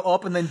they're going to go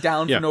up and then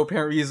down for no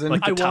apparent reason.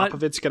 Like the top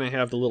of it's going to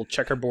have the little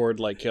checkerboard,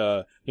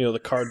 the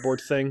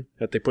cardboard thing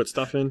that they put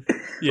stuff in.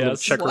 Yeah,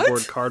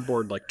 checkerboard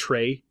cardboard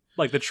tray.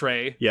 Like the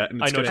tray. Yeah,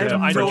 and it's going to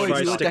have French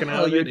fries sticking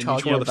out of it, and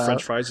each one of the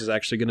French fries is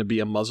actually going to be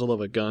a muzzle of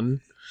a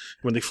gun.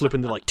 When they flip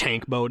into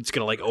tank mode, it's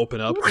gonna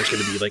open up. And there's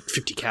gonna be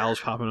 50 cows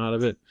popping out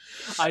of it.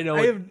 I know.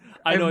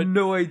 I have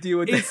no idea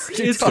what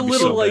it's a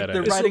little like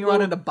they're riding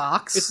around in a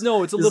box. It's a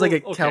little like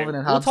a Calvin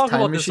and Hobbes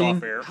time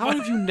machine. How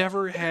have you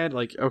never had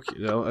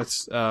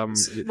that's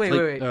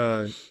wait.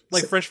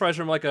 Like French fries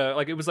from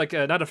it was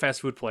not a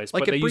fast food place,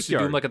 but they used to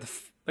do them like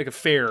a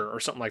fair or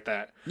something like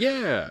that.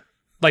 Yeah.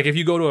 Like if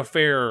you go to a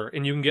fair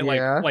and you can get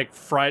like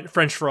fried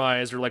French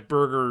fries or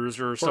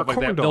burgers or stuff like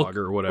that,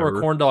 or whatever, or a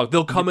corn dog,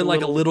 they'll come in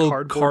a little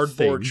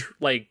cardboard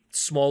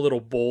small little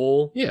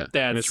bowl. Yeah,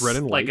 that's it's red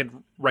and white, like a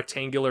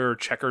rectangular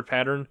checkered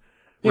pattern.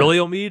 Yeah. Really,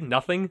 Omid?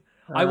 Nothing.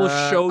 I will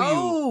show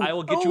you. I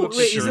will get you a picture.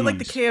 Wait, is it like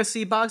the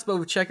KFC box but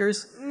with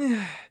checkers?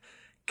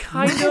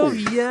 Kind of,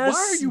 yes. Why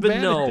are you but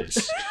bad at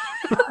this?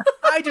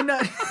 I do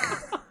not.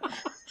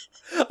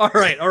 All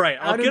right.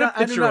 I'll get a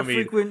picture, I do not Omid.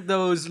 Frequent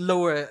those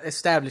lower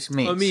established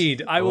meats.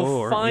 Omid, I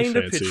will find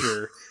a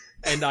picture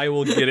and I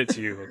will get it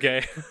to you.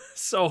 Okay.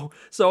 So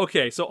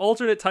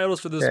alternate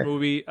titles for this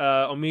movie.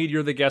 Omid,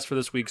 you're the guest for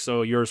this week,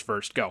 so yours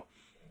first. Go.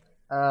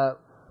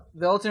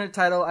 The alternate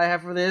title I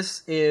have for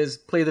this is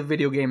 "Play the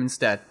Video Game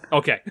Instead."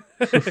 Okay.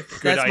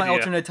 That's my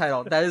alternate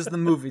title. That is the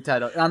movie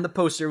title. On the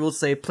poster, we'll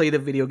say "Play the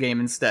Video Game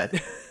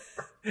Instead."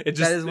 That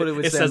is what it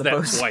would say. It says on the that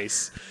poster.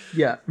 twice.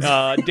 Yeah.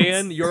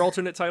 Dan, your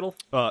alternate title?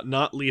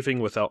 Not Leaving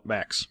Without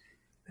Max.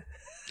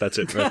 That's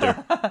it right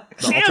there.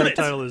 The alternate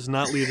title is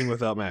Not Leaving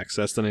Without Max.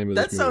 That's the name of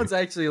this movie. That sounds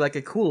actually like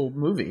a cool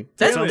movie.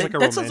 That sounds like a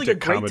romantic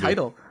great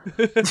title.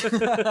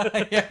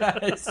 Yeah,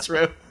 it's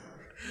true.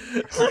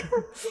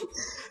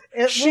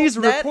 She's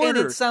a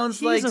reporter. It sounds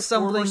He's like a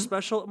something former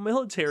special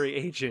military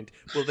agent.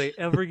 Will they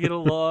ever get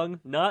along?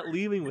 Not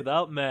Leaving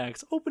Without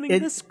Max. Opening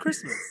this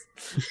Christmas.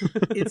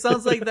 It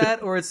sounds like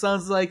that, or it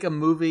sounds like a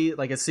movie,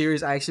 like a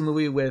serious action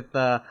movie with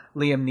Liam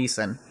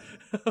Neeson.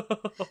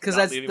 Because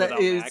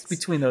it's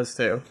between those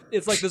two.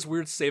 It's like this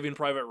weird Saving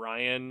Private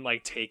Ryan,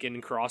 like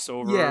Taken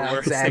crossover. Yeah, where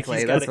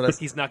exactly. It's like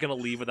he's not going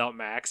to leave without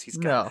Max.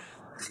 No,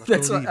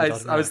 that's what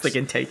I was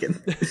thinking.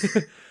 Taken.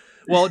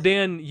 Well,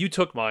 Dan, you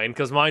took mine,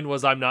 because mine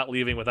was I'm not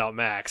leaving without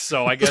Max.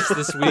 So I guess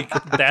this week,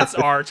 that's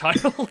our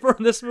title for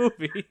this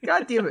movie.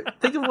 God damn it.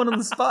 Think of one on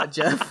the spot,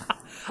 Jeff.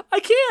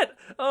 I can't.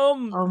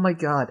 Oh my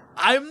god.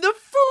 I'm the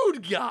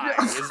food guy.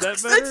 Is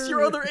that better? That's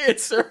your other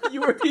answer.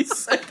 You already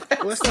said that.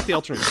 Well, that's not the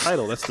alternate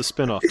title. That's the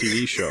spin-off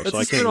TV show. That's so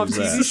the spin-off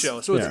TV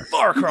show. So it's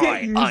Far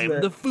Cry. I'm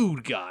the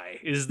food guy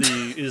is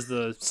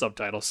the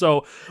subtitle.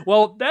 So,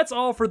 well, that's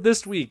all for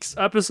this week's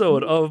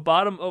episode of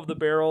Bottom of the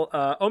Barrel.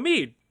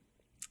 Omid.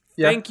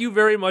 Yeah. Thank you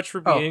very much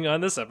for being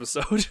on this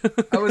episode.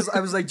 I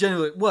was like,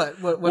 genuinely, what's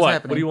happening?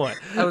 What do you want?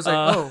 I was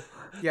like,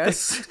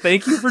 yes.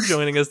 Thank you for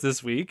joining us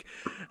this week.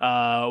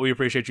 We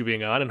appreciate you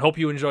being on and hope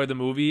you enjoyed the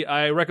movie.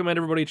 I recommend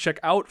everybody check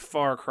out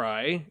Far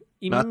Cry.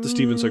 Not the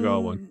Steven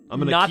Seagal one.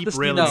 I'm going to keep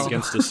railing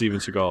against the Steven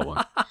Seagal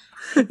one.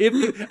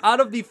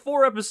 Out of the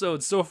 4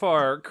 episodes so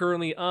far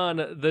currently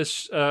on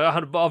this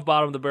above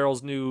Bottom of the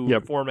Barrel's new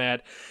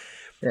format,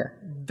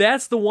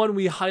 that's the one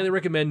we highly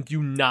recommend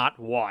you not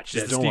watch.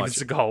 The Steven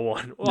Seagal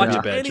one.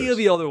 Watch any of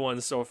the other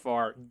ones so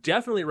far.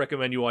 Definitely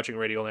recommend you watching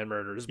Radioland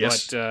Murders.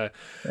 Yes. But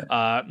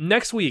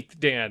next week,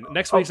 Dan,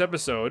 next week's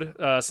episode,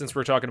 since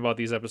we're talking about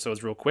these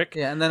episodes real quick.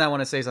 Yeah, and then I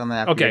want to say something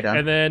after you're done.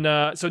 And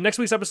then, so next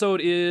week's episode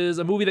is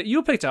a movie that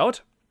you picked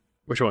out.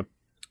 Which one?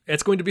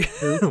 It's going to be...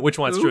 Which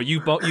one's true? You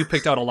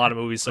picked out a lot of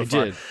movies so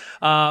far. I did.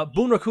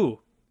 Bunraku.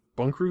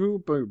 It's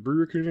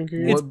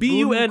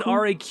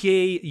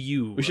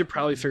Bunraku. We should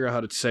probably figure out how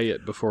to say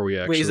it before we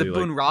actually. Wait, is it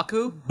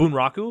Bunraku?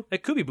 Bunraku?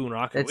 It could be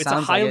Bunraku. It's a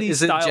highly is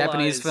stylized. Is it a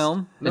Japanese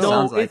film? It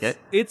sounds like it.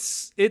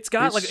 It's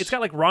got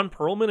like Ron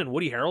Perlman and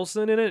Woody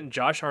Harrelson in it and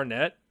Josh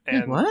Hartnett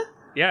and what?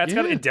 Yeah, it's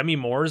got Demi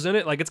Moore's in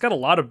it. Like it's got a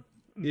lot of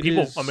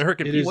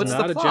American people. It is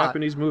not a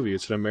Japanese movie.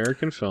 It's an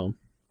American film.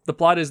 The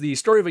plot is the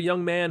story of a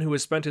young man who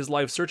has spent his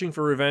life searching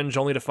for revenge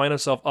only to find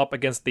himself up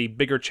against the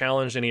bigger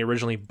challenge than he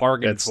originally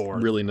bargained for.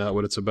 That's really not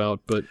what it's about,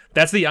 but...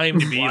 That's the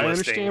IMDb listing. I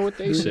understand what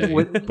they say,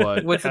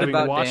 but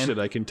having watched it,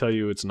 I can tell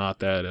you it's not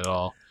that at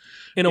all.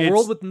 In a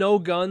world with no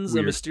guns,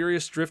 a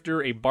mysterious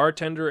drifter, a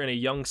bartender, and a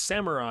young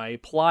samurai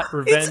plot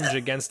revenge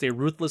against a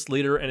ruthless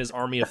leader and his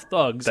army of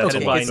thugs,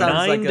 headed by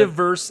 9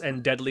 diverse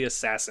and deadly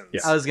assassins.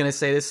 Yeah. I was going to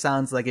say, this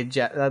sounds like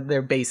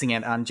they're basing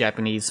it on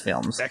Japanese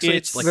films. Actually,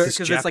 it's like this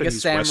Japanese it's like a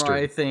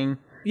samurai Western thing.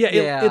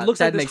 Yeah, it looks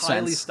like this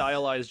highly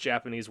stylized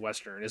Japanese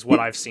Western is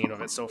what I've seen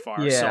of it so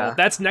far. So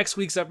that's next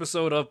week's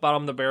episode of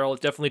Bottom of the Barrel.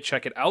 Definitely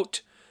check it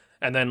out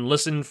and then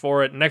listen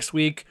for it next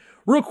week.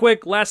 Real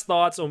quick, last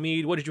thoughts,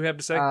 Omid. What did you have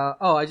to say?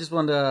 I just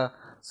wanted to...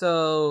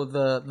 So,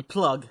 the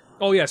plug.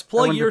 Oh, yes.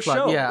 Plug your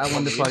show. Yeah, I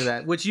wanted to plug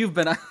that, which you've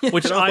been on.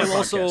 Which I'm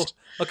also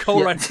a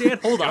co-writer. Dan,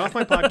 hold on. Get off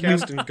my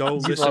podcast and go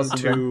listen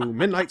to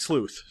Midnight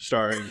Sleuth,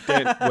 starring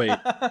Dan... Wait.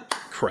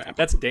 Crap.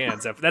 That's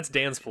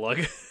Dan's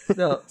plug.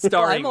 No,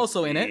 starring I'm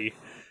also in it.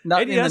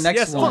 Not in the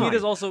next one. Omid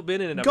has also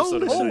been in an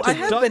episode. I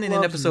have been in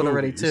an episode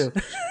already, too.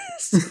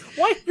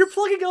 Why? You're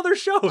plugging other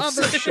shows.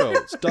 Other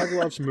shows. Doug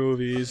Loves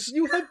Movies.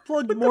 You have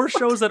plugged more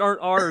shows that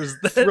aren't ours.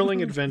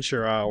 Thrilling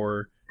Adventure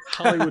Hour.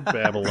 Hollywood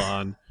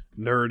Babylon.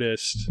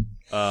 Nerdist.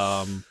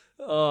 I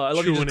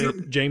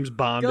love James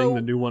Bonding,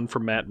 the new one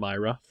from Matt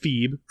Myra.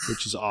 Phoebe,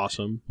 which is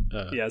awesome.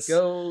 Yes.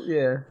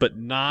 But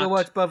not... Go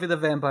watch Buffy the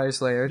Vampire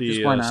Slayer.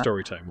 The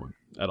Storytime one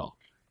at all.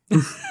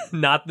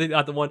 not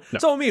the one. No.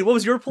 So, what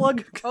was your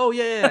plug? Oh,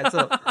 yeah.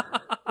 So...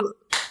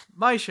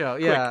 My show,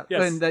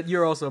 and that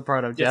you're also a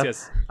part of, Jeff.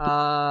 Yes.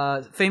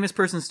 Famous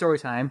Person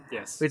Storytime.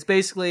 Yes. It's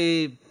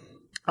basically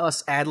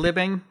us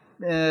ad-libbing.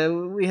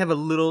 We have a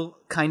little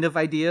kind of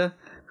idea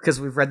because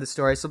we've read the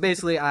story. So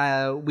basically,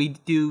 we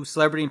do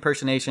celebrity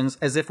impersonations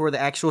as if we're the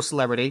actual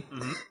celebrity,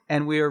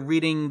 and we are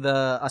reading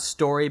a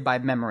story by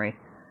memory.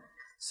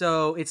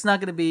 So it's not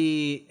going to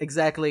be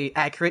exactly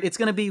accurate. It's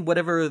going to be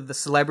whatever the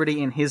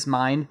celebrity in his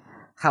mind,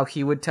 how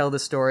he would tell the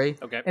story.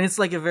 Okay. And it's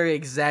like a very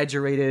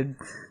exaggerated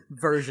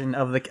version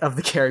of the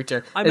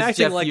character. I'm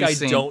acting Jeff like I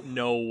don't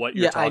know what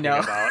you're talking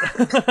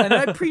about. And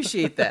I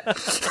appreciate that.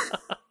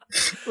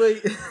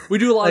 We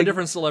do a lot of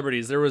different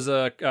celebrities. There was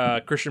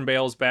Christian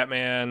Bale's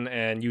Batman,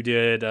 and you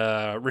did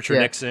Richard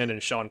Nixon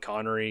and Sean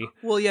Connery.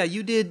 Well, yeah,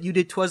 you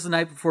did 'Twas the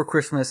Night Before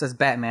Christmas as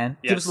Batman.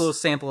 Yes. Give us a little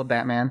sample of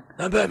Batman.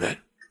 I'm Batman.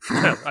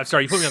 I'm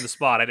sorry, you put me on the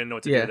spot. I didn't know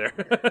what to do there.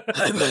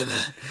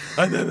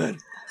 I'm Batman.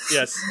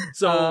 Yes.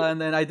 So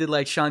and then I did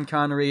like Sean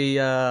Connery,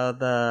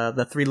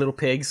 the Three Little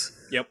Pigs.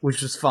 Yep.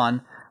 Which was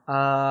fun.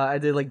 I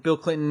did like Bill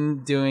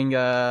Clinton doing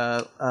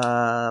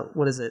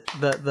what is it?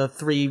 The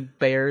Three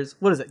Bears.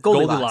 What is it?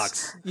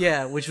 Goldilocks.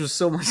 Yeah, which was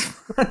so much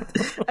fun.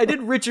 I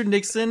did Richard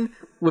Nixon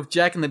with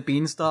Jack and the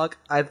Beanstalk.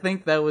 I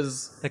think that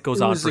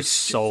goes on for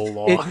so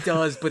long. It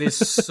does, but it's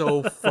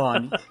so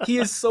fun. He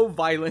is so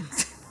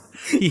violent.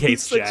 He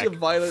hates He's Jack. Such a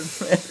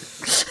violent man.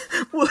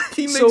 Well,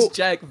 he makes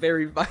Jack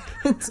very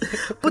violent.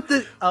 But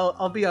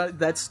I'll be on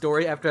that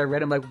story after I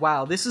read it. I'm like,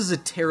 wow, this is a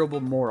terrible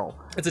moral.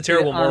 It's a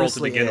terrible moral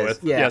to begin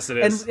with. Yeah. Yes, it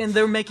is. And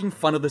they're making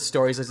fun of the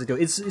stories as they do.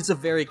 It's a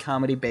very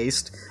comedy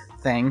based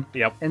thing.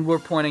 Yep. And we're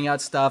pointing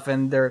out stuff,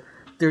 and they're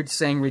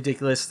saying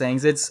ridiculous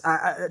things. It's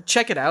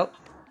check it out,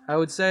 I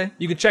would say.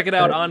 You can check it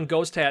out on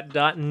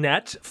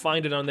ghosthat.net.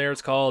 Find it on there.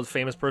 It's called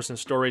Famous Person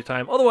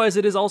Storytime. Otherwise,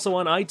 it is also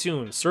on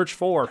iTunes. Search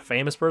for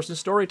Famous Person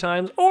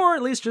Storytimes, or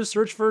at least just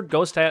search for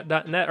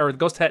ghosthat.net or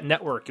Ghost Hat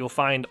Network. You'll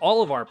find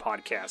all of our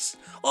podcasts,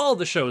 all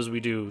the shows we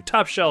do,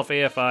 Top Shelf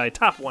AFI,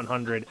 Top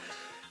 100.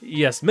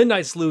 Yes,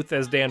 Midnight Sleuth,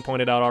 as Dan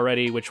pointed out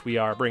already, which we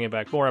are bringing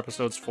back more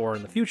episodes for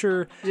in the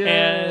future.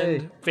 Yay.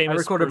 And Famous I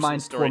recorded Person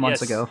mine Story. 4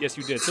 months ago. Yes,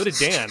 you did. So did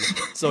Dan.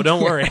 So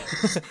don't worry.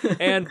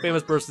 And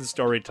Famous Person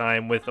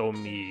Storytime with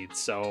Omid.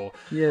 So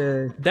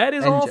that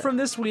is all from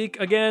this week.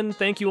 Again,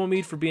 thank you,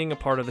 Omid, for being a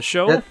part of the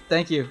show.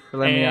 Thank you for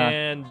letting me on.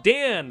 And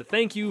Dan,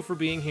 thank you for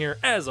being here,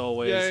 as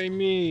always. Yay,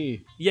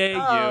 me. Yay,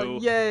 you.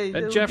 Yay.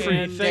 And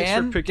Jeffrey,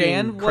 thanks for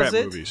picking crap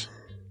movies.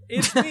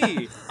 It's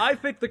me. I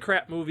pick the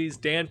crap movies.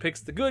 Dan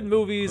picks the good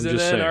movies, and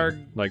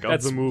then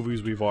of the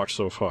movies we've watched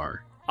so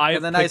far.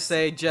 I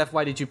say, Jeff,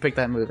 why did you pick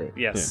that movie?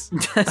 Yes,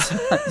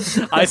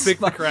 I pick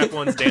the crap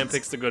ones. Dan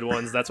picks the good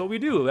ones. That's what we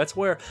do. That's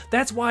why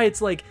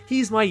it's like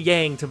he's my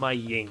yang to my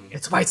yin.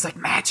 It's why it's like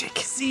magic.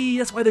 See,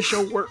 that's why the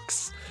show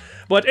works.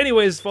 But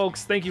anyways,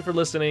 folks, thank you for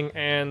listening,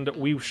 and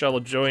you shall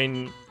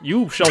join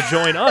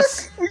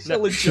us. We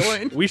shall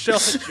join. We shall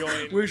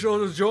join. We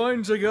shall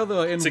join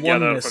together in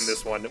oneness. From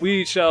this one.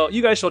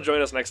 You guys shall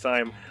join us next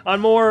time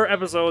on more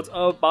episodes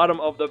of Bottom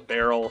of the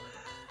Barrel.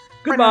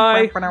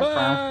 Goodbye.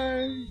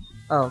 Bye.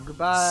 Oh,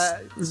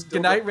 goodbye.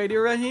 Good night, Radio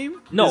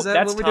Raheem? No,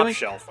 that's Top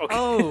Shelf. Okay.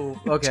 Oh,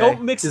 okay.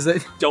 Don't mix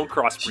it. Don't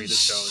crossbreed the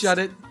shows. Shut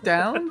it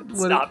down?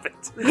 Stop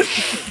it.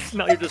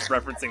 Now you're just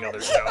referencing other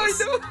shows. I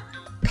know.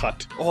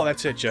 Cut. Oh,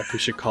 that's it, Jeff. We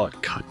should call it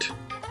Cut.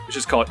 We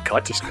should call it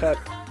Cut? Just cut.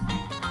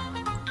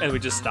 And we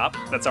just stop?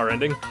 That's our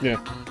ending? Yeah.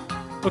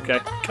 Okay.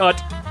 Cut.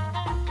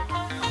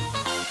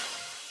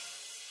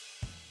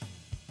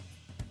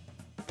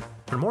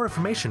 For more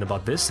information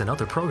about this and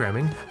other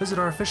programming, visit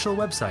our official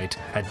website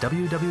at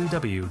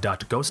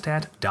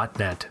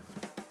www.ghosthat.net.